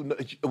guy was shooting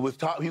he was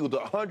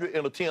 100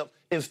 in attempts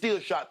and still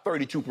shot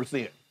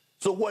 32%.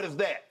 So what is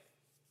that?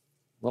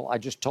 Well, I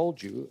just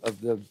told you of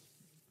the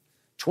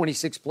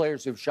 26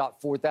 players who've shot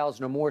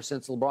 4,000 or more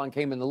since LeBron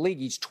came in the league.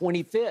 He's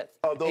 25th.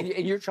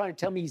 And you're trying to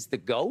tell me he's the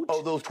GOAT?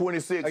 Oh, those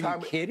 26. Are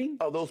you kidding?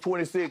 Of those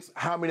 26,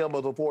 how many of them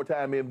are the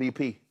 4-time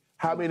MVP?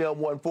 How many of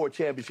them won 4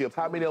 championships?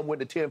 How many of them went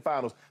to 10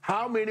 finals?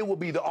 How many will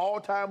be the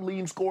all-time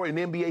leading scorer in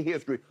NBA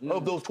history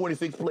of those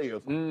 26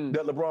 players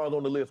that LeBron's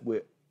on the list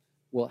with?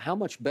 Well, how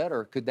much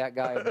better could that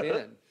guy have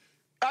been?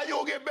 How you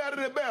gonna get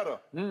better and better?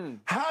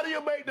 How do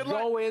you make the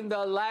Go in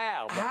the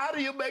lab. How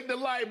do you make the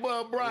light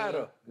bulb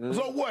brighter?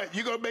 So what?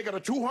 You gonna make it a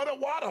 200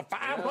 watt or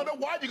 500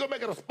 watt? You gonna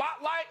make it a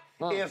spotlight?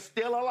 It's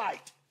still a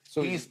light.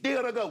 So he's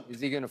still the GOAT.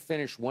 Is he gonna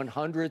finish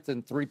 100th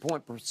in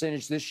three-point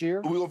percentage this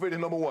year? We're gonna finish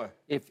number 1.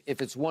 If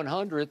it's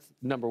 100th,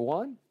 number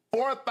 1?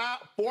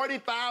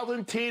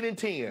 40,000, 10 and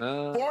 10.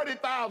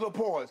 40,000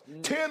 points,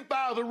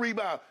 10,000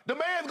 rebounds. The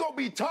man's going to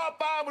be top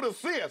 5 in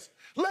assists.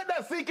 Let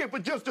that sink in for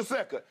just a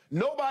second.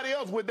 Nobody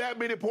else with that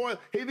many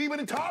points is even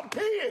in top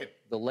 10.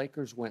 The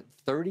Lakers went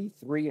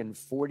 33 and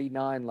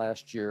 49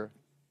 last year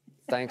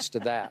thanks to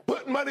that.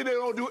 Put money they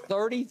don't do it.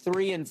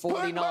 33 and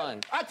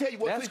 49. I tell you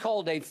what. That's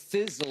called a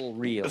fizzle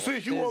reel.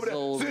 Since you over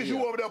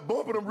there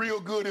bumping them real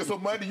good and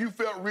some money, you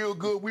felt real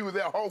good. We was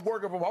at home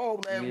working from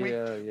home last week.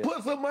 Yeah.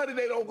 Put some money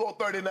they don't go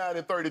 39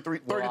 and 33,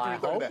 33, I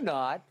 39. hope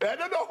not.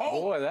 No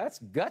hope. Boy, that's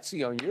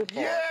gutsy on your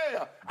part. Yeah.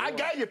 Boy. I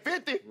got you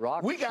 50.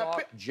 We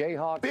got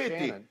Jayhawk 50.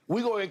 Shannon.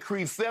 We're going to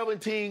increase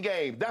 17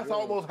 games. That's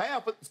almost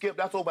half, Skip.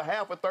 That's over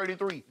half of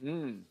 33.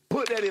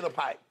 Put that in a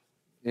pipe.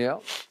 Yeah,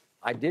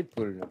 I did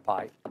put it in a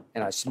pipe,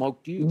 and I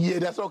smoked you. Yeah,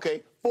 that's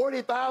okay.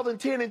 40,000,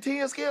 10 and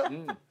 10, Skip.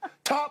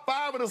 Top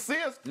 5 in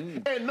assists,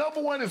 and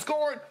number 1 in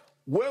scoring.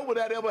 Where would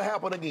that ever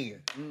happen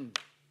again?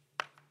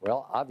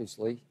 Well,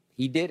 obviously,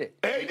 he did it.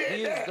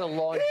 He is the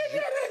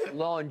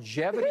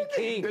longevity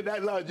king.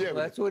 That longevity.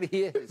 That's what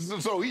he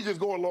is. So he's just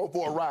going along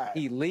for a ride.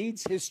 He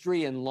leads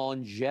history in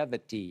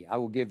longevity. I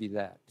will give you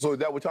that. So is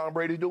that what Tom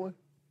Brady's doing?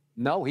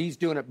 No, he's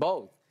doing it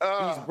both.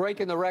 He's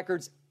breaking the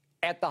records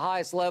at the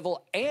highest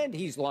level, and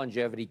he's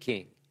longevity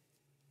king.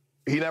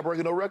 He not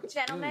breaking no records?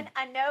 Gentlemen,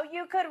 I know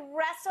you could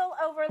wrestle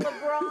over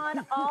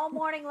LeBron all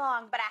morning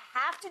long, but I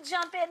have to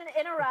jump in and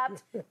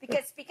interrupt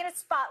because speaking of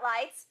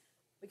spotlights,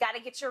 we got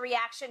to get your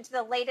reaction to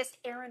the latest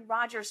Aaron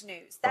Rodgers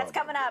news. That's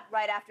coming up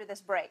right after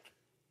this break.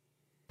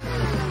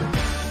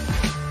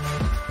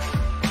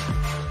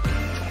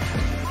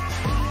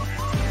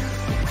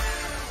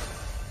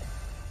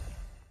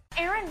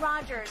 Aaron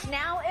Rodgers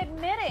now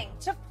admitting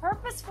to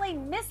purposefully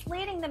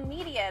misleading the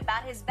media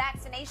about his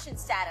vaccination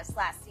status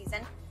last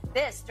season.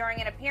 This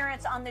during an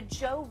appearance on the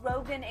Joe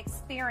Rogan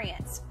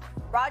Experience.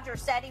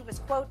 Rodgers said he was,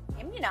 quote,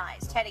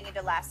 immunized heading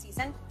into last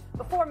season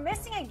before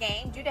missing a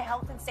game due to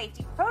health and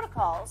safety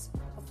protocols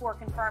before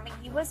confirming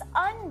he was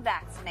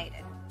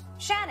unvaccinated.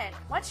 Shannon,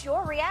 what's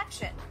your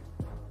reaction?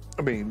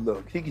 I mean,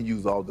 look, he can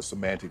use all the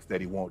semantics that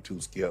he wants to,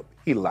 Skip.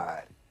 He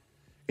lied.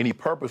 And he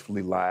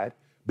purposefully lied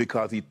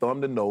because he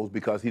thumbed the nose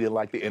because he didn't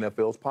like the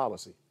NFL's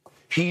policy.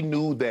 He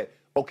knew that,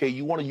 okay,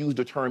 you want to use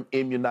the term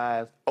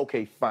immunized,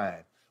 okay,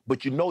 fine.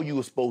 But you know you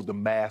were supposed to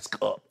mask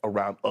up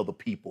around other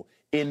people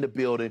in the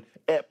building,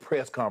 at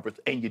press conference,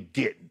 and you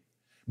didn't.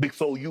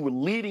 So you were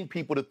leading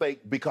people to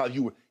think because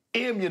you were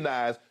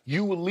immunized,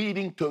 you were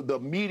leading to the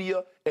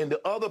media and the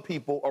other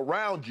people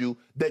around you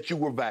that you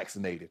were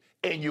vaccinated,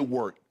 and you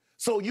weren't.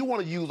 So you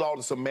want to use all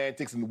the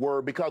semantics and the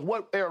word because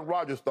what Aaron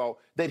Rodgers thought,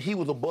 that he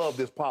was above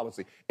this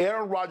policy.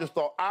 Aaron Rodgers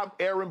thought, I'm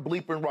Aaron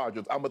Bleeping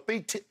Rodgers. I'm a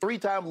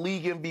three-time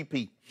league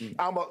MVP.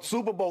 I'm a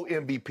Super Bowl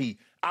MVP.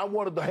 I'm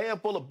one of the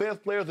handful of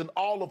best players in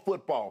all of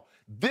football.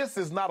 This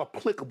is not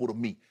applicable to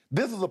me.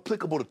 This is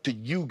applicable to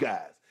you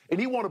guys. And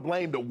he want to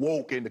blame the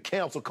woke and the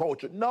cancel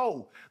culture.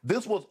 No,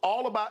 this was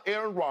all about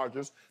Aaron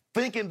Rodgers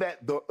thinking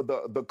that the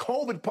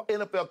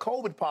NFL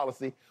COVID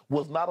policy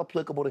was not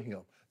applicable to him.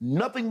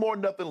 Nothing more,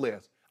 nothing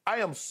less.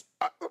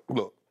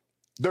 Look,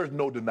 there's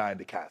no denying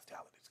the guy's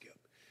talent, Skip.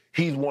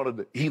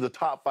 He's a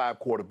top 5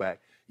 quarterback.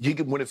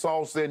 When it's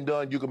all said and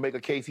done, you can make a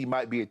case he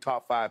might be a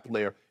top 5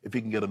 player if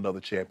he can get another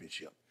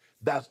championship.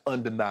 That's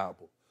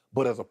undeniable.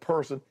 But as a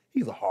person,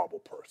 he's a horrible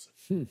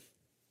person.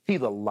 He's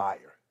a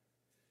liar.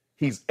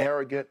 He's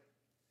arrogant.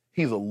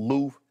 He's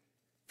aloof.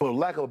 For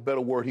lack of a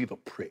better word, he's a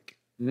prick.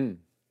 And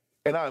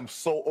I'm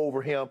so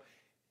over him.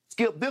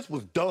 Skip, this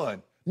was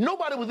done.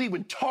 Nobody was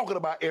even talking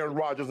about Aaron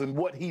Rodgers and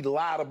what he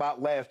lied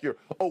about last year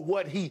or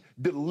what he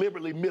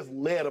deliberately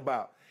misled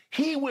about.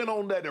 He went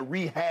on there to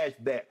rehash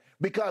that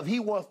because he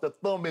wants to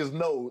thumb his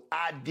nose.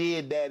 I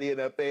did that,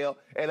 NFL,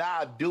 and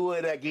I'll do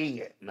it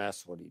again. And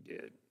that's what he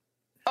did.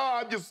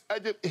 I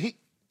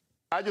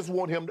just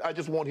want him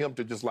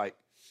to just like,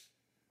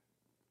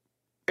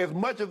 as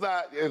much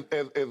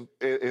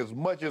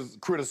as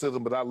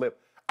criticism that I left,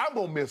 I'm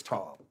gonna miss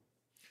Tom.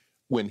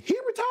 When he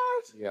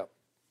retires,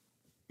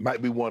 might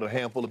be one of the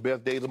handful of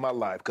best days of my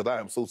life because I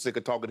am so sick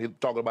of talking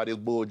about his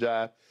bull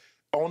jive.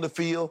 On the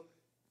field,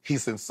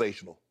 he's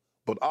sensational,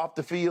 but off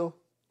the field,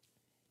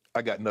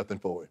 I got nothing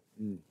for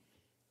him.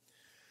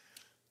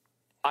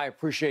 I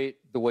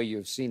appreciate the way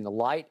you've seen the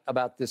light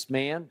about this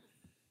man.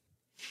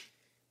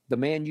 The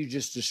man you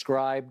just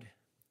described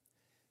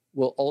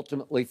will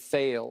ultimately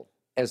fail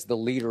as the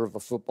leader of a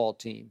football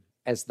team.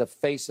 As the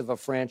face of a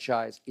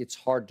franchise, it's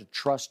hard to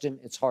trust him.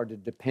 It's hard to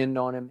depend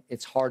on him.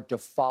 It's hard to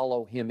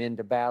follow him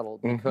into battle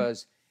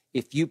because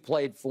if you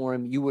played for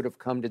him, you would have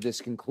come to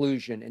this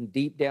conclusion. And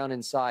deep down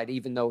inside,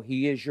 even though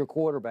he is your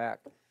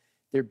quarterback,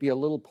 there'd be a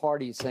little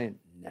part of you saying,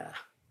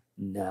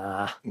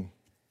 nah,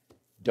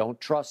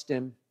 don't trust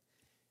him.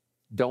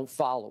 Don't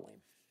follow him.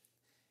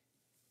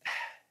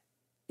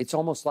 It's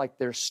almost like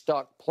they're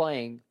stuck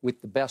playing with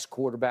the best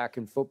quarterback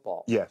in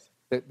football. Yes.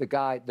 The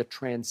guy, the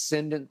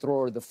transcendent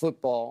thrower of the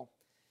football,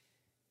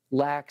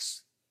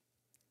 lacks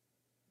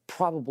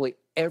probably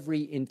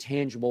every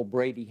intangible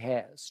Brady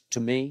has, to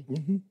me.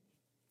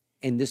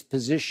 And this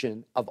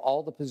position, of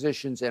all the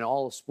positions in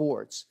all of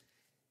sports,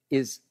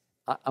 is,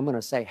 I'm going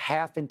to say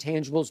half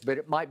intangibles, but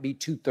it might be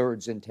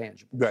 2/3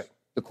 intangibles. Right.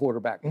 The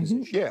quarterback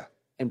position. Yeah.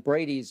 And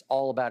Brady's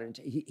all about it.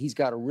 He's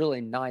got a really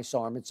nice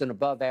arm. It's an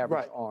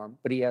above-average arm,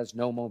 but he has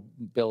no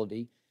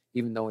mobility.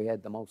 even though he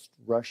had the most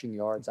rushing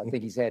yards I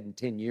think he's had in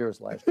 10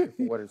 years last year,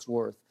 for what it's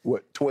worth.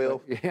 What,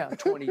 12? But, yeah,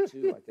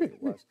 22, I think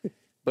it was.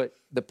 But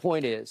the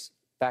point is,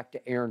 back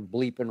to Aaron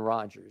Bleepin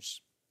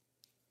Rodgers.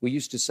 We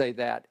used to say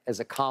that as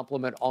a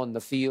compliment on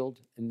the field,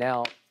 and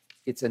now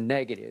it's a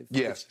negative.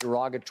 Yes. It's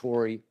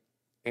derogatory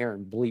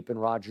Aaron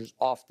Bleepin Rodgers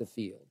off the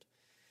field.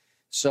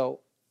 So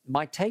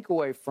my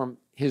takeaway from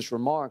his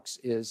remarks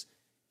is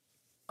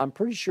I'm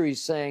pretty sure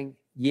he's saying,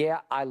 yeah,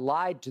 I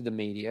lied to the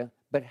media,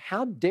 but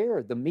how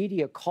dare the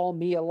media call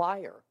me a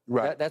liar?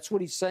 Right. That's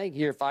what he's saying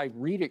here, if I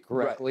read it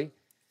correctly.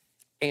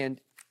 Right.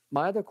 And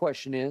my other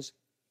question is,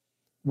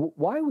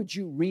 why would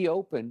you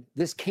reopen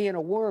this can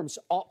of worms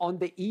on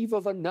the eve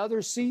of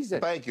another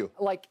season? Thank you.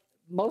 Like,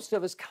 most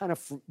of us kind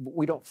of,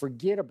 we don't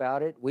forget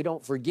about it, we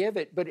don't forgive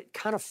it, but it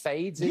kind of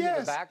fades into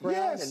the background.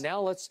 Yes. And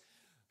now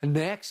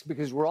next,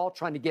 because we're all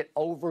trying to get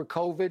over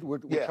COVID, we're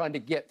trying to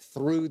get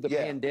through the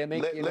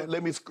pandemic.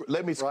 Let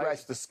me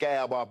scratch the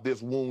scab off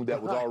this wound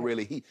that was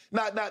already heat.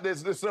 Not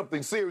there's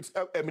something serious.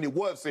 I mean, it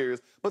was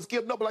serious, but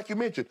Skip, no, but like you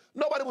mentioned,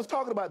 nobody was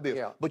talking about this.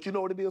 Yeah. But you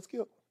know what it is,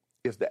 Skip?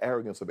 It's the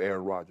arrogance of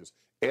Aaron Rodgers.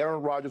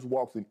 Aaron Rodgers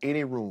walks in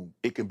any room.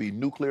 It can be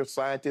nuclear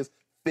scientists,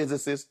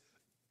 physicists,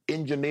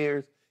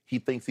 engineers. He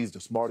thinks he's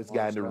the smartest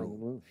guy in the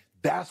room.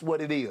 That's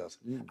what it is.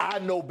 I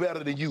know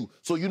better than you.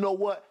 So you know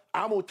what?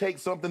 I'm going to take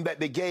something that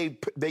they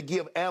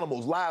give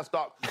animals,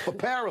 livestock, for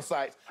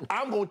parasites.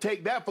 I'm going to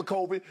take that for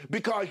COVID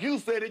because you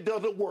said it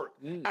doesn't work.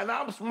 And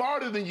I'm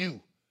smarter than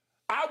you.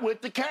 I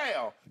went to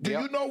Cal. Do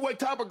you know what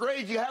type of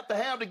grades you have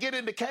to get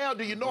into Cal?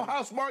 Do you know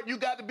how smart you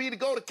got to be to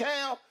go to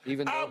Cal?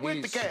 Even though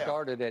he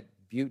started at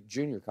Butte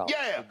Junior College.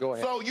 Yeah. Go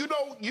ahead. So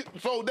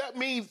so that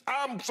means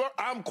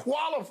I'm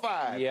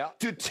qualified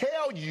to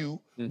tell you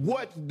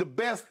what's the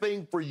best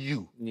thing for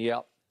you.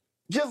 Yep.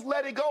 Just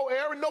let it go,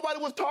 Aaron. Nobody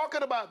was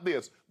talking about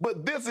this.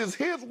 But this is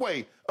his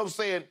way of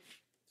saying,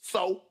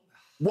 so,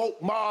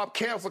 woke mob,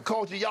 cancel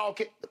culture, y'all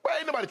can't. Well,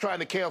 ain't nobody trying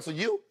to cancel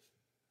you.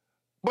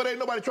 But ain't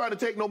nobody trying to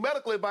take no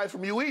medical advice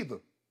from you either.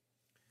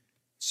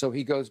 So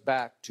he goes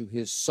back to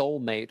his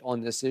soulmate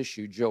on this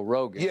issue, Joe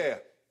Rogan. Yeah.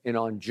 And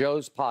on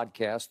Joe's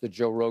podcast, The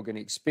Joe Rogan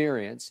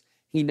Experience,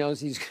 he knows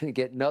he's going to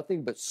get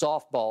nothing but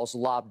softballs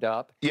lobbed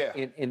up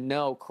and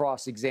no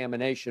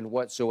cross-examination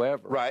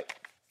whatsoever. Right.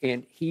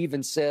 And he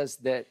even says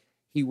that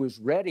he was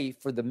ready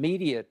for the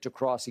media to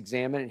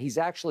cross-examine, and he's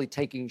actually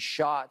taking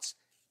shots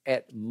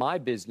at my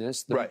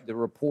business, the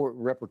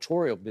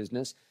reportorial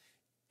business,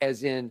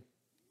 as in,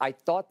 I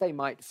thought they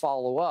might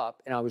follow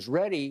up, and I was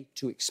ready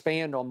to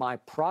expand on my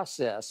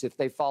process if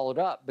they followed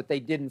up, but they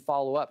didn't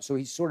follow up. So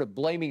he's sort of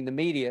blaming the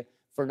media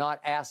for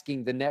not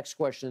asking the next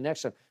question the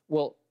next time.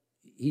 Well,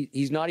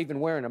 he's not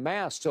even wearing a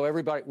mask, so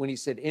everybody, when he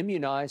said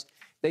immunized,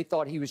 they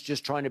thought he was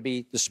just trying to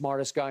be the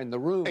smartest guy in the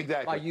room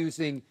by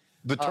using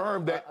the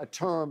term a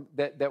term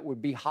that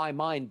would be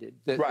high-minded,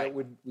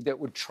 that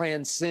would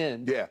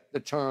transcend the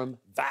term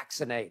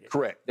vaccinated.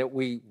 Correct. That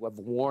we have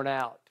worn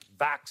out.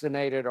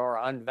 Vaccinated or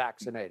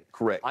unvaccinated.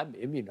 Correct. I'm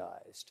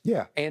immunized.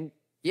 Yeah. And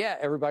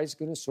everybody's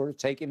going to sort of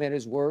take him at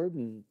his word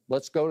and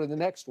let's go to the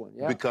next one.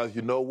 Yeah. Because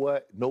you know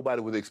what?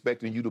 Nobody was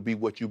expecting you to be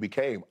what you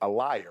became, a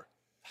liar.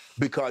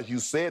 Because you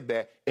said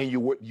that and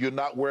you're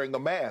not wearing a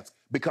mask.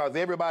 Because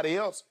everybody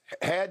else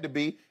had to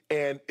be,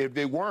 and if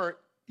they weren't,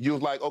 you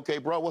was like, okay,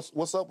 bro,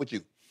 what's up with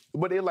you?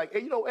 But they're like,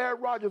 hey,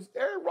 Aaron Rodgers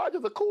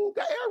a cool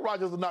guy. Aaron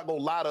Rodgers is not going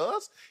to lie to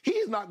us.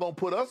 He's not going to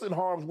put us in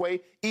harm's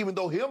way, even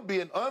though him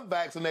being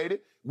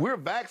unvaccinated, we're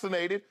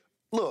vaccinated.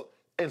 Look,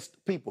 and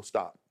people,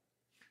 stop.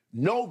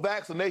 No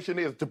vaccination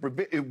is to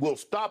prevent, it will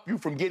stop you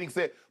from getting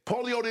sick.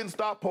 Polio didn't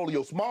stop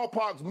polio.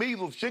 Smallpox,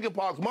 measles,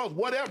 chickenpox, mumps,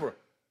 whatever.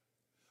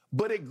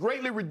 But it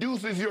greatly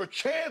reduces your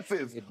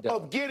chances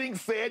of getting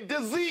said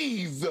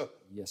disease.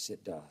 Yes,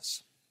 it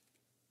does.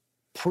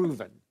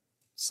 Proven.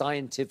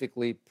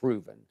 Scientifically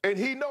proven. And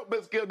he knows,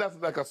 but that's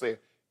like I said,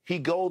 he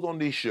goes on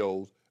these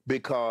shows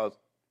because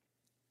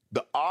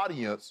the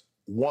audience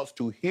wants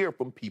to hear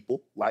from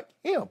people like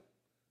him.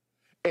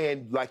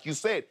 And like you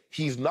said,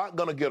 he's not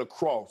going to get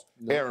across.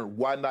 No. Aaron,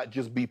 why not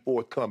just be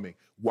forthcoming?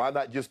 Why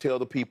not just tell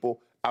the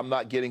people, I'm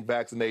not getting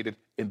vaccinated,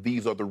 and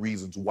these are the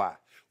reasons why?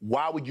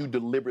 Why would you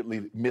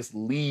deliberately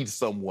mislead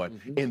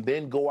someone and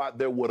then go out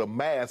there with a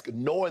mask,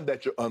 knowing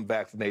that you're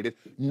unvaccinated,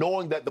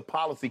 knowing that the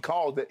policy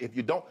calls that if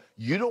you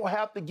don't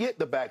have to get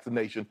the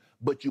vaccination,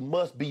 but you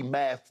must be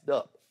masked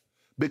up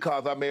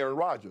because I'm Aaron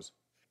Rodgers.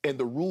 And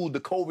the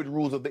COVID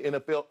rules of the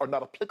NFL are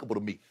not applicable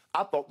to me.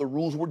 I thought the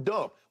rules were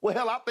dumb. Well,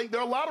 hell, I think there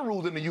are a lot of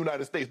rules in the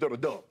United States that are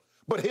dumb.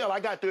 But hell, I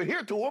got to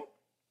adhere to them.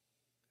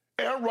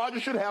 Aaron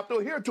Rodgers should have to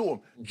adhere to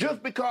them.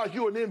 Just because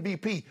you're an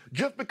MVP,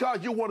 just because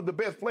you're one of the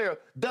best players,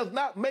 does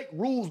not make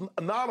rules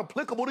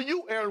non-applicable to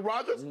you, Aaron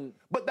Rodgers.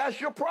 But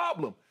that's your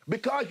problem.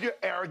 Because you're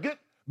arrogant,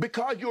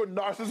 because you're a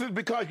narcissist,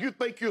 because you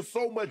think you're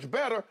so much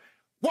better,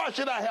 why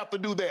should I have to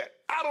do that?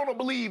 I don't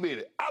believe in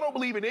it. I don't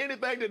believe in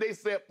anything that they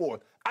set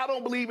forth. I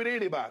don't believe in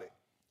anybody.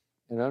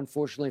 And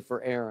unfortunately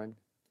for Aaron,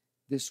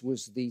 this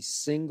was the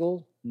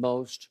single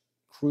most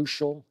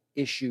crucial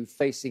issue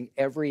facing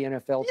every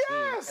NFL team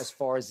as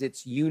far as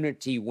its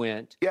unity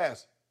went.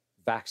 Yes.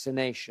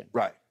 Vaccination.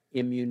 Right.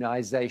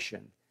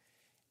 immunization.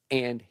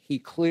 And he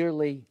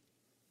clearly,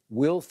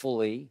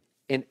 willfully,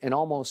 and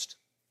almost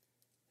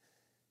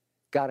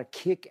got a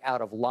kick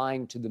out of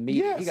lying to the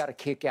media. Yes. He got a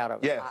kick out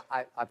of, Yes.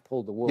 I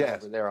pulled the wool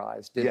over their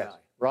eyes, didn't I?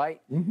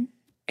 Right? Mm-hmm.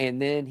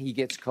 And then he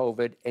gets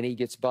COVID and he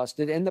gets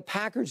busted. And the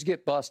Packers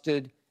get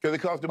busted. Because it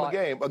cost them a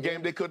game. A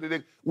game they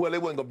couldn't. Well, it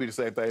wasn't going to be the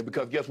same thing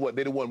because guess what?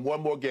 They done won one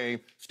more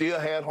game, still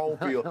had home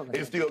field,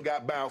 and still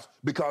got bounced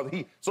because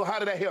he. So how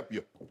did that help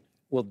you?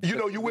 Well,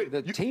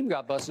 the team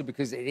got busted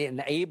because it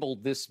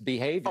enabled this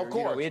behavior. Of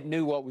course. It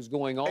knew what was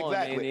going on.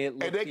 Exactly.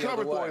 And they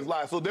covered for his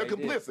life, so they're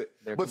complicit.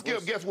 But complicit.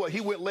 Skip, guess what?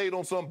 He went laid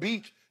on some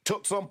beach,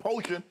 took some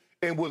potion,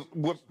 and was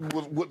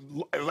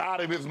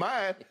out of his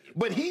mind.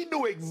 But he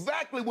knew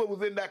exactly what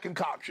was in that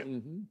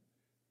concoction. Mm-hmm.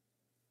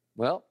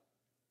 Well,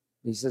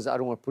 he says, I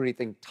don't want to put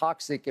anything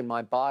toxic in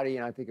my body.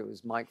 And I think it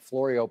was Mike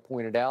Florio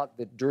pointed out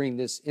that during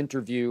this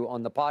interview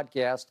on the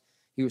podcast,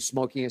 he was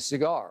smoking a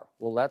cigar.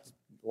 Well, that's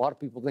a lot of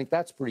people think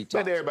that's pretty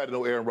toxic. And everybody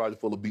know Aaron Rodgers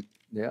full of beat.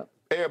 Yeah.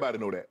 Everybody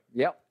know that.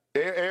 Yep.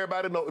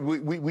 Everybody know.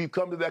 We've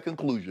come to that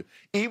conclusion.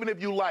 Even if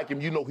you like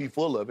him, you know he's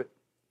full of it.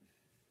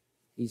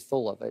 He's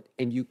full of it.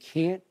 And you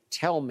can't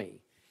tell me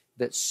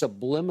that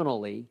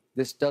subliminally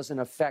this doesn't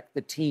affect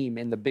the team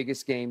in the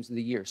biggest games of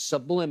the year.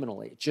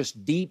 Subliminally. It's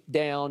just deep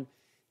down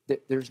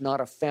that there's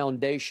not a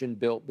foundation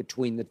built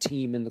between the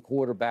team and the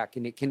quarterback.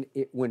 And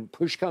when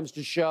push comes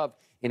to shove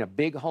in a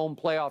big home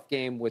playoff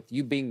game with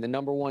you being the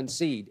number one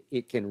seed,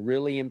 it can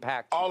really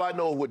impact you. All I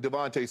know is what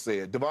Devontae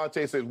said.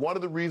 Devontae said one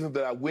of the reasons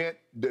that I went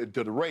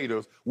to the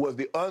Raiders was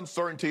the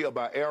uncertainty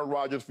about Aaron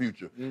Rodgers'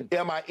 future.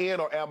 Am I in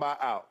or am I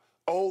out?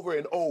 Over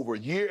and over,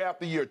 year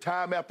after year,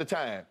 time after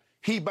time,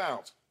 he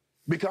bounced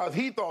because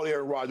he thought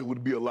Aaron Rodgers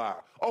would be a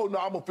liar. Oh, no,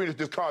 I'm going to finish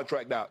this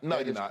contract out. No,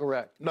 you're not.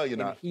 Correct. No, you're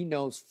not. And he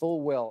knows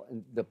full well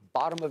in the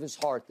bottom of his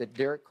heart that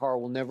Derek Carr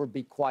will never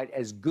be quite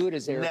as good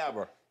as Aaron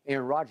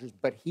Rodgers,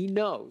 but he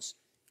knows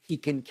he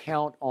can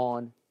count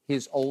on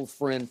his old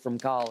friend from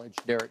college,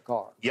 Derek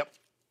Carr. Yep.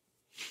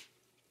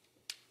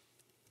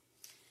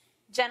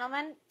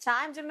 Gentlemen,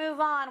 time to move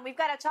on. We've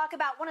got to talk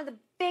about one of the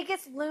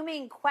biggest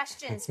looming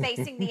questions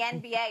facing the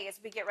NBA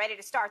as we get ready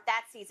to start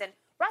that season.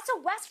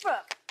 Russell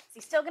Westbrook, is he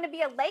still going to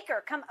be a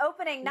Laker come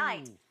opening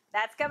night?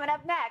 That's coming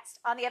up next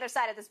on the other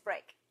side of this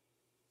break.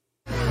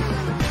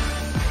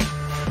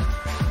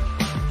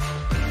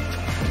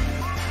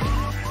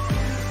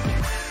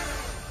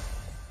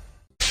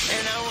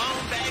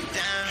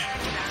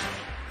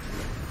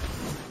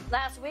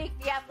 Last week,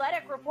 The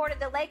Athletic reported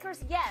the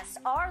Lakers, yes,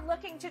 are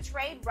looking to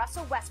trade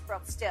Russell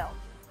Westbrook still.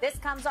 This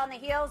comes on the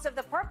heels of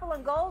the purple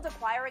and gold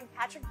acquiring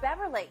Patrick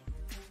Beverley.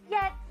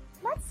 Yet,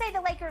 let's say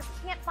the Lakers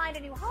can't find a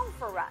new home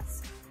for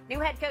Russ.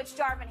 New head coach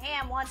Darvin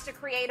Ham wants to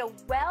create a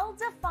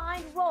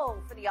well-defined role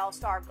for the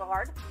All-Star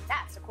guard.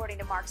 That's according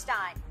to Mark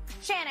Stein.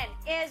 Shannon,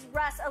 is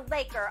Russ a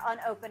Laker on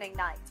opening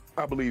night?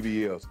 I believe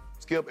he is.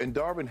 Skip, and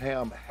Darvin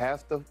Ham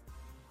has to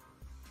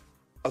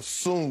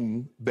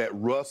assume that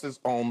Russ is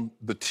on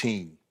the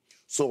team.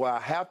 So I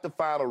have to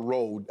find a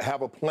road,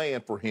 have a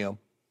plan for him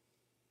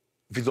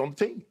if he's on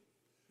the team.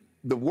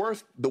 The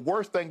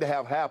worst thing to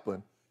have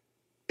happen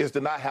is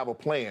to not have a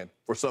plan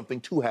for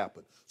something to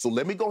happen. So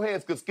let me go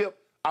ahead, Skip.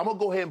 I'm going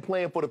to go ahead and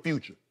plan for the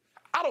future.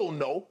 I don't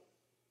know.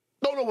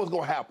 Don't know what's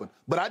going to happen,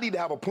 but I need to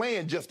have a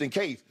plan just in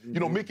case. Mm-hmm. You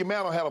know, Mickey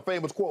Mantle had a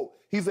famous quote.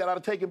 He said, I'd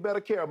have taken better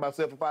care of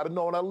myself if I'd have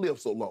known I'd live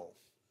so long.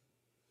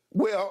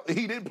 Well,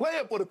 he didn't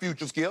plan for the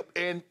future, Skip,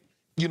 and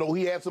you know,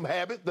 he had some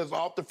habits that's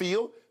off the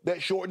field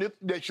that shortened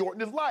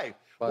his life.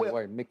 By the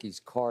way,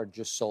 Mickey's card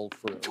just sold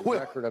for a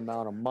record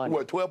amount of money.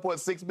 What,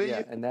 $12.6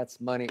 million? Yeah, and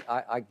that's money.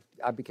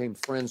 I became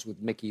friends with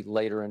Mickey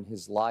later in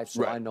his life,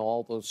 so I know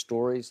all those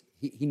stories.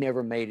 He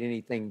never made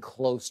anything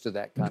close to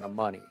that kind of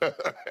money.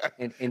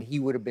 and he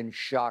would have been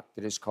shocked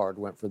that his card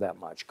went for that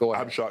much. Go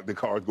ahead. I'm shocked the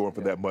card's going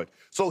for that much.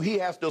 So he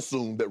has to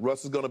assume that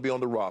Russ is going to be on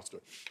the roster.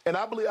 And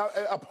I believe,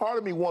 a part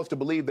of me wants to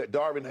believe that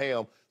Darvin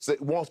Ham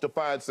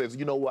says,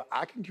 you know what,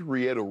 I can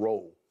create a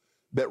role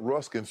that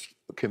Russ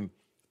can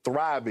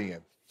thrive in.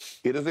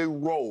 It is a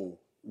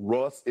role.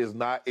 Russ is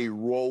not a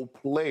role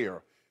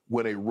player.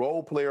 When a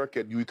role player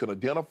you can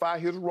identify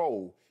his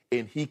role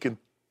and he can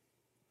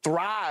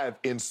thrive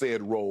in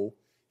said role,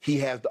 he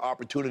has the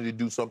opportunity to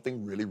do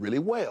something really, really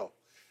well.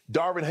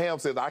 Darvin Ham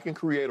says, I can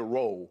create a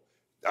role.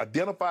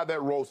 Identify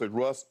that role. Says,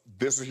 Russ,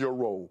 this is your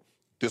role.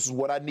 This is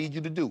what I need you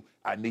to do.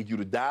 I need you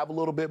to dive a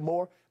little bit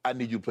more. I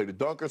need you to play the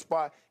dunker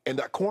spot. And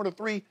that corner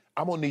three,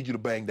 I'm going to need you to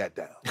bang that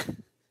down.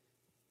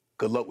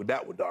 Good luck with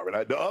that one,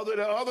 Darvin.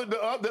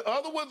 The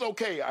other one's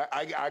okay.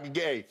 I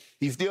gay.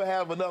 He still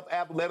have enough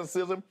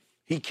athleticism.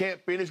 He can't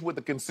finish with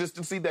the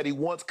consistency that he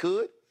once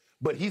could,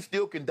 but he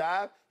still can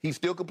dive. He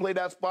still can play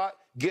that spot,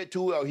 get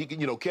to it. He can,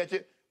 catch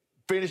it,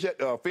 finish it,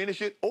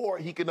 or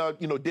he can,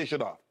 dish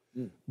it off.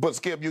 But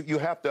Skip, you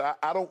have to.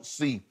 I don't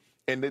see.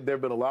 And there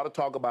have been a lot of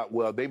talk about,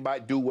 well, they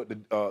might do what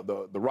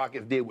the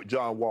Rockets did with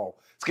John Wall.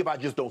 Skip, I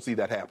just don't see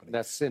that happening.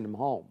 That's send him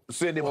home.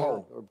 Send him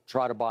home. Or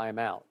try to buy him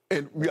out.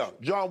 And,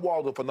 John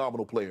Wall's a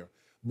phenomenal player,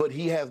 but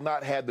he has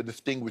not had the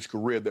distinguished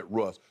career that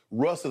Russ.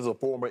 Russ is a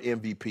former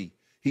MVP.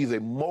 He's a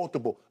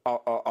multiple,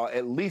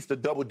 at least a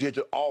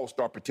double-digit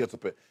all-star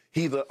participant.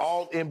 He's an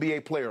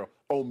all-NBA player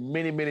on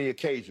many, many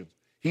occasions.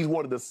 He's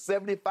one of the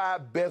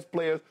 75 best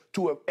players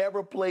to have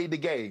ever played the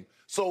game.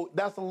 So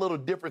that's a little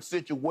different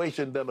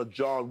situation than a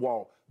John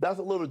Wall. That's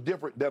a little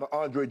different than an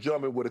Andre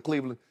Drummond with the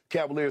Cleveland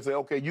Cavaliers say,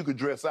 okay, you can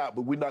dress out,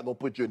 but we're not going to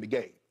put you in the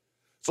game.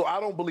 So I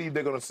don't believe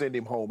they're going to send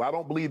him home. I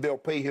don't believe they'll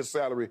pay his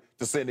salary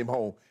to send him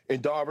home.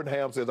 And Darvin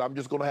Ham says, I'm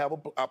just going to have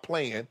a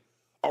plan,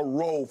 a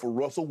role for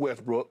Russell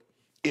Westbrook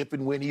if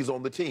and when he's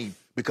on the team.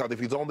 Because if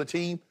he's on the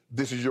team,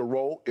 this is your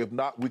role. If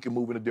not, we can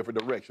move in a different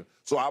direction.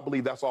 So I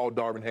believe that's all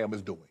Darvin Ham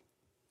is doing.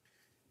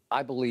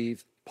 I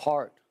believe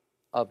part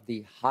of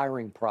the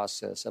hiring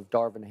process of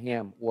Darvin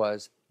Ham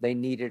was they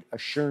needed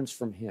assurance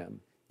from him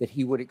that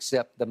he would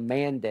accept the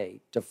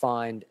mandate to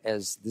find,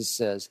 as this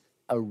says,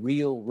 a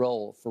real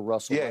role for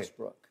Russell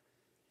Westbrook.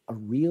 A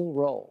real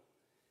role.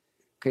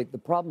 Okay, the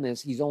problem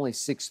is he's only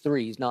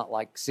 6'3". He's not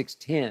like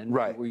 6'10",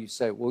 right, where you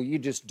say, well, you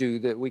just do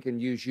that. We can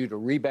use you to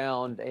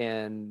rebound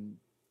and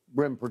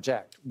rim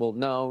protect. Well,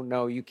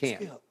 no, you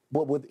can't. Yeah,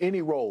 but with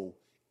any role,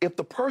 if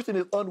the person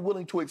is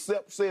unwilling to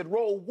accept said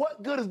role,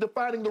 what good is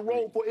defining the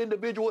role for an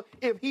individual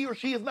if he or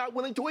she is not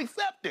willing to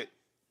accept it?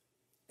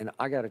 And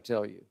I got to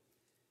tell you,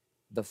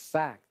 the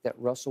fact that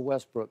Russell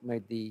Westbrook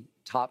made the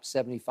top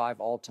 75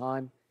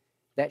 all-time,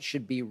 that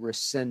should be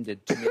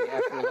rescinded to me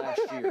after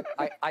last year.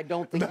 I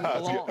don't think he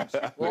belongs.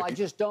 Well, I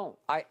just don't.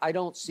 I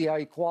don't see how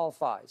he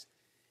qualifies.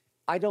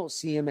 I don't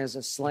see him as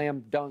a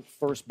slam dunk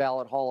first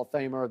ballot Hall of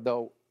Famer,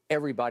 though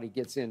everybody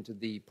gets into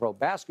the Pro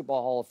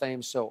Basketball Hall of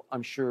Fame, so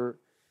I'm sure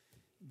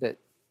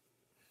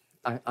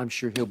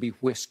he'll be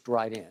whisked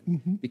right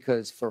in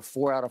because for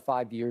 4 out of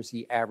 5 years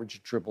he averaged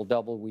a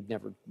triple-double. We'd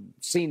never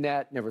seen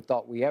that, never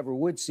thought we ever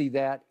would see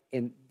that,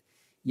 and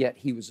yet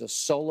he was a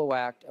solo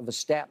act of a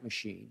stat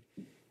machine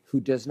who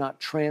does not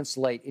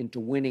translate into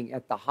winning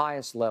at the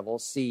highest level.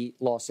 See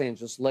Los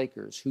Angeles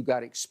Lakers, who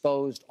got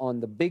exposed on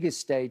the biggest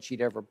stage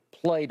he'd ever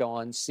played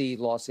on. See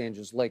Los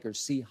Angeles Lakers,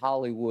 see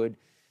Hollywood,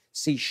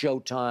 see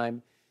Showtime.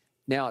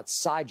 Now it's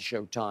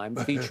Sideshow Time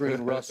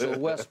featuring Russell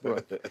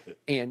Westbrook.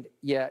 And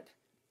yet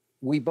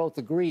we both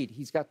agreed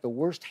he's got the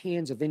worst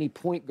hands of any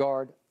point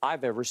guard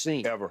I've ever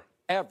seen.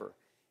 Ever.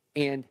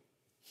 And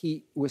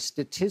he was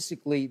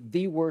statistically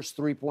the worst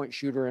three-point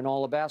shooter in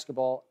all of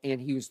basketball,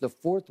 and he was the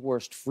 4th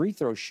worst free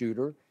throw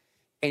shooter.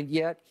 And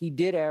yet he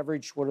did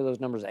average, what are those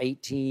numbers,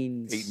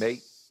 18? 8 and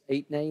 8.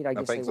 8 and 8, I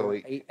guess think they were.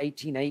 so.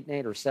 18, 8 and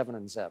 8, or 7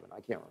 and 7. I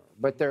can't remember.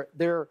 But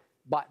they're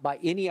by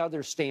any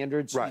other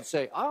standards, right. You'd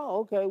say,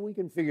 oh, okay, we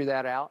can figure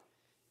that out.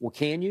 Well,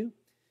 can you?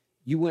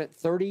 You went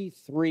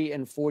 33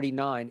 and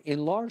 49,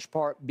 in large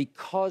part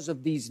because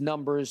of these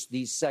numbers,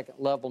 these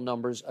second-level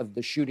numbers of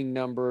the shooting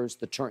numbers.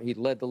 He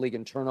led the league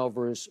in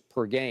turnovers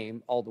per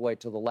game all the way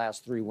to the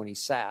last 3 when he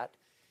sat.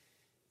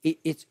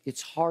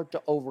 It's hard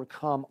to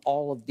overcome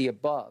all of the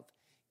above.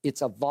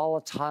 It's a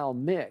volatile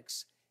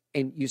mix,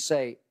 and you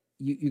say,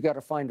 you got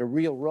to find a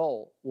real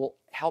role. Well,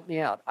 help me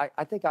out.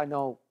 I think I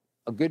know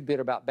a good bit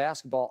about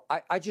basketball.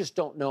 I just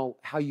don't know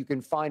how you can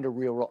find a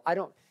real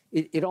role.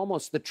 It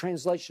almost, the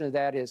translation of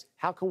that is,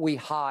 how can we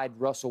hide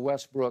Russell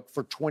Westbrook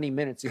for 20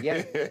 minutes a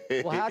game?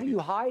 Well, how do you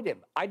hide him?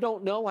 I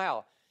don't know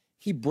how.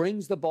 He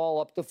brings the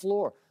ball up the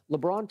floor.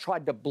 LeBron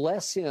tried to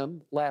bless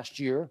him last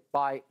year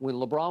by, when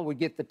LeBron would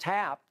get the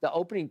tap, the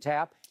opening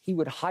tap, he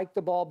would hike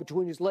the ball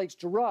between his legs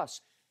to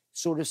Russ,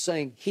 sort of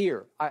saying,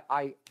 here,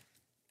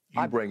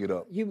 You bring it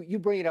up. You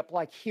bring it up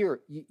like, here,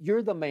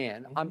 you're the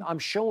man. I'm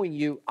showing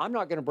you. I'm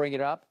not going to bring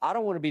it up. I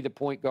don't want to be the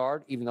point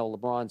guard, even though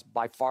LeBron's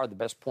by far the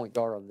best point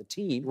guard on the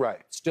team. Right.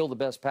 Still the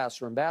best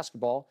passer in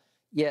basketball.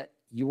 Yet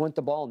you want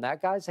the ball in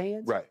that guy's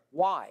hands? Right.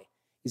 Why?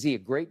 Is he a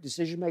great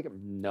decision maker?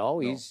 No,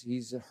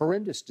 he's a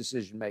horrendous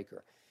decision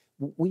maker.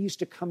 We used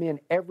to come in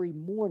every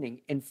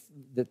morning and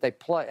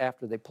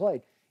after they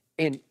played,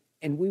 and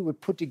we would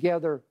put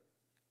together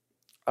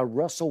a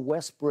Russell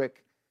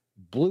Westbrook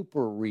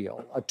blooper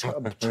reel, a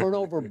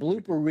turnover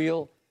blooper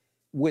reel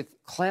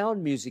with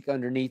clown music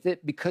underneath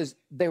it because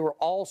they were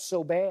all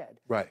so bad.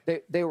 Right.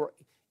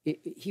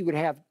 He would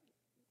have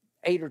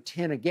 8 or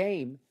 10 a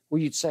game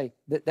where you'd say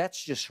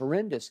that's just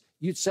horrendous.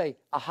 You'd say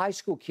a high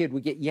school kid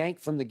would get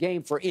yanked from the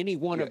game for any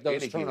one of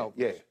those turnovers.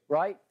 Yeah.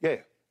 Right? Yeah.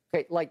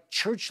 Okay, like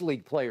church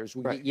league players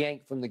would get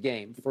yanked from the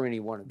game for any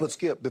one of them. But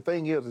Skip, the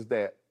thing is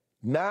that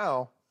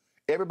now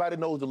everybody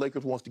knows the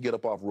Lakers wants to get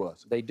up off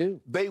Russ. They do.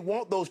 They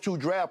want those 2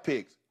 draft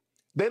picks.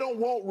 They don't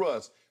want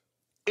Russ.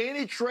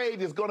 Any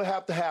trade is going to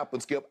have to happen,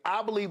 Skip.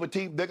 I believe a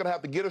team, they're going to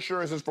have to get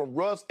assurances from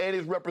Russ and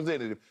his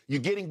representative. You're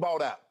getting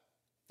bought out.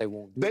 They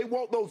won't. They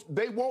want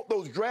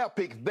those draft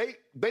picks. They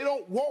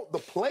don't want the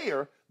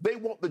player. They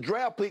want the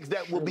draft picks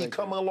that will be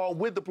coming along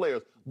with the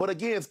players. But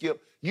again,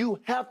 Skip, you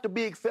have to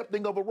be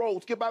accepting of a role.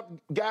 Skip,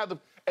 guys,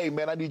 hey,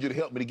 man, I need you to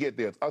help me to get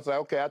this. I say,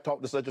 okay, I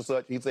talked to such and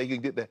such. He said he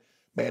can get that.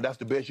 Man, that's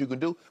the best you can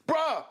do.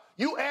 Bruh,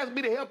 you asked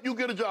me to help you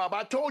get a job.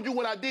 I told you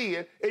what I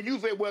did, and you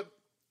said, well,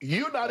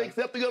 you're not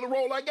accepting of the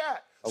role I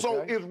got. Okay.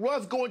 So is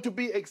Russ going to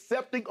be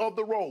accepting of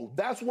the role?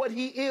 That's what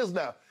he is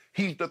now.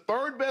 He's the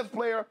 3rd best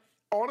player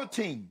on a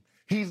team.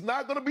 He's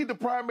not going to be the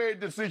primary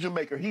decision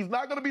maker. He's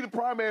not going to be the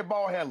primary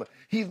ball handler.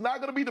 He's not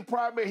going to be the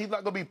primary. He's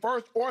not going to be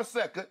first or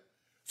second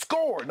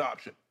scoring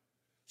option.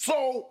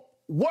 So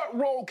what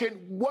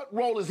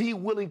role is he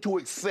willing to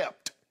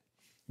accept?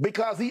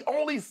 Because he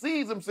only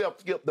sees himself,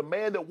 Skip, the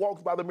man that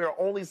walks by the mirror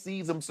only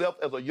sees himself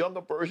as a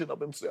younger version of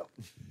himself.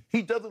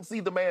 He doesn't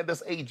see the man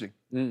that's aging.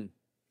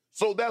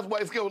 So that's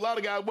why, Skip, a lot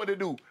of guys, what they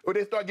do, when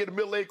they start getting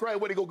middle-aged crying,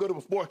 what they go get them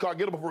a sports car,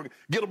 get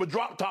them a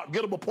drop top,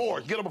 get them a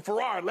Porsche, get them a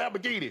Ferrari,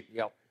 Lamborghini.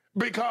 Yep.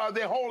 Because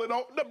they're holding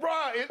on.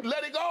 LeBron,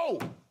 let it go.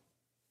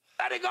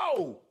 Let it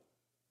go.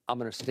 I'm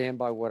going to stand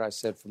by what I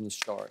said from the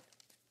start.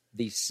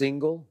 The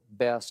single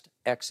best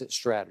exit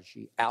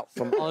strategy out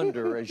from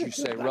under, as you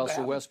say,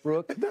 Russell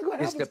Westbrook,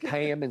 is to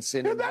pay him and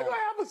send him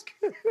home.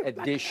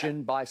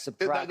 Addition by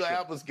subtraction. It's not going to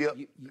happen,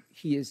 Skip.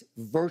 He is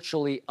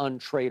virtually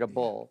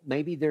untradeable.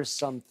 Maybe there's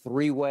some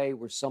three-way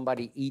where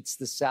somebody eats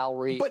the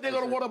salary. But they're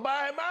going to want to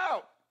buy him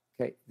out.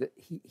 Okay,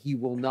 he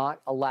will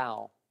not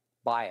allow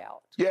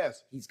buyout.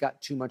 Yes. He's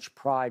got too much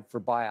pride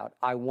for buyout.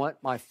 I want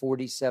my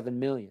 $47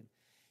 million.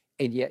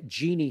 And yet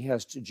Jeannie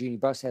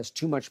Buss has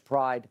too much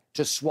pride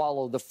to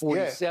swallow the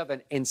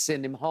 47 and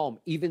send him home,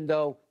 even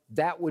though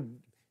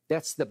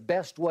that's the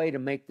best way to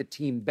make the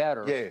team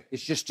better. Yeah.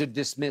 It's just to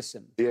dismiss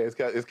him. Yeah, it's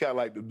kind of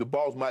like the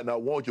boss might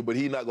not want you, but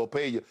he's not going to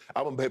pay you.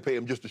 I'm going to pay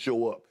him just to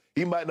show up.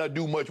 He might not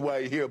do much while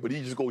he's here, but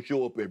he's just going to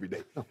show up every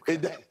day. Okay.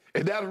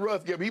 And that's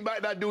Russ, Skip. He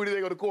might not do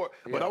anything on the court,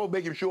 but I'm going to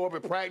make him show up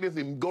at practice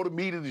and go to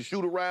meetings and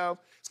shoot around.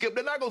 Skip,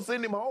 they're not going to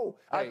send him home.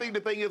 Hey. I think the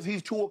thing is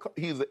he's too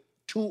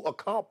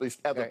accomplished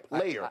as a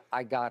player.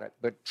 I got it.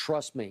 But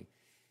trust me,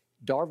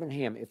 Darvin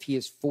Ham, if he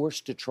is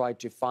forced to try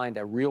to find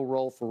a real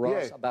role for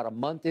Russ, about a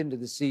month into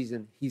the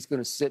season, he's going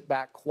to sit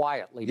back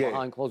quietly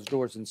behind closed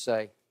doors and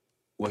say,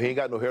 well, he ain't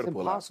got no hair to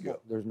pull out. It's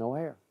impossible. There's no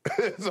hair.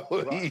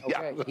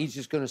 So he's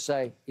just going to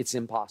say, it's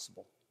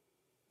impossible.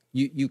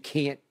 You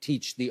can't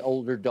teach the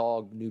older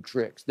dog new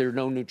tricks. There are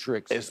no new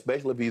tricks.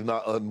 Especially if he's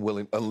not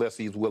unwilling, unless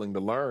he's willing to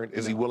learn.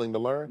 Is he willing to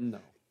learn? No.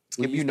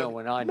 Well, you know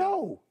and I know.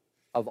 No.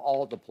 Of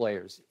all the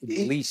players,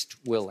 least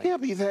willing. Yeah,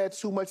 but he's had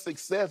too much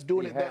success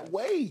doing it that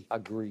way.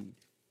 Agreed.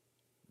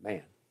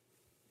 Man.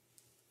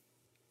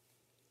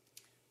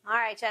 All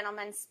right,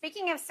 gentlemen.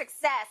 Speaking of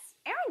success,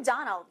 Aaron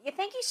Donald, you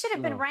think he should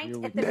have been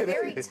ranked at the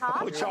very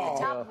top of the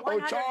top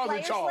 100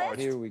 players list?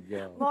 Here we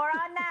go. More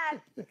on that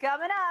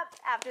coming up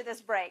after this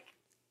break.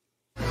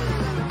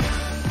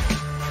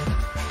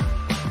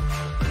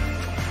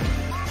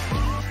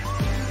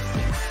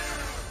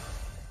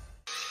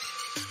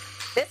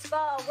 This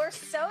fall, we're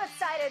so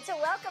excited to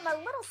welcome a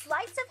little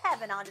slice of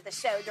heaven onto the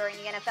show during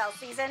the NFL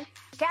season.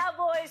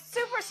 Cowboys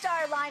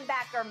superstar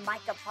linebacker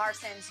Micah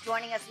Parsons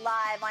joining us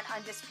live on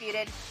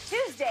Undisputed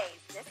Tuesdays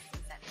this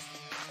season.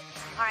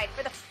 All right,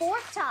 for the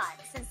fourth time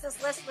since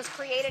this list was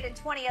created in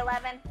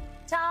 2011,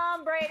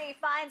 Tom Brady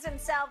finds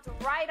himself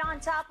right on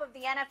top of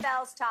the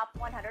NFL's top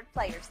 100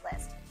 players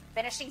list.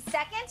 Finishing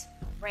second,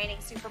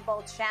 reigning Super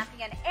Bowl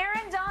champion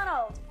Aaron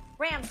Donald.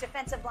 Rams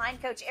defensive line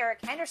coach Eric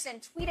Henderson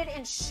tweeted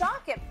in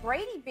shock at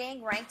Brady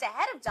being ranked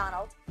ahead of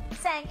Donald,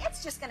 saying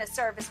it's just going to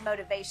serve as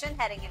motivation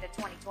heading into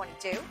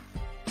 2022.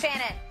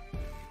 Shannon,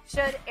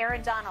 should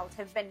Aaron Donald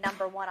have been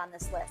number one on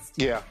this list?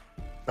 Yeah.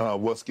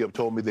 What Skip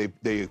told me they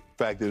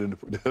factored in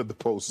the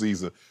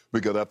postseason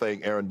because I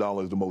think Aaron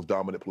Donald is the most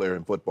dominant player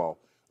in football.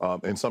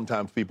 And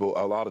sometimes people,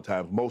 a lot of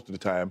times, most of the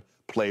time,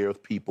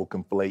 people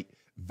conflate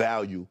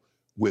value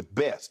with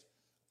best.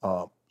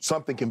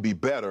 Something can be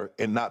better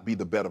and not be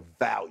the better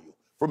value.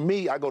 For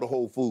me, I go to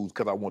Whole Foods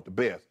because I want the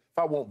best. If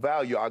I want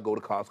value, I go to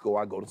Costco,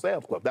 I go to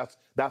Sam's Club.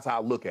 That's how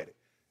I look at it.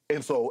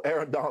 And so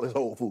Aaron Donald is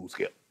Whole Foods,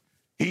 Skip.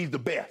 He's the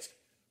best.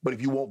 But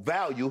if you want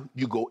value,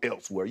 you go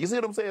elsewhere. You see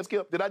what I'm saying,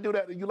 Skip? Did I do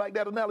that? You like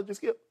that analogy,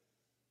 Skip?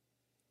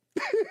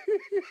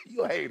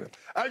 You a hater.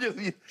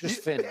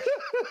 Just finish.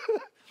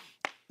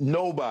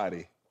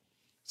 Nobody.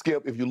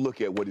 Skip, if you look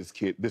at what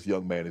this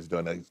young man has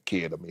done, my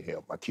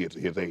kids are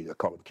his age, I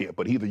call him kid,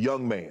 but he's a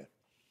young man.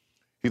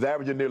 He's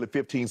averaging nearly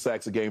 15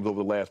 sacks a game over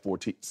the last 4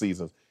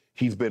 seasons.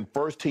 He's been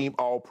first-team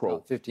All-Pro. No,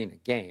 15 a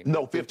game.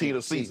 No, 15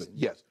 a season.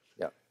 Yes.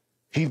 Yeah.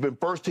 He's been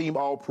first-team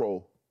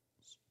All-Pro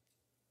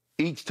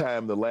each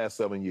time the last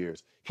 7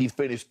 years. He's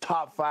finished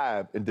top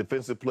 5 in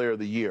Defensive Player of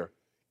the Year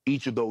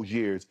each of those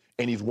years,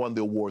 and he's won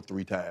the award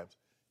 3 times.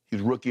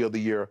 He's Rookie of the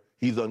Year.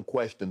 He's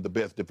unquestioned the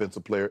best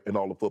defensive player in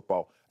all of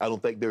football. I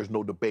don't think there's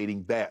no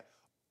debating that.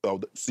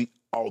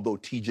 Although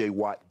T.J.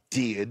 Watt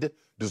did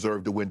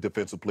deserve to win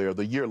Defensive Player of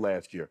the Year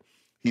last year.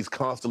 He's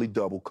constantly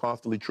double,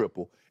 constantly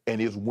triple,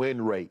 and his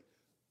win rate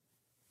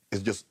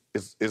is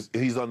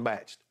he's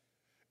unmatched.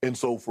 And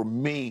so for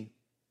me,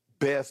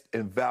 best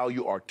and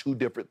value are 2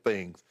 different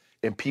things,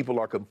 and people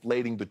are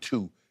conflating the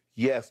 2.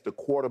 Yes, the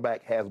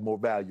quarterback has more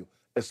value,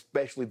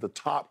 especially the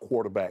top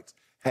quarterbacks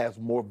has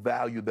more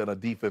value than a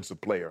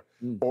defensive player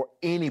or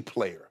any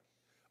player.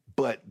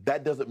 But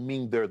that doesn't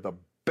mean they're the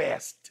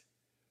best.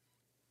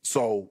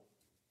 So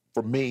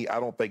for me,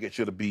 I don't think it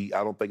should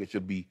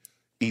be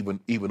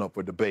even up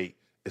for debate.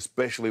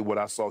 especially what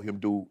I saw him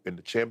do in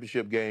the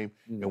championship game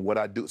and what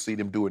I see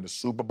them do in the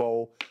Super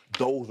Bowl.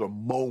 Those are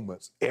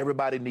moments.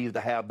 Everybody needs to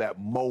have that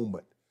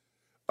moment.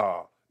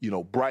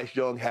 Bryce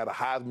Young had a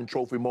Heisman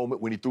Trophy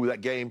moment when he threw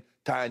that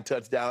game-tying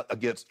touchdown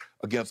against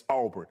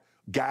Auburn.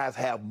 Guys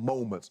have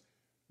moments.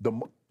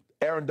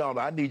 Aaron Donald,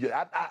 I need you.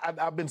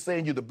 I've been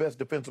saying you're the best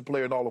defensive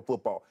player in all of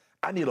football.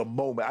 I need a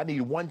moment. I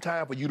need one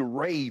time for you to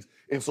raise.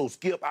 And so,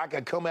 Skip, I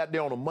can come out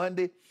there on a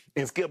Monday,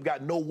 and Skip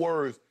got no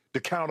words to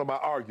counter my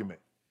argument.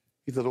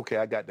 He says, okay,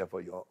 I got that for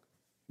you, Unc.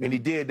 And he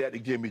did that to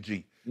Jimmy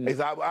G. I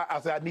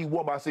said, I need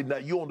one more. I said, now,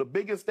 you're on the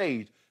biggest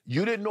stage.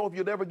 You didn't know if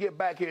you'd ever get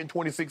back here in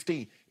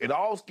 2016. And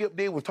all Skip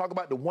did was talk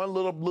about the one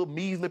little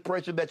measly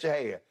pressure that you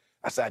had.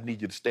 I said, I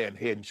need you to stand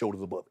head and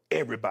shoulders above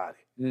everybody.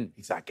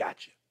 He said, I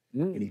got you.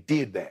 And he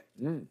did that.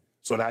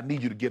 So now I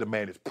need you to get a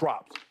man his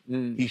props.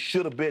 He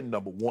should have been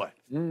number one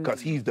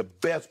because he's the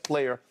best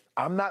player.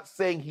 I'm not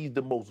saying he's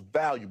the most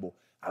valuable.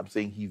 I'm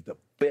saying he's the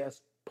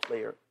best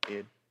player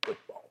in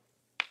football.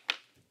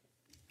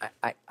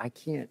 I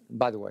can't.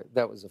 By the way,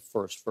 that was a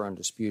first for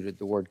Undisputed.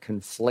 The word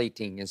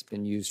conflating has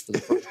been used for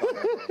the first time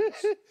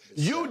ever.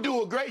 You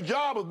do a great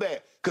job of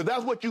that because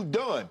that's what you've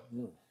done.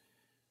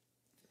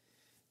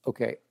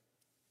 Okay.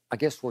 I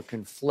guess we're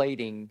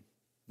conflating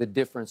the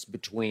difference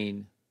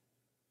between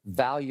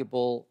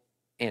valuable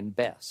and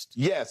best.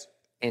 Yes.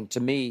 And to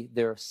me,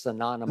 they're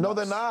synonymous. No,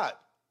 they're not.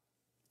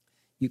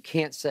 You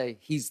can't say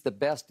he's the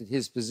best at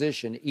his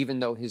position, even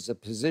though his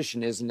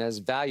position isn't as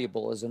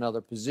valuable as another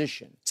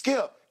position.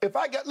 Skip, if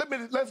I got,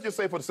 let's just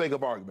say for the sake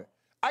of argument,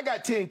 I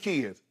got 10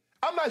 kids.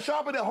 I'm not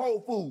shopping at Whole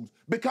Foods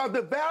because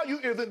the value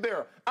isn't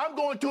there. I'm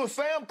going to a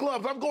Sam's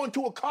Club. I'm going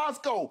to a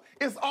Costco.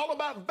 It's all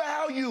about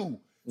value.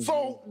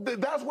 So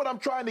that's what I'm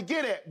trying to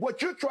get at.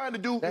 What you're trying to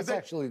do That's is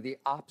actually the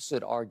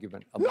opposite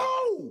argument. About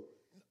no!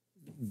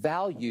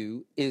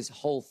 Value is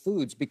Whole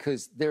Foods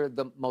because they're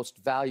the most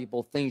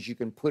valuable things you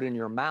can put in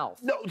your mouth.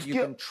 No, you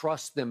can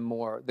trust them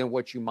more than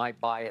what you might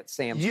buy at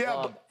Sam's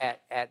Club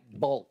at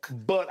bulk.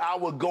 But I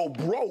would go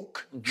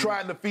broke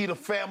trying to feed a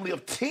family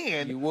of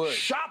 10 You would.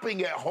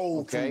 shopping at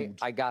Whole Foods.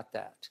 I got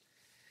that.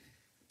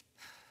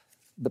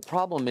 The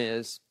problem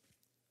is,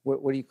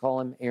 what do you call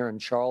him? Aaron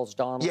Charles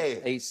Donald? Yeah.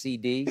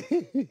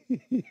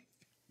 ACD?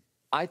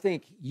 I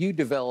think you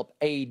develop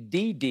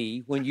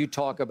ADD when you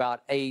talk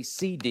about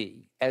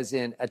ACD, as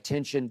in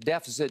attention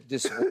deficit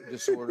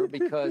disorder,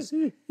 because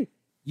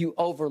you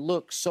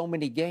overlook so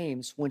many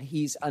games when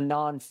he's a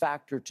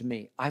non-factor to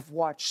me. I've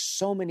watched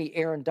so many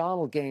Aaron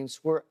Donald games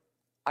where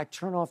I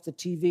turn off the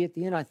TV at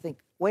the end. I think,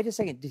 wait a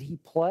second, did he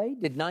play?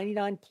 Did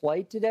 99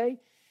 play today?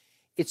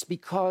 It's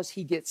because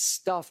he gets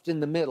stuffed in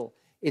the middle.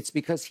 It's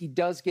because he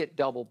does get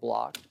double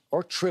blocked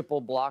or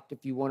triple blocked,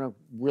 if you want to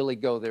really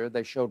go there.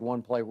 They showed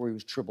one play where he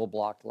was triple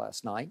blocked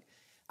last night.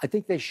 I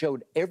think they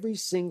showed every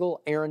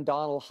single Aaron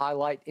Donald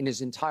highlight in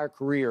his entire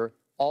career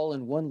all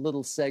in one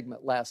little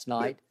segment last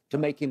night to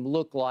make him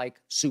look like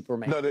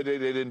Superman. No, they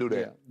didn't do that.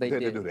 Yeah, they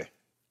didn't do that.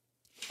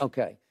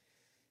 Okay.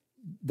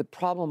 The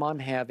problem I'm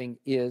having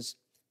is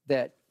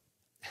that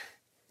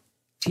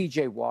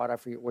T.J. Watt, I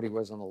forget what he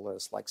was on the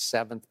list, like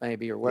 7th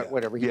maybe or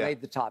whatever. He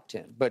made the top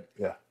 10. But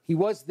he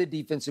was the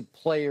Defensive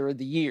Player of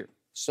the Year.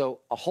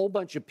 So a whole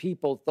bunch of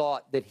people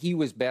thought that he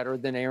was better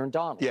than Aaron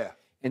Donald. Yeah.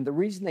 And the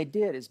reason they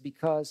did is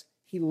because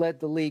he led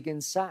the league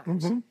in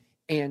sacks.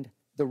 And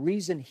the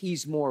reason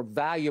he's more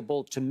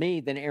valuable to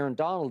me than Aaron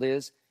Donald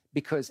is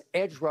because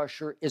edge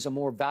rusher is a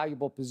more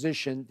valuable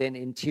position than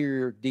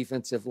interior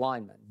defensive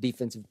lineman,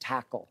 defensive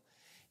tackle.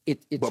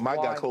 But my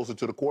guy's closer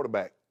to the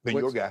quarterback than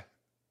your guy.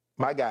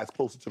 My guy's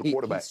closer to the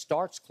quarterback. He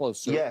starts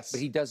closer, but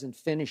he doesn't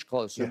finish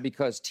closer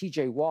because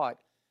T.J. Watt,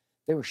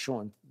 they were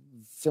showing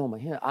film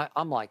of him.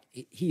 I'm like,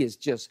 he is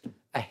just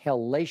a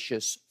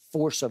hellacious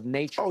force of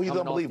nature. Oh, he's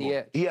coming unbelievable. Off the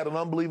edge. He had an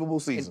unbelievable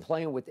season. And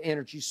playing with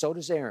energy. So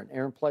does Aaron.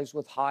 Aaron plays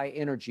with high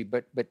energy,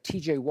 but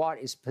T.J. Watt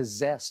is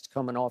possessed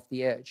coming off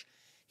the edge.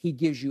 He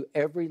gives you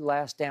every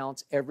last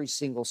ounce, every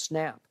single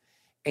snap.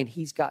 And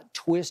he's got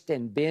twist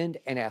and bend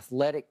and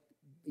athletic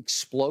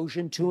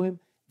explosion to him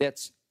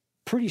that's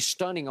pretty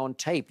stunning on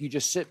tape. You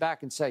just sit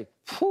back and say,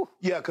 whew.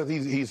 Yeah, because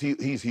he's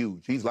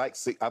huge. He's like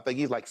I think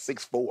he's like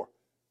 6'4".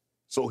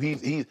 So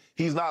he's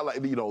not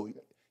like,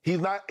 he's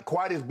not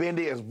quite as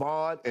bendy as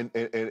Vaughn and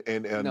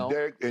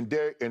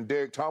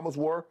Derek Thomas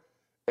were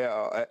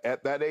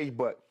at that age,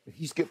 but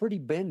he's pretty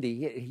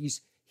bendy.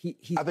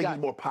 I think he's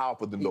more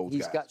powerful than those guys.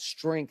 He's got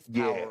strength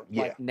power,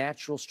 like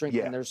natural strength,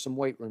 and there's some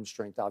weight room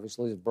strength.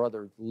 Obviously, his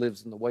brother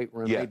lives in the weight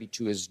room, maybe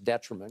to his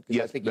detriment,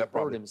 because I think he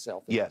hurt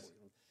himself.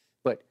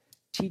 But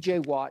T.J.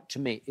 Watt, to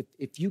me,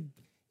 if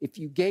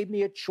you gave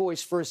me a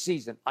choice for a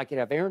season, I could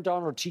have Aaron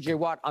Donald or T.J.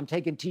 Watt. I'm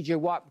taking T.J.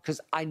 Watt because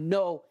I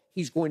know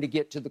he's going to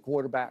get to the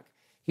quarterback.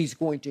 He's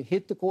going to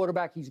hit the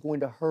quarterback. He's going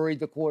to hurry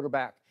the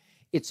quarterback.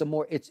 It's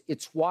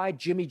why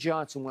Jimmy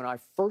Johnson, when I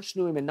first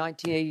knew him in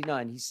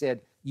 1989, he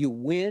said, you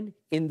win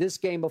in this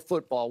game of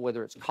football,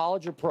 whether it's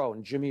college or pro,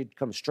 and Jimmy had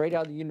come straight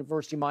out of the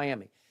University of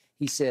Miami.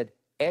 He said,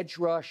 edge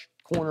rush,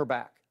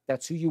 cornerback.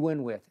 That's who you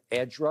win with,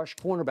 edge rush,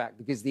 cornerback,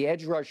 because the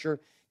edge rusher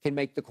can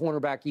make the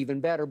cornerback even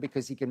better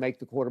because he can make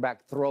the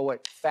quarterback throw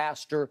it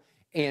faster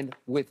and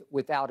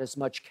without as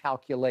much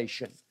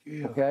calculation.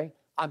 Yeah. Okay?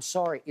 I'm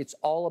sorry. It's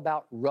all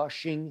about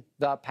rushing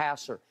the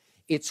passer.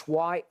 It's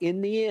why,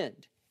 in the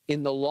end,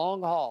 in the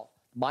long haul,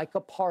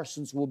 Micah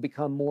Parsons will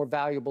become more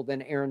valuable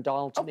than Aaron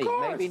Donald to me.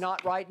 Maybe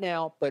not right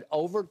now, but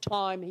over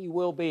time he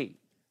will be.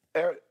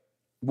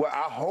 Well,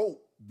 I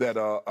hope that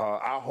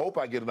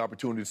I get an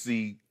opportunity to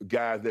see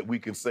guys that we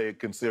can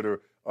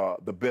consider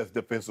the best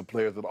defensive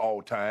players of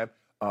all time.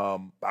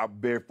 I'm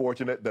very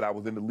fortunate that I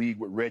was in the league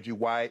with Reggie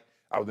White.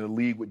 I was in the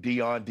league with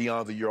Deion.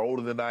 Deion's a year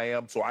older than I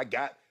am, so I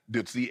got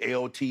to see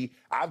LT.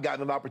 I've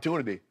gotten an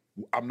opportunity.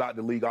 I'm not in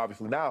the league,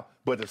 obviously, now,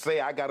 but to say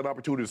I got an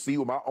opportunity to see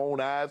with my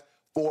own eyes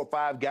 4 or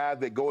 5 guys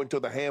that go into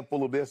the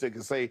handful of this that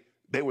can say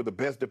they were the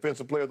best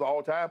defensive players of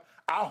all time,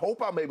 I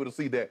hope I'm able to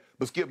see that.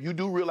 But, Skip, you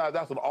do realize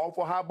that's an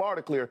awful high bar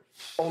to clear.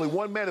 Only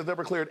one man has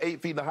ever cleared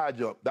 8 feet in the high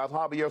jump. That's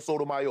Javier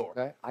Sotomayor.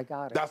 Okay, I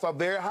got it. That's a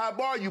very high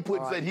bar you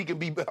put and said he can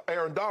be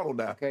Aaron Donald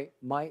now. Okay,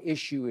 my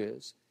issue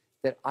is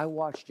that I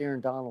watched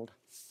Aaron Donald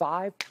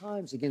 5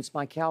 times against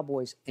my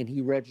Cowboys, and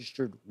he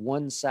registered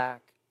 1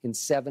 sack in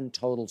 7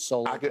 total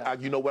solo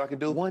tackles. You know what I can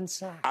do? 1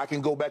 sack. I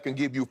can go back and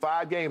give you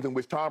 5 games in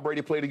which Tom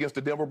Brady played against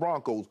the Denver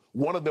Broncos.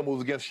 One of them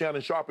was against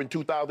Shannon Sharp in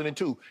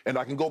 2002. And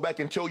I can go back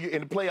and show you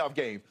in the playoff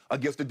game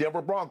against the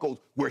Denver Broncos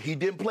where he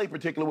didn't play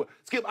particularly well.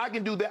 Skip, I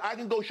can do that. I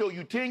can go show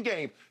you 10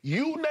 games.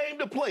 You name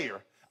the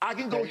player. I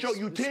can go show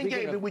you 10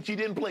 games in which he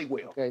didn't play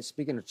well. Okay,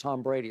 speaking of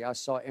Tom Brady, I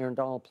saw Aaron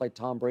Donald play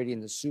Tom Brady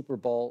in the Super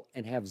Bowl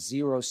and have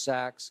 0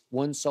 sacks,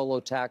 1 solo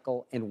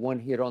tackle, and 1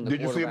 hit on the quarterback.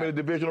 Did you see him in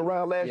the divisional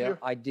round last year?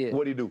 Yeah, I did.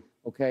 What did he do?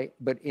 Okay,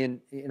 but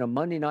in a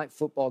Monday Night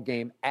Football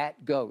game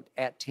at GOAT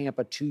at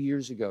Tampa 2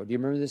 years ago, do you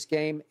remember this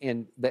game?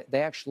 And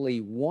they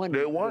actually won.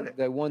 They won it.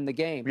 They won the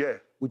game. Yeah.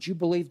 Would you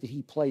believe that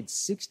he played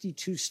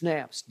 62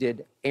 snaps,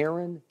 did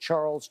Aaron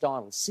Charles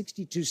Donald,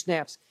 62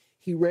 snaps.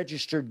 He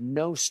registered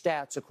no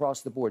stats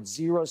across the board,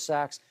 0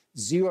 sacks,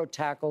 0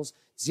 tackles,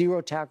 0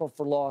 tackle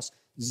for loss,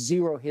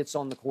 0 hits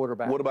on the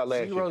quarterback. What about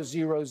last year? 0,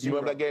 0, 0. You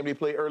remember that game they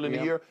played early in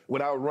the year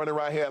when I was running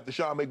around here after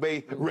Sean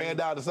McVay ran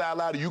down the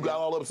sideline and you got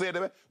all upset?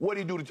 What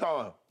did he do to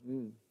Tom?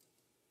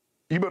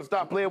 You better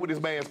stop playing with this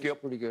man,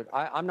 Skip. Pretty good.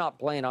 I'm not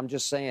playing. I'm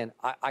just saying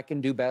I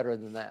can do better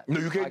than that. No,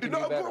 you can't do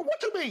better.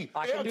 What you mean?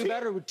 I can do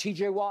better with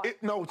T.J. Watt.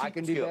 I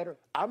can do better.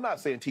 I'm not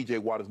saying T.J.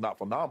 Watt is not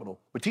phenomenal,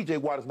 but T.J.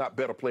 Watt is not a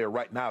better player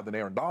right now than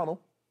Aaron Donald.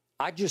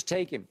 I just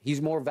take him.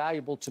 He's more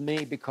valuable to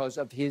me because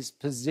of his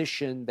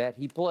position that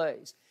he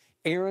plays.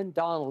 Aaron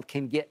Donald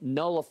can get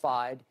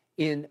nullified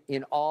in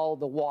all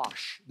the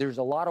wash. There's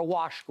a lot of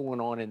wash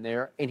going on in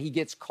there, and he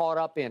gets caught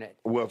up in it.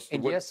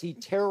 Yes, he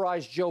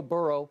terrorized Joe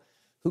Burrow,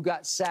 who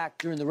got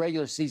sacked during the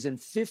regular season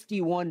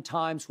 51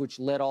 times, which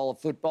led all of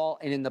football,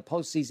 and in the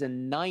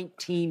postseason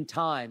 19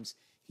 times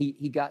he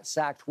got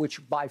sacked,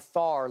 which by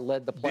far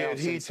led the playoffs. Did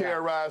he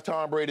terrorize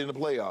Tom Brady in the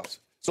playoffs?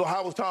 So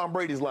how was Tom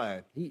Brady's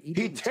line?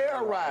 He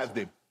terrorized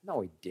him. No,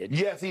 he didn't.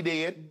 Yes, he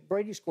did.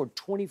 Brady scored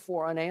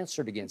 24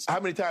 unanswered against him. How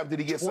many times did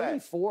he get sacked?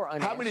 24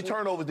 unanswered. How many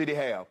turnovers did he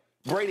have?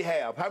 Brady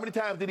have? How many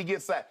times did he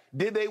get sacked?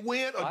 Did they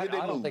win or did they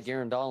lose? I don't think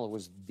Aaron Donald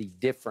was the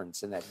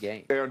difference in that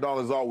game. Aaron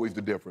Donald is always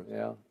the difference.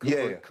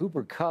 Yeah.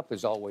 Cooper Kupp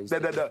is always the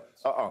difference.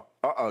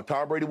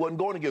 Tom Brady wasn't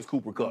going against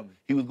Cooper Kupp.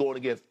 He was going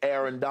against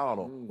Aaron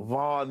Donald,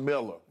 Von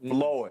Miller,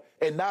 Floyd.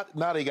 And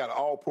now they got an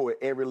all-pro at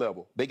every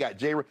level. They got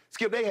J.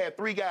 Skip, they had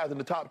 3 guys in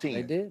the top 10.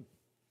 They did.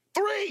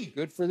 3!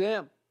 Good for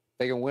them.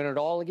 They going to win it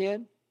all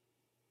again?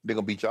 They're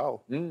going to beat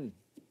y'all.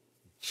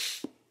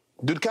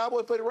 Do the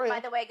Cowboys play the Rams? By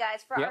the way,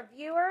 guys, for our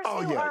viewers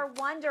who are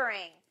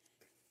wondering,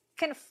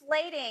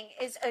 conflating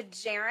is a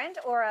gerund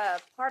or a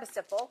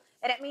participle,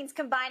 and it means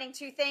combining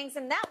 2 things,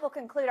 and that will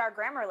conclude our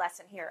grammar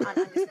lesson here on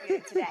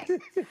Undisputed today.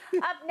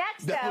 Up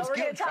next, though, we're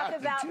going to talk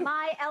about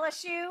my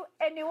LSU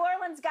and New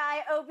Orleans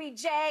guy,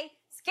 OBJ.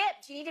 Skip,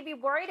 do you need to be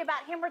worried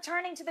about him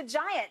returning to the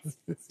Giants?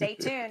 Stay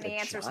tuned. The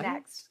answer's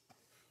next.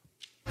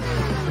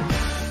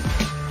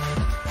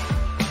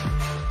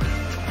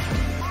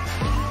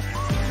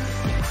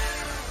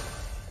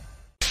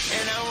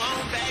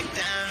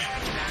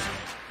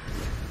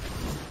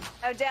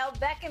 Odell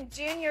Beckham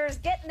Jr. is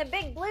getting the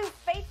Big Blue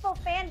faithful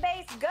fan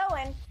base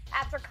going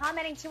after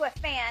commenting to a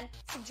fan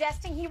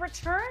suggesting he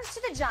returns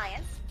to the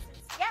Giants.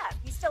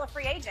 He's still a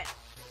free agent.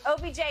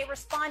 OBJ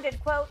responded,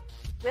 quote,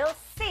 "We'll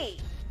see,"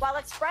 while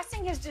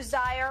expressing his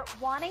desire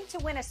wanting to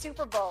win a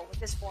Super Bowl with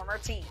his former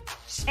team.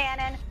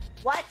 Shannon,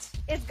 what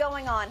is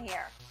going on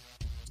here?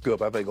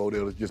 Skip, I think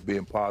Odell is just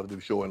being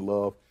positive, showing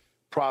love.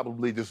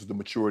 Probably this is the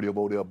maturity of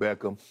Odell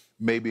Beckham.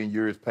 Maybe in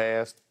years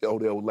past,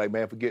 Odell was like,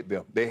 man, forget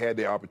them. They had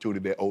their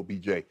opportunity at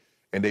OBJ,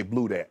 and they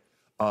blew that.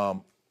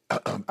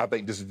 I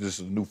think this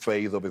is a new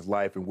phase of his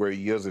life and where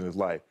he is in his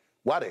life.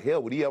 Why the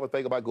hell would he ever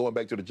think about going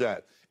back to the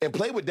Giants? And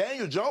play with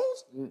Daniel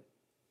Jones?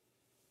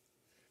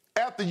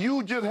 After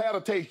you just had a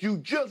taste, you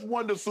just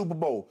won the Super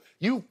Bowl.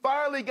 You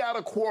finally got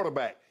a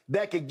quarterback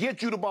that can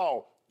get you the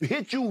ball,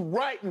 hit you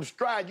right in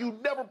stride. You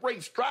never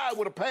break stride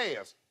with a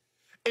pass.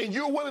 And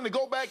you're willing to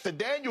go back to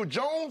Daniel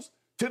Jones,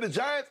 to the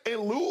Giants, and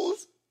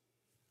lose?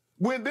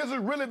 When this is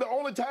really the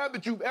only time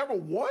that you've ever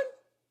won?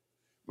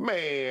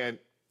 Man,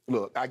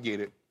 look, I get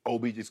it.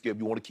 OBJ Skip,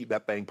 you want to keep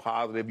that thing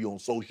positive. You on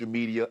social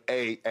media.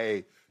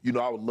 Hey, you know,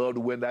 I would love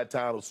to win that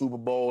time of Super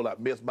Bowl. I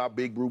miss my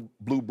big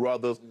blue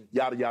brothers,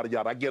 yada, yada,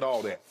 yada. I get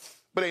all that.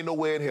 But ain't no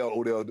way in hell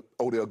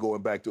Odell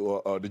going back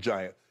to the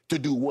Giants. To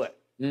do what?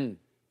 Man,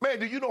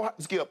 do you know how,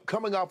 Skip,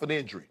 coming off an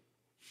injury,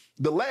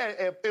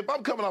 if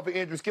I'm coming off an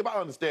injury, Skip, I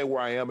understand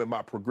where I am in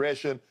my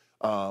progression.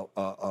 I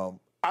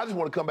just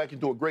want to come back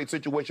into a great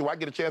situation where I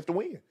get a chance to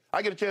win.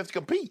 I get a chance to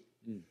compete.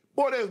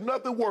 Boy, there's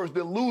nothing worse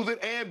than losing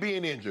and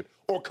being injured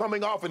or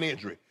coming off an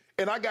injury.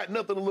 And I got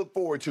nothing to look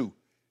forward to.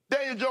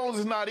 Daniel Jones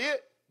is not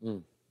it.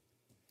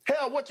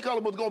 Hell, was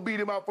going to beat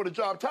him out for the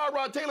job.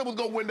 Tyrod Taylor was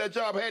going to win that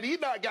job had he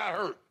not got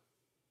hurt.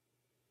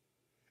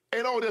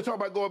 And they're talking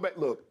about going back.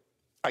 Look,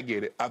 I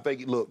get it. I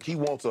think, look, he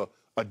wants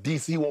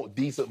he wants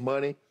decent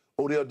money.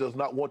 Odell does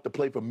not want to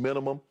play for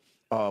minimum.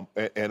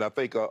 And I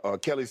think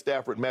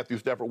Matthew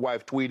Stafford's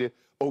wife tweeted,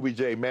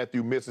 OBJ,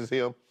 Matthew misses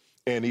him,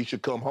 and he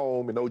should come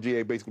home. And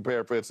OGA basically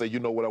paraphrased, say, you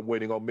know what I'm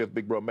waiting on, miss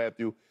big bro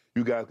Matthew.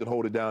 You guys can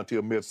hold it down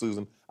till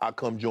mid-season. I'll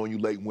come join you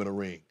late and win a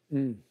ring.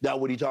 That's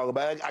what he talking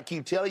about. I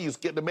keep telling you,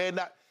 Skip, the man,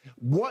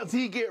 once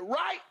he get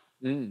right,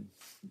 and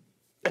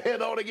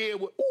on again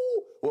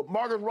with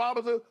Marcus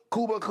Robinson,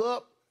 Cooper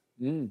Kupp,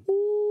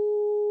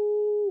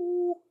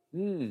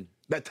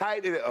 that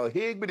tight end,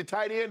 Higbee, the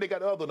tight end, they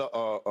got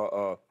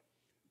other,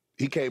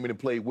 he came in and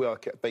played well.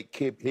 I think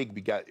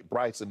Higbee got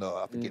Bryson,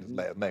 I forget his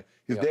last name.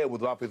 His dad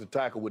was an offensive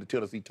tackle with the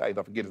Tennessee Titans.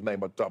 I forget his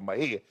name off the top of my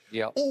head.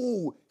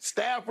 Ooh,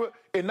 Stafford,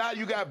 and now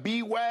you got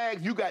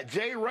B-Wags, you got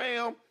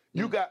J-Ram,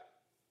 you got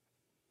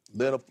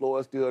Leonard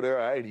Floyd still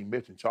there. I ain't even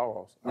mentioned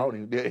Charles. I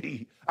don't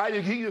even.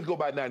 He just go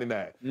by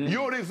 99. You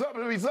know,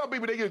 some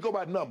people they just go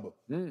by number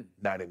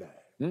 99.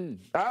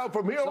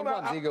 From here on out,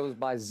 sometimes he goes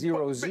by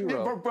 00.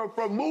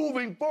 From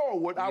moving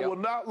forward, I will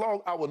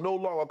no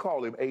longer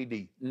call him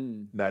AD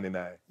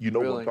 99. You know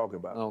what I'm talking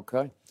about.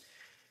 Okay.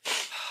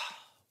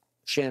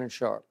 Shannon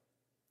Sharp.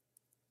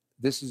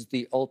 This is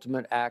the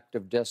ultimate act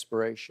of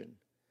desperation.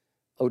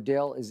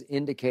 Odell is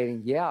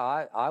indicating,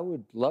 I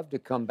would love to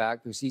come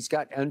back because he's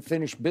got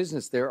unfinished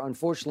business there.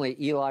 Unfortunately,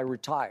 Eli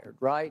retired,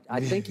 right? I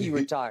think he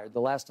retired.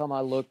 The last time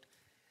I looked,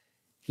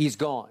 he's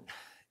gone.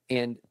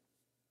 And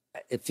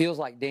it feels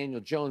like Daniel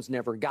Jones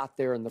never got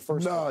there in the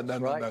first place,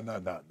 right?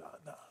 No.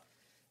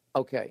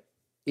 Okay.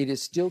 It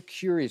is still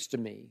curious to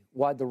me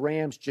why the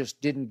Rams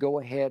just didn't go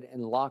ahead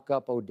and lock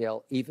up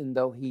Odell, even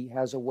though he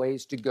has a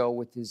ways to go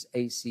with his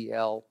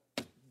ACL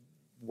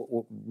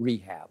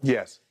rehab.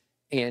 Yes.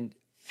 And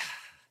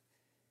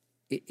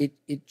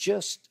it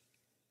just,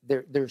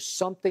 there's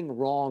something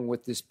wrong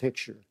with this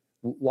picture.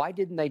 Why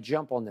didn't they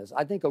jump on this?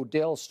 I think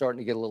Odell's starting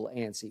to get a little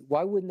antsy.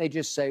 Why wouldn't they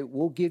just say,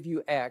 we'll give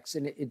you X,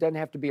 and it doesn't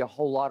have to be a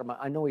whole lot of money.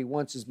 I know he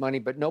wants his money,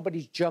 but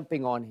nobody's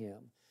jumping on him.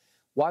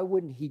 Why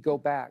wouldn't he go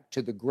back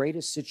to the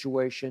greatest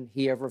situation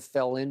he ever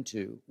fell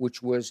into,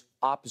 which was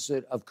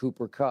opposite of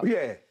Cooper Kupp?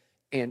 Yeah.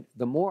 And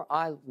the more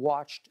I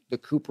watched the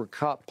Cooper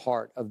Kupp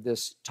part of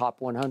this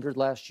top 100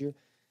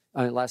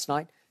 last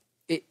night,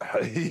 he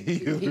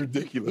is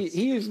ridiculous.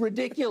 He is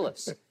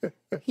ridiculous.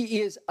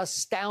 He is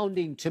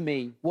astounding to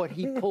me what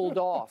he pulled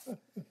off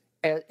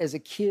as a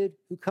kid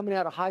who, coming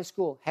out of high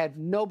school, had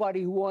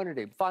nobody who wanted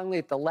him. Finally,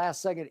 at the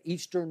last second,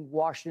 Eastern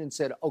Washington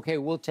said, okay,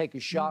 we'll take a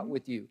shot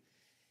with you.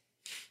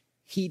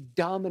 He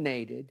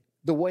dominated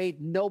the way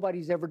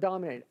nobody's ever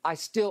dominated. I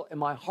still, in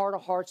my heart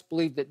of hearts,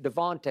 believe that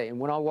Devontae, and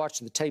when I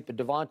watched the tape of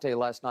Devontae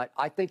last night,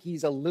 I think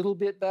he's a little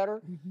bit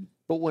better.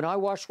 But when I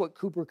watched what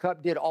Cooper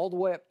Kupp did all the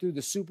way up through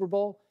the Super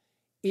Bowl,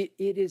 it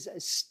is a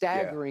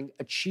staggering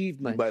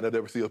achievement. You might not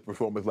ever see a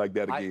performance like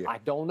that again. I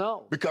don't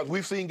know. Because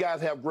we've seen guys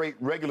have great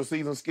regular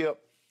season, Skip,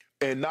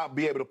 and not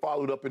be able to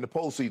follow it up in the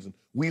postseason.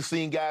 We've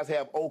seen guys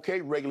have okay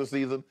regular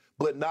season,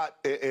 but not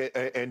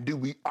and do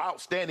be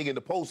outstanding in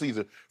the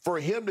postseason. For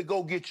him to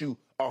go get you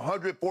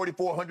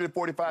 144,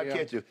 145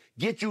 catches,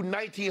 get you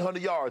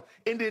 1,900 yards,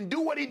 and then do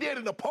what he did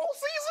in the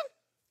postseason?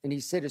 And he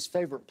said his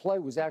favorite play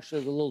was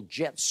actually the little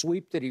jet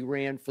sweep that he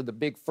ran for the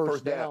big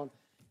first down.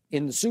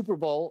 In the Super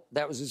Bowl,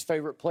 that was his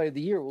favorite play of the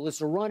year. Well,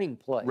 it's a running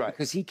play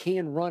because he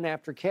can run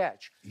after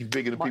catch. He's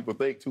bigger than people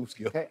think, too,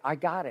 Skip. Okay, I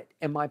got it.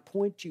 And my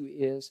point to you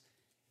is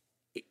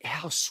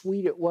how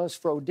sweet it was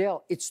for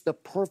Odell. It's the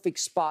perfect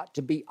spot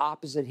to be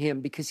opposite him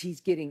because he's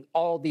getting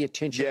all the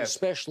attention,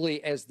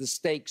 especially as the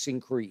stakes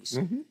increase.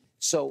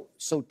 So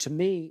to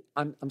me,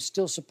 I'm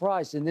still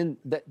surprised. And then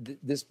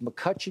this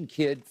McCutcheon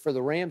kid for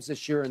the Rams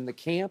this year in the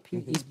camp,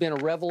 he's been a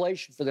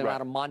revelation for them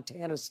out of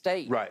Montana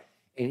State. Right.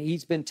 And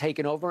he's been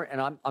taken over,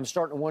 and I'm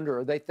starting to wonder,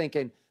 are they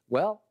thinking,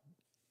 well,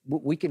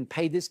 we can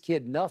pay this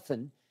kid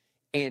nothing,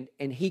 and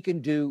he can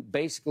do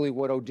basically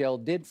what Odell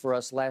did for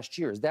us last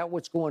year? Is that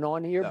what's going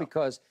on here? No.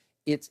 Because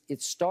it's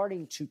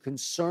starting to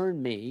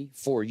concern me,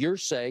 for your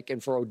sake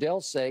and for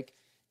Odell's sake,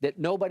 that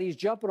nobody's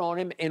jumping on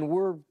him, and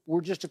we're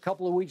just a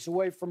couple of weeks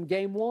away from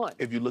game one.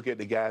 If you look at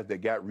the guys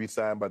that got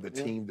re-signed by the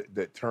team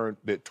that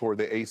tore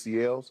their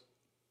ACLs,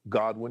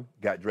 Godwin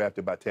got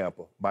drafted by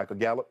Tampa. Michael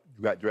Gallup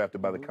got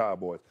drafted by the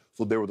Cowboys.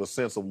 So there was a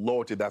sense of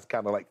loyalty that's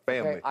kind of like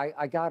family. Okay,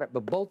 I got it.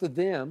 But both of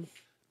them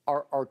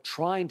are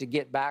trying to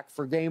get back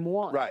for game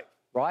one. Right.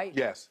 Right?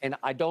 Yes. And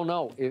I don't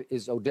know,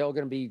 is Odell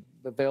going to be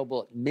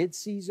available at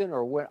midseason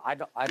or when? I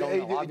don't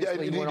know.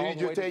 Obviously, Did he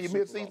just tell you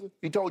midseason?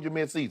 He told you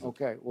midseason.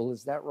 Okay. Well,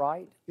 is that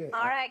right? Yeah.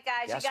 All right,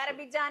 guys, Yes, you got to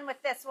be done with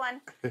this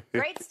one.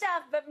 Great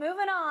stuff, but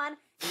moving on.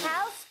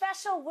 How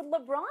special would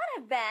LeBron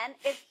have been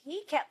if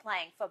he kept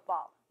playing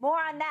football? More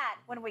on that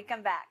when we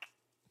come back.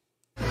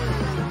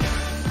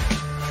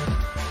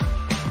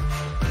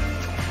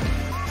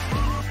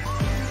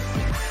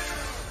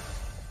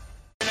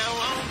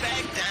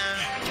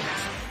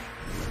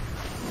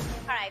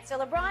 All right, so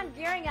LeBron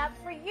gearing up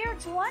for year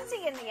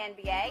 20 in the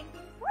NBA.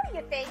 What do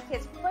you think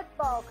his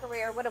football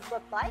career would have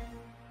looked like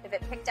if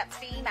it picked up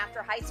steam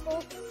after high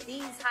school?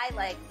 These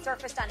highlights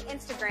surfaced on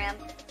Instagram.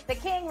 The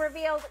King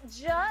revealed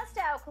just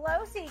how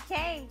close he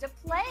came to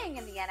playing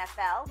in the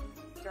NFL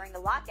during the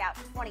lockout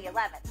in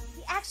 2011.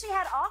 He actually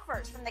had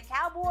offers from the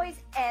Cowboys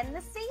and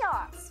the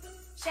Seahawks.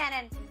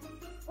 Shannon,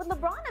 would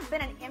LeBron have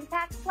been an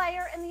impact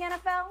player in the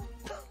NFL?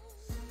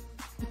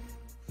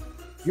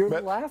 You're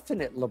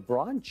laughing at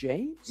LeBron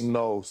James?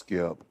 No,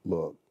 Skip.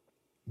 Look,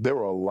 there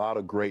are a lot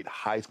of great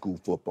high school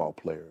football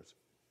players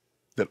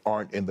that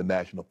aren't in the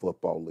National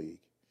Football League.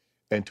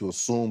 And to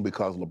assume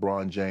because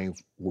LeBron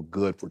James were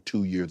good for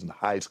 2 years in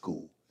high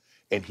school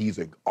and he's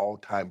an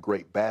all-time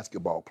great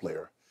basketball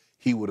player,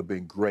 he would have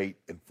been great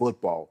in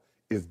football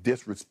is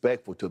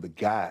disrespectful to the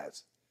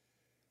guys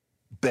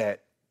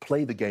that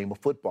play the game of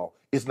football.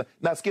 It's not,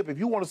 now, Skip, if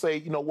you want to say,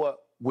 you know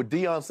what, would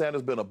Deion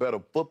Sanders been a better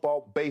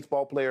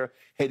baseball player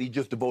had he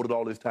just devoted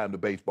all his time to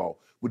baseball?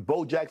 Would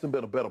Bo Jackson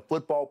been a better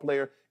football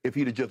player if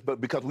he'd have just,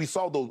 because we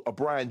saw those,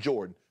 Brian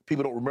Jordan.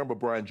 People don't remember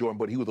Brian Jordan,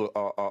 but he was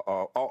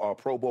a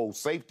Pro Bowl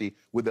safety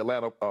with the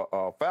Atlanta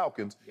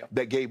Falcons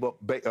that gave up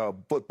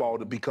football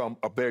to become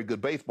a very good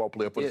baseball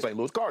player for the St.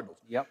 Louis Cardinals.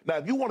 Yep. Now,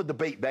 if you want to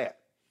debate that,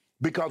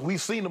 because we've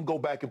seen them go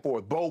back and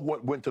forth. Bo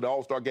went to the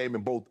All-Star game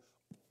in both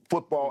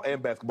football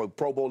and basketball,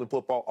 Pro Bowl and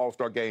football,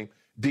 All-Star game.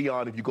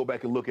 Deion, if you go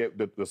back and look at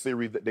the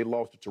series that they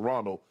lost to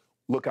Toronto,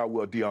 look how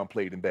well Deion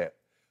played in that.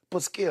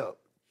 But Skip,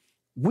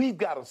 we've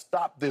got to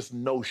stop this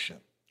notion.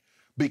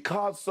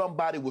 Because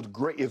somebody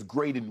is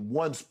great in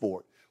one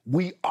sport,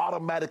 we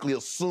automatically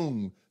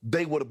assume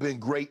they would have been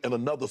great in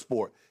another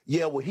sport.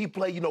 Yeah, well, he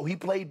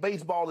played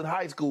baseball in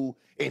high school,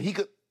 and he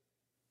could,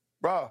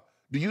 bruh,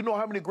 do you know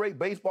how many great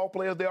baseball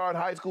players there are in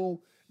high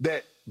school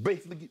that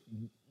basically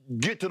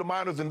get to the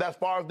minors and that's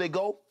far as they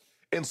go?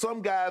 And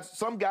some guys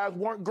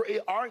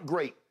aren't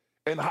great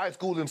in high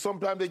school, and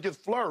sometimes they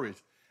just flourish.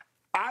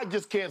 I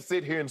just can't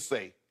sit here and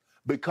say,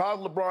 because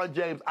LeBron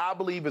James, I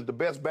believe, is the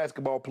best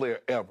basketball player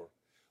ever,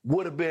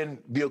 would have been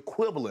the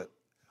equivalent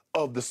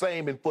of the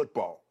same in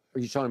football. Are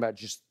you talking about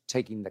just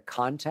taking the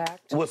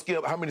contact? Well,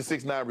 Skip, how many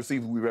 6'9"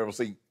 receivers we've ever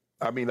seen?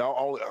 I mean,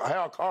 Harold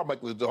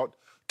Carmichael is the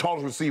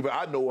tallest receiver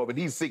I know of, and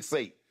he's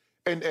 6'8".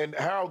 And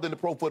Harold's in the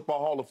Pro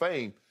Football Hall of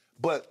Fame.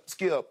 But,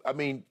 Skip, I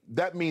mean,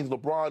 that means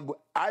LeBron,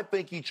 I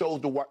think he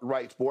chose the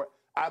right sport.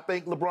 I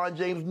think LeBron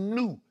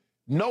James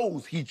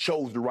knows he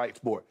chose the right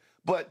sport.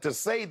 But to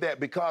say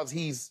that because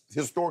he's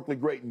historically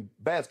great in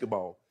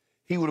basketball,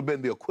 he would have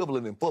been the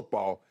equivalent in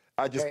football,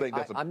 I just think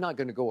that's I'm not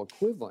going to go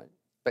equivalent,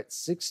 but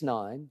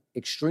 6'9",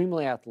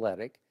 extremely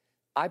athletic.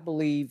 I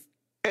believe...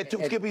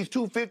 Skip, he's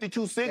 250,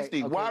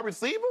 260. Okay. Wide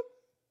receiver?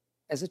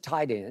 As a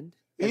tight end.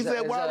 He's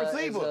a wide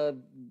receiver. As a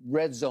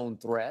red zone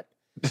threat,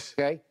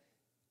 okay?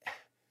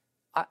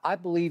 I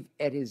believe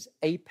at his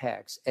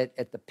apex,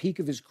 at the peak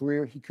of his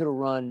career, he could have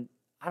run,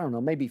 I don't know,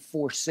 maybe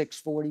 4.6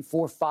 40,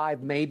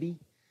 4.5 maybe,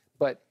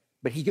 but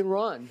he can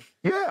run.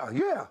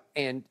 Yeah.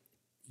 And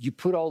you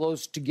put all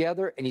those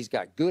together, and he's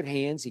got good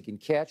hands. He can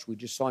catch. We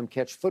just saw him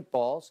catch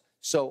footballs.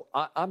 So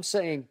I'm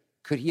saying,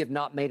 could he have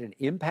not made an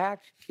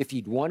impact if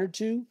he'd wanted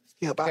to?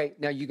 Yeah, okay,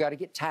 now you got to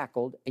get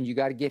tackled, and you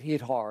got to get hit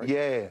hard.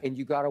 Yeah. And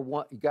you got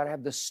to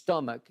have the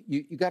stomach.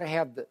 You got to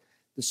have the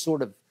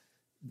sort of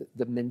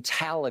the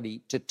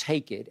mentality to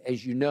take it,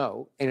 as you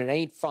know, and it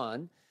ain't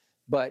fun.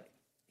 But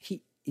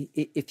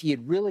if he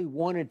had really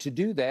wanted to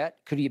do that,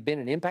 could he have been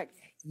an impact?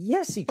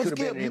 Yes, he could have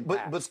been an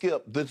impact. But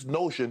Skip, this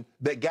notion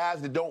that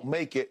guys that don't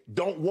make it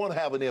don't want to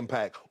have an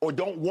impact or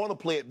don't want to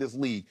play at this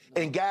league,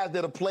 and guys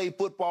that have played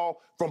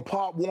football from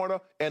Pop Warner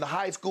and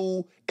high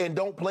school and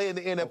don't play in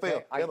the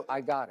NFL. Okay,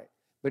 I got it.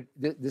 But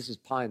this is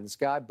pie in the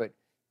sky, but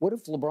what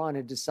if LeBron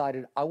had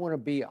decided, I want to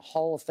be a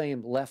Hall of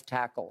Fame left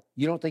tackle?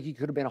 You don't think he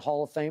could have been a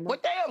Hall of Famer?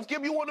 But damn,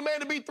 Skip, you want the man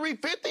to be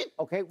 350?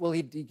 Okay, well,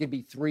 he could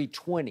be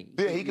 320.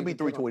 Yeah, he could be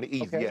 320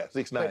 easy, okay? Yeah,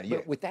 6'9", yeah.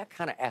 But with that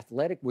kind of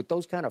athletic, with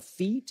those kind of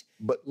feet,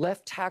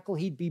 left tackle,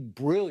 he'd be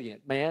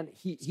brilliant, man.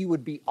 He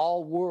would be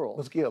all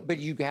world. But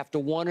you have to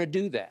want to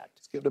do that.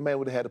 Skip, the man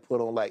would have had to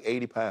put on like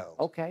 80 pounds.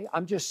 Okay,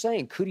 I'm just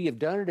saying, could he have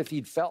done it if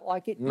he'd felt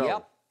like it? No.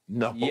 Yep.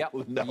 No.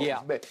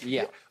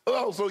 Yeah.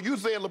 Oh, so you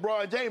saying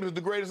LeBron James is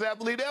the greatest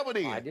athlete ever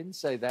then? I didn't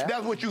say that.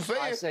 That's what you said.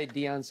 I say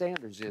Deion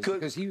Sanders is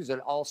because he was an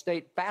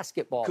all-state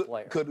basketball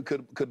player.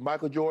 Could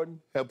Michael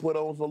Jordan have put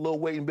on a little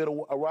weight and been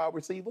a wide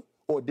receiver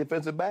or a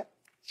defensive back?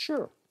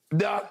 Sure.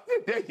 No,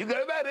 you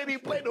got that. He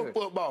didn't play no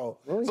football.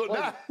 Well, So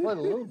played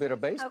a little bit of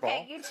baseball.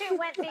 Okay, you two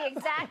went the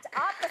exact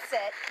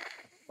opposite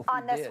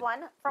on this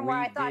one from where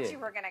I thought you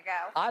were going to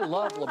go. I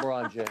love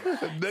LeBron James.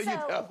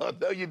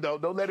 No, you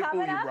don't. Don't let it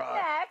fool you, Coming Brian. up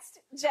next,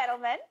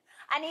 gentlemen,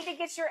 I need to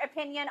get your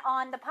opinion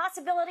on the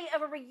possibility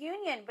of a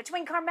reunion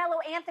between Carmelo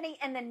Anthony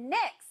and the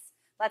Knicks.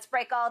 Let's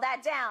break all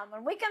that down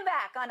when we come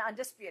back on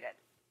Undisputed.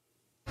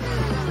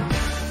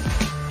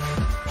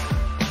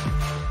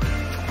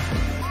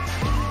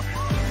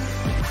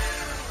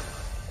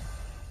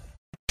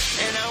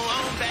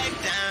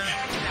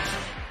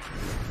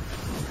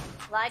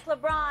 Like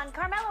LeBron,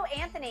 Carmelo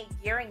Anthony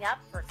gearing up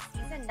for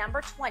season number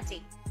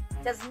 20.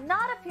 Does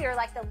not appear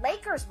like the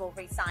Lakers will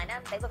re-sign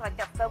him. They look like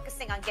they're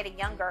focusing on getting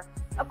younger.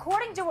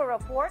 According to a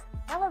report,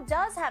 Melo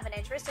does have an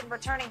interest in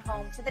returning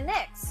home to the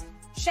Knicks.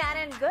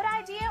 Shannon, good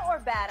idea or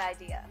bad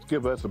idea?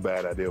 Skip, that's a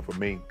bad idea for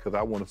me because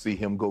I want to see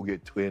him go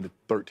get 12 to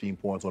 13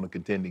 points on a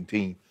contending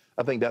team.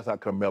 I think that's how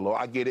Carmelo,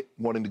 I get it,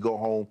 wanting to go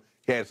home.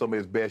 He had some of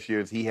his best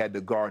years. He had the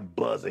Garden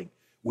buzzing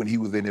when he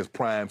was in his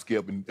prime,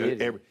 Skip.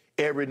 And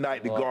every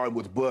night the Garden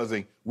was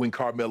buzzing when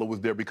Carmelo was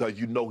there because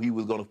you know he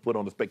was going to put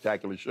on a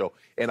spectacular show.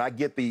 And I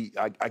get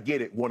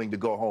it wanting to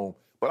go home,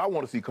 but I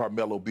want to see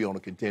Carmelo be on a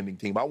contending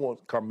team. I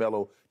want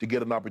Carmelo to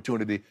get an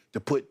opportunity to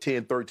put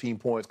 10, 13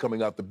 points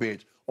coming off the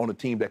bench on a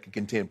team that can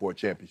contend for a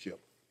championship.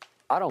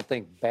 I don't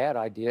think bad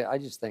idea. I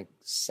just think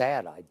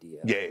sad idea.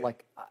 Yeah.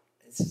 Like,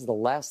 this is the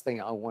last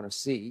thing I want to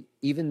see.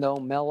 Even though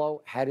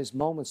Melo had his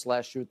moments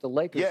last year with the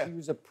Lakers, he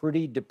was a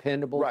pretty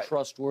dependable,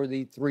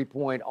 trustworthy,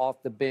 three-point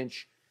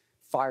off-the-bench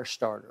fire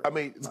starter. I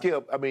mean,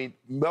 Skip,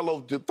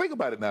 Melo, think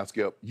about it now,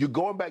 Skip. You're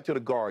going back to the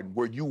Garden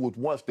where you was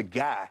once the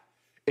guy,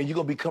 and you're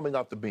going to be coming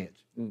off the bench.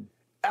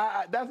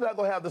 That's not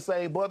going to have the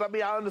same buzz. I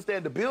mean, I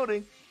understand the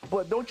building,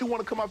 but don't you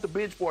want to come off the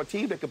bench for a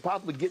team that could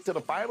possibly get to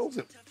the finals?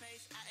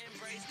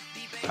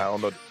 I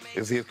don't know.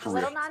 It's his career. A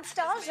little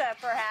nostalgia,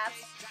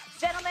 perhaps.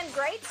 Gentlemen,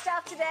 great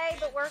stuff today,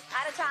 but we're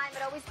out of time.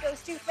 It always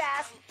goes too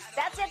fast.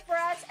 That's it for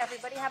us.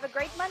 Everybody have a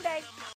great Monday.